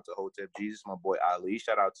Hotep. Shout out to Hotep Jesus, my boy Ali.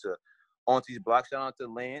 Shout out to Auntie's Block. Shout out to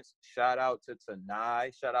Lance. Shout out to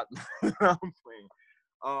Tanai. Shout out. I'm playing.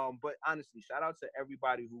 But honestly, shout out to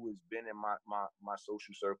everybody who has been in my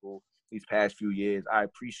social circle these past few years. I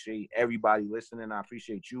appreciate everybody listening. I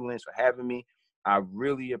appreciate you, Lance, for having me. I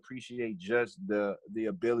really appreciate just the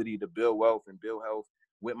ability to build wealth and build health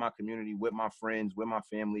with my community, with my friends, with my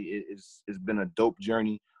family. It's been a dope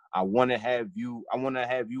journey. I want to have you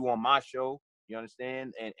on my show. You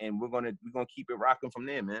understand? And we're gonna keep it rocking from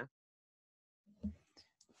there, man.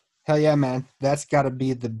 Hell yeah, man. That's got to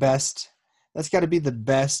be the best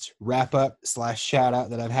wrap up / shout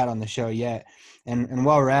out that I've had on the show yet. And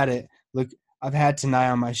while we're at it, look, I've had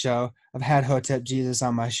Tanai on my show. I've had Hotep Jesus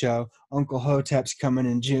on my show. Uncle Hotep's coming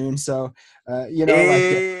in June. So,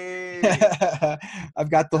 hey.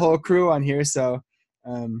 I've got the whole crew on here. So,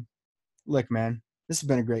 look, man, this has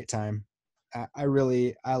been a great time.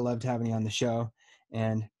 I loved having you on the show.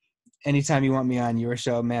 And anytime you want me on your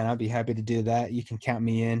show, man, I'll be happy to do that. You can count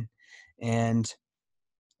me in. And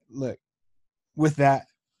look, with that,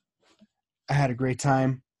 I had a great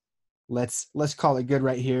time. Let's call it good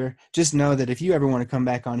right here. Just know that if you ever want to come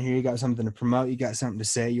back on here, you got something to promote, you got something to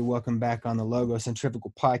say, you're welcome back on the Logo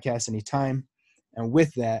Centrifugal podcast anytime. And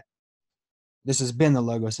with that, this has been the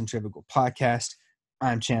Logo Centrifugal podcast.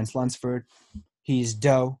 I'm Chance Lunsford. He's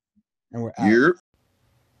Doe, and we're out. Yep.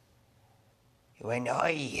 When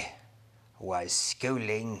I was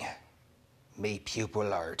schooling me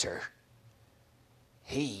pupil Arthur,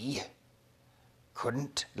 he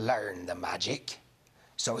couldn't learn the magic,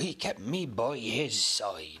 so he kept me by his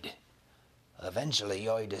side. Eventually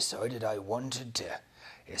I decided I wanted to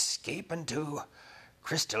escape into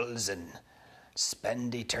crystals and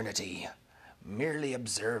spend eternity merely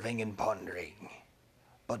observing and pondering.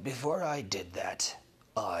 But before I did that,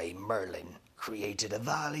 I, Merlin, created a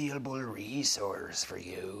valuable resource for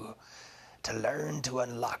you to learn to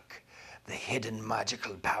unlock the hidden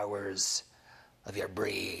magical powers of your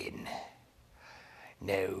brain.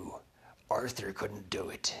 Now, Arthur couldn't do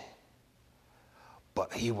it,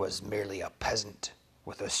 but he was merely a peasant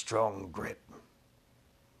with a strong grip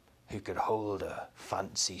who could hold a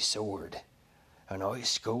fancy sword, and I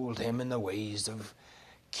schooled him in the ways of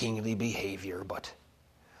kingly behavior, but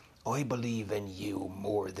I believe in you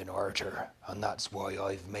more than Arthur, and that's why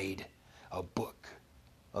I've made a book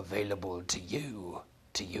available to you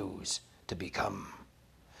to use to become,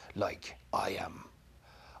 like I am,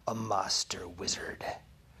 a master wizard.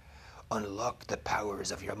 Unlock the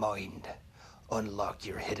powers of your mind. Unlock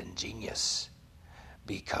your hidden genius.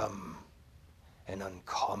 Become an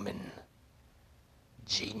uncommon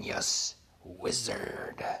genius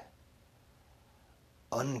wizard.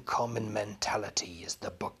 Uncommon Mentality is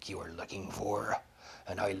the book you are looking for,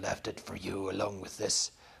 and I left it for you along with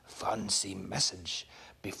this fancy message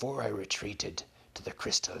before I retreated to the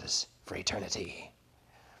crystals for eternity.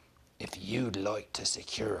 If you'd like to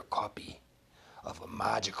secure a copy of a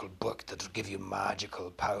magical book that'll give you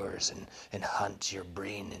magical powers and enhance your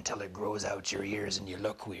brain until it grows out your ears and you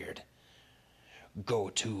look weird, go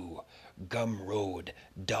to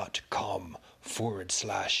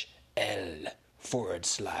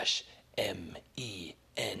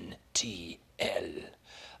gumroad.com/L/MENTL.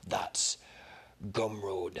 That's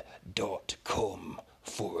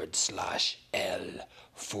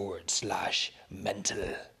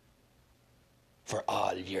gumroad.com/L/mental for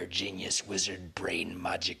all your genius wizard brain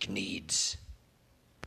magic needs.